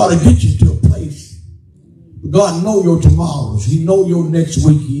 God will get you to a place. God know your tomorrows. He know your next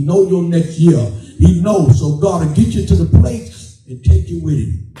week. He know your next year. He knows. So God will get you to the place and take you with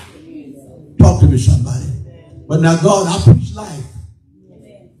him. Talk to me, somebody. But now, God, I preach life.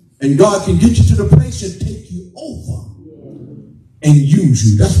 And God can get you to the place and take you over and use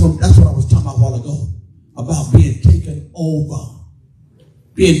you. That's what I was talking about a while ago. About being taken over.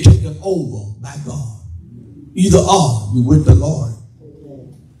 Being taken over by God. Either or, you with the Lord.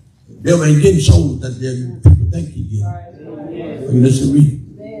 They ain't getting souls that people think he get. Are you listening to me?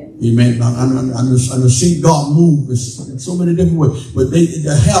 Amen. I see God move in so many different ways. But the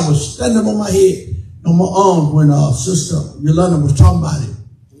hair was standing on my head, on my arm when Sister Yolanda was talking about it.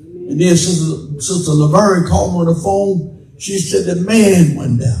 And then Sister Laverne called me on the phone. She said the man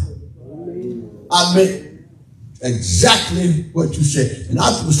went down. I meant exactly what you said. And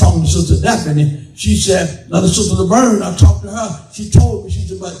I was talking to Sister Daphne. She said, now the Sister Laverne, I talked to her. She told me, she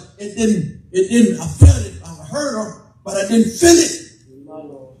said, but it didn't, I felt it. I heard her, but I didn't feel it.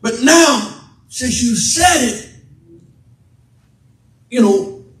 But now, since you said it, it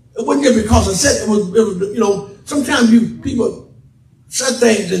wasn't just because I said it. It was sometimes people said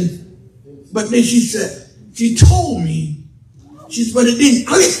things, but then she said, she told me, she said, but it didn't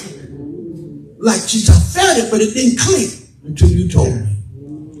click. Like she said, I felt it, but it didn't click until you told me.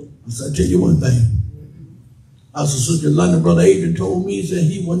 I said, I'll tell you one thing. I said, Sister London, Brother Adrian told me, he said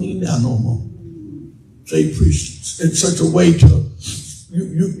he wasn't even there no more. So he preached in such a way to,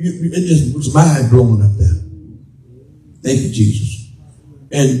 it just was mind blowing up there. Thank you, Jesus.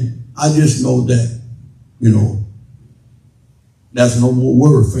 And I just know that, you know, there's no more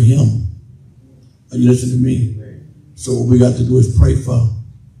word for him. Are you listening to me? So what we got to do is pray for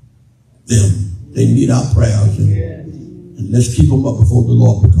them. They need our prayers. And let's keep them up before the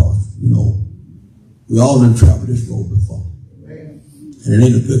Lord, because, you know, we all done traveled this road before. And it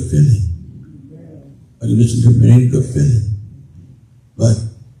ain't a good feeling. Are you listening to me? It ain't a good feeling. But,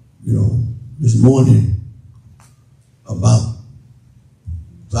 you know, this morning, about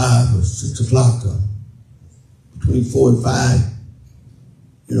 5 or 6 o'clock, between 4 and 5,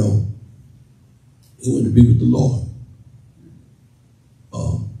 you know, he went to be with the Lord.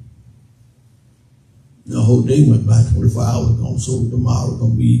 The whole day went by, 24 hours gone. So tomorrow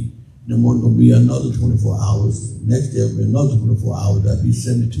going to be, the morning going to be another 24 hours. Next day will be another 24 hours. That'll be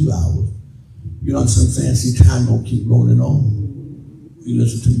 72 hours. You know what I'm saying? See, time don't keep rolling on. You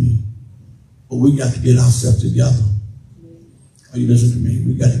listen to me. But we got to get ourselves together. Are you listening to me?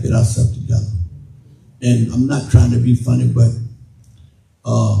 We got to get ourselves together. And I'm not trying to be funny, but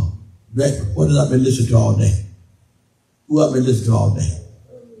what have I been listening to all day? Who have I been listening to all day?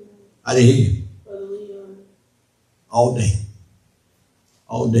 I didn't hear you. All day.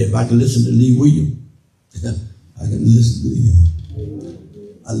 All day. If I can listen to Lee Williams, I can listen to him.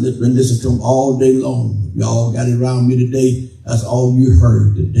 I've been listening to him all day long. Y'all got it around me today. That's all you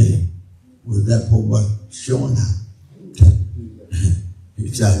heard today was that poor boy showing out.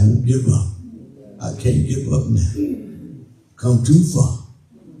 He said, I won't give up. I can't give up now. Come too far.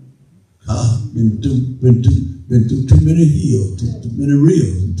 Been through too many hills, too many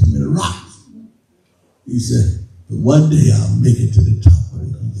rills, and too many rocks. He said, but one day I'll make it to the top of the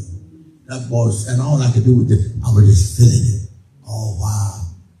hill. That boy, and all I could do with it, I was just feeling it all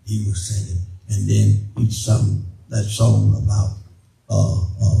while he was singing. And then he sung that song about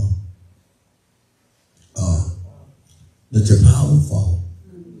let your power fall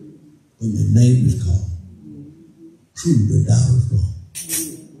when your name is called. True, the doubt is wrong.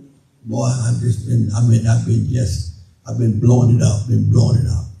 Boy, I've been blowing it up,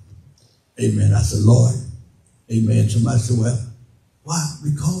 Amen. I said, Lord, amen. Somebody said, well, why?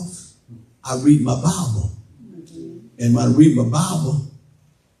 Because I read my Bible. And when I read my Bible,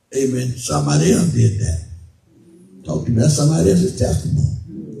 amen, somebody else did that. Talk to me. That's somebody else's testimony.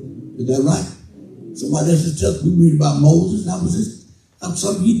 Is that right? Somebody else's testimony. We read about Moses. That was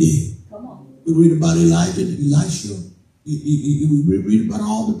something he did. Come on. We read about Elijah, Elisha. We read about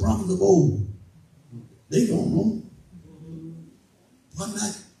all the prophets of old. They don't know. Why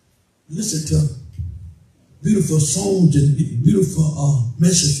not listen to beautiful songs and beautiful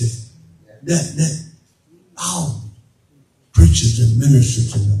messages that our preachers and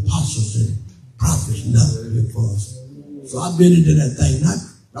ministers and apostles and prophets never did for us. So I've been into that thing.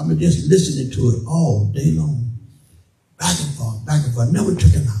 I've been just listening to it all day long. Back and forth. Never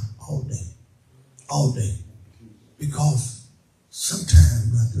took it out. All day. Because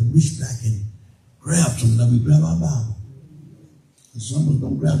sometimes we have to reach back and grab something. Like we grab our Bible. And some of us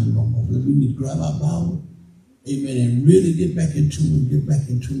don't grab it no more. But we need to grab our Bible. Amen. And really get back in tune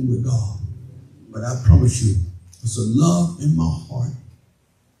with God. But I promise you, there's a love in my heart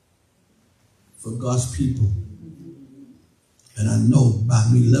for God's people. And I know by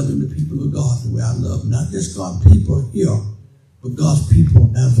me loving the people of God the way I love, not just God's people here, but God's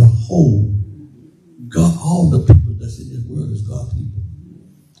people as a whole. God, all the people that's in this world is God's people.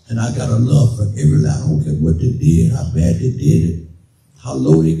 And I got a love for every last. I don't care what they did, how bad they did it, how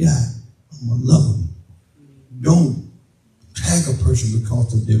low they got. I'm going to love them. Don't tag a person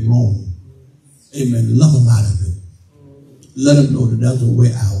because of their wrong. Amen. Love them out of it. Let them know that there's a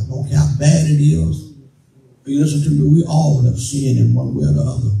way out. Don't care how bad it is. You listen to me, we all have sinned in one way or the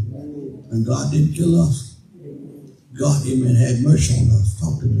other. And God didn't kill us. God, amen, had mercy on us.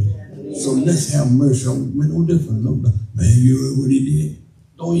 Talk to me. So let's have mercy on me. No different. No, man, you heard what he did.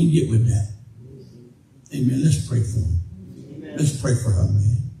 Don't even get with that. Amen. Let's pray for him. Let's pray for her,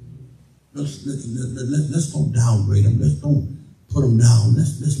 man. Let's don't downgrade them. Let's don't put them down.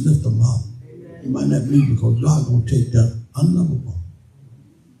 Let's lift them up. It might not be because God going to take the unlovable.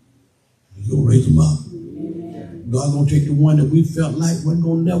 He's going to raise them up. God going to take the one that we felt like wasn't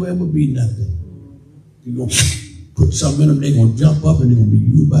going to never ever be nothing. He's going to put something in them. They're going to jump up and they're going to be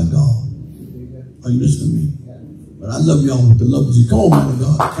used by God. Are you listening to me? But I love y'all with the love of Jesus. Come on, man of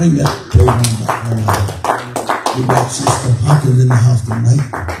God. Bring that praise on back. We got Sister Hawkins in the house tonight.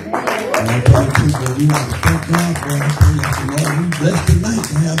 And I tell people, we want to thank God for it. I pray that the Lord, we blessed tonight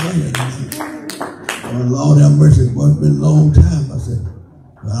to have her here tonight. Oh, Lord have mercy. Boy, it's been a long time. I said,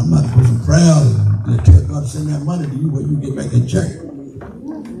 well, I'm about to put some prayer and tell God to send that money to you when you get back in church.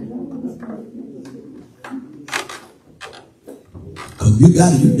 Because you got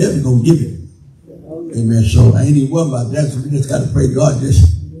it, you definitely going to give it. Amen. So I ain't even worried about that. So we just got to pray God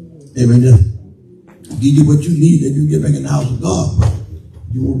just, amen, just give you what you need that you get back in the house of God.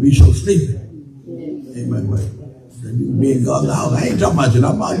 You won't be so sleepy. Amen. But you be in God's house. I ain't talking about you.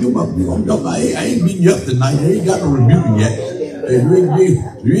 I'm talking about, I ain't beating you up tonight. I ain't got no rebuking yet.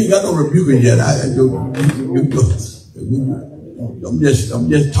 You ain't got no rebuking yet. I'm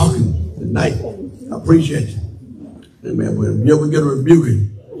just talking tonight. I appreciate you. Amen. But if you ever get a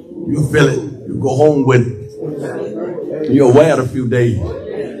rebuking, you'll feel it. You go home with it. You'll wear it a few days.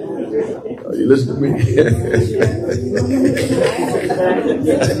 You listen to me?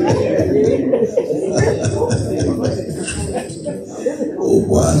 Oh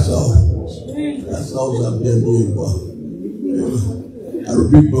boy, I saw something there, boy. I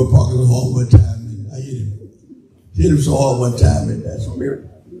rebuked Brother Parker so hard one time, and I hit him so hard one time in that spirit.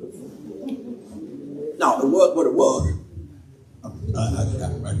 No, it was what it was. I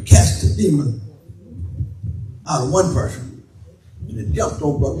cast the demon out of one person, and it jumped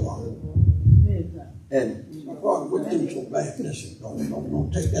on Brother Parker. And my father went through so bad. Listen,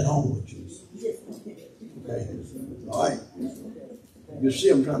 don't take that home with you. Okay? All right? You see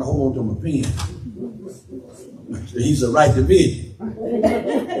him trying to hold on to my pen. He's a right division.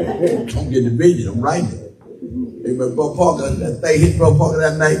 Don't get division, I'm writing it. Hey, but Brother Parker, that thing hit Brother Parker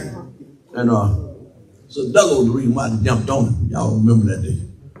that night. And so Doug was the reason why I jumped on him. Y'all remember that day.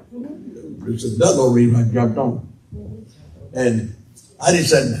 It's a Doug was the reason why I jumped on him. And I didn't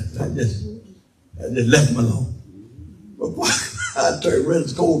say nothing. I just left him alone. But I turned red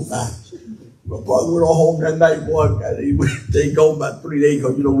as cold fire. But Parker went on home that night, boy. They go about 3 days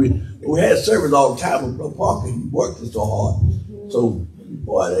because, you know, we had service all the time with Brother Parker. He worked so hard. So,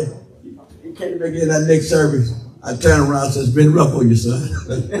 boy, he came back in that next service. I turned around and said, it's been rough on you, son.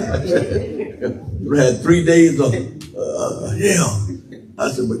 You had 3 days of hell.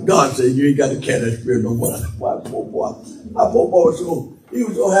 I said, but God said, you ain't got to carry that spirit no more. Why, poor boy? My poor boy he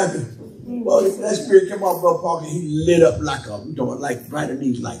was so happy. Well, that spirit came off Brother Parker, he lit up like right in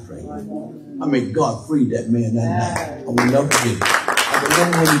these lights right here. I mean, God freed that man that night. I will never forget it. I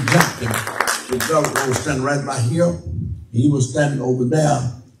remember when he jumped him. The girl was standing right by here, and he was standing over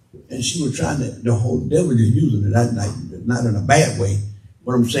there, and she was trying to, the whole devil just using it that night, not in a bad way.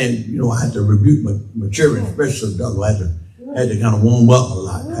 But I'm saying, you know, I had to rebuke my children, especially Doug. I had to kind of warm up a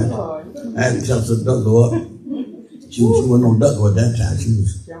lot. I had to tell Sister Doug up. She wasn't no Doug at that time. She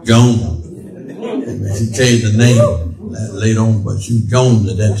was Jones. And she changed the name later on, but she was Jones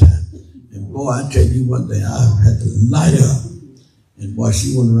at that time. And boy, I tell you one thing, I had to light up. And boy,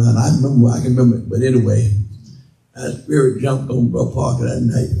 she went around. I can remember it. But anyway, that spirit jumped on Brother Parker that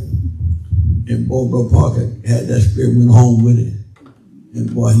night. And boy, Brother Parker had that spirit, went home with it.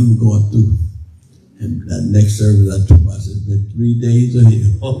 And boy, he was going through. And that next service, I told him, I said, it's been 3 days of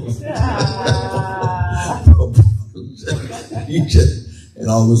hell. He just, and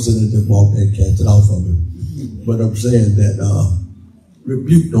all of a sudden, just walked and cast it off of him. But I'm saying that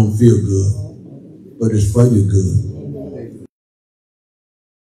rebuke don't feel good, but it's for your good.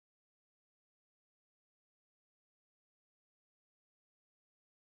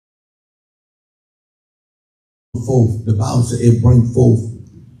 The Bible says it brings forth,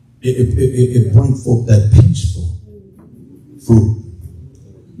 it brings forth that peaceful fruit.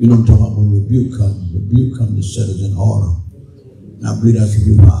 You know what I'm talking about? When rebuke comes to set us in order. And I believe that's a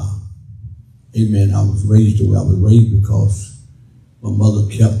real power. Amen. I was raised the way I was raised because my mother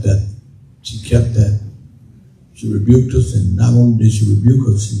kept that. She kept that. She rebuked us, and not only did she rebuke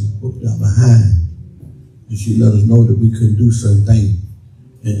us, she put our behind. And she let us know that we couldn't do certain things.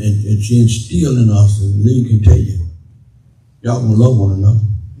 And she instilled in us, and Lee can tell you, y'all gonna love one another.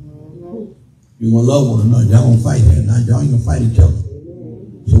 You're gonna love one another. Y'all gonna fight here. Now y'all ain't gonna fight each other.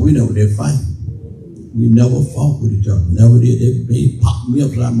 So we never did fight. We never fought with each other. Never did. They popped me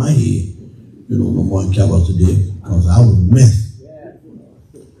upside my head. You know, no one kept us to did because I was a mess.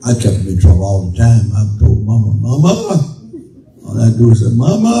 I kept them in trouble all the time. I told Mama, all I do is say,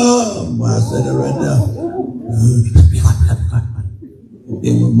 Mama. Well, I said that right there.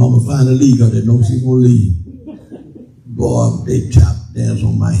 Then when Mama finally leave, because they know she's going to leave, boy, they chopped dance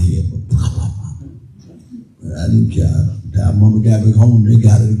on my head. But I didn't care. By the time Mama got back home, they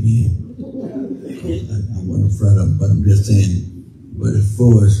got it again. I want to fret them, but I'm just saying, but as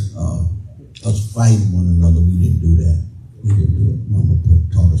far as us fighting one another, we didn't do that. We didn't do it. Mama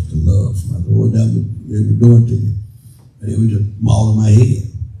taught us to love. So I said, what they were doing to me? And they were just mauling my head.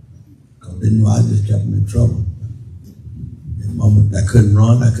 Because they knew I just kept them in trouble. And Mama, I couldn't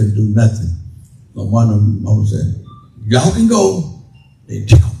run, I couldn't do nothing. So one of them, Mama said, y'all can go. They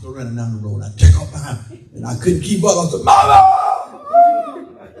took off running down the road. I took off behind, and I couldn't keep up. I said, Mama!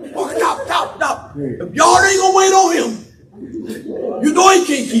 Oh, stop. If y'all ain't gonna wait on him, you know he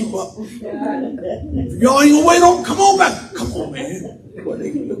can't keep up. If y'all ain't gonna wait on him, come on back. Come on, man. Well,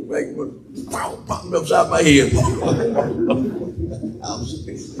 they look back, pop me upside my head.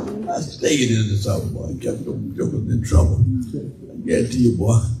 I stayed in the south, boy. Kept them jokers in trouble. I guarantee you,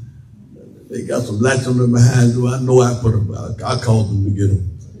 boy. They got some lights on them behind you. I know I put them. I called them to get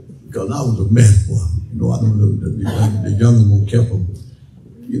them because I was a mess, boy. You know, I don't know the younger one kept them.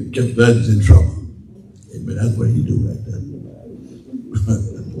 He kept the others in trouble. But that's what he do right there.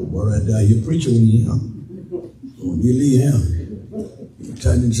 Boy, right there, you preacher when you young. So when you leave him, you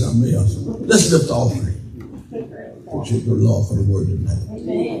turn into something else. Let's lift the offering. Appreciate the Lord for the word tonight.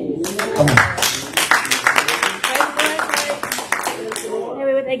 Come on.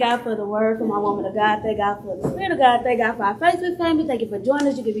 Thank God for the word from our woman of God. Thank God for the Spirit of God. Thank God for our Facebook family. Thank you for joining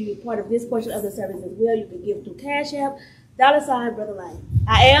us. You can be part of this portion of the service as well. You can give through Cash App, $ Brother Lane.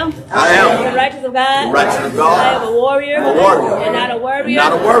 I am the righteous of God. The righteous of God. I am a warrior. And not a worrier.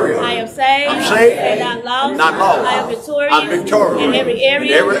 I am saved. I'm saved. And not lost. I am victorious. I'm victorious. In every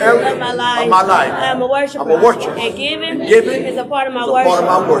area of my life. I am a worshiper. And giving is a part of my worship.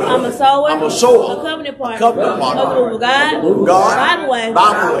 I'm a sower. A covenant partner. Of the move of God. Bible way.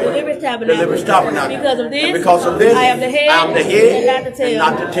 Deliverance tabernacle. Because of this, I am the head and not the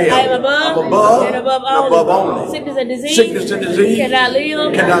tail. I am above and above only. Sickness and disease cannot live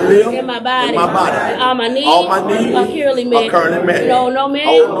in my body. All my needs are currently met. No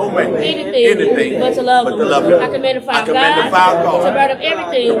man, anything but to love him. I command the fire of God to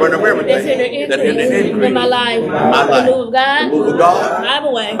burn up everything that's hindering in my life. The move of God,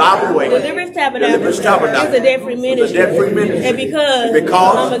 Bible way. Deliverance tabernacle is a debt-free ministry. And because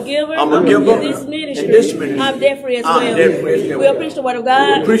I'm a giver in this ministry, I'm debt-free as well. We'll preach the word of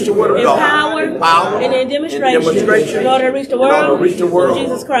God in power and in demonstration in order to reach the world through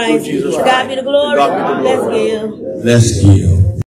Jesus Christ. To God be the glory. Let's give.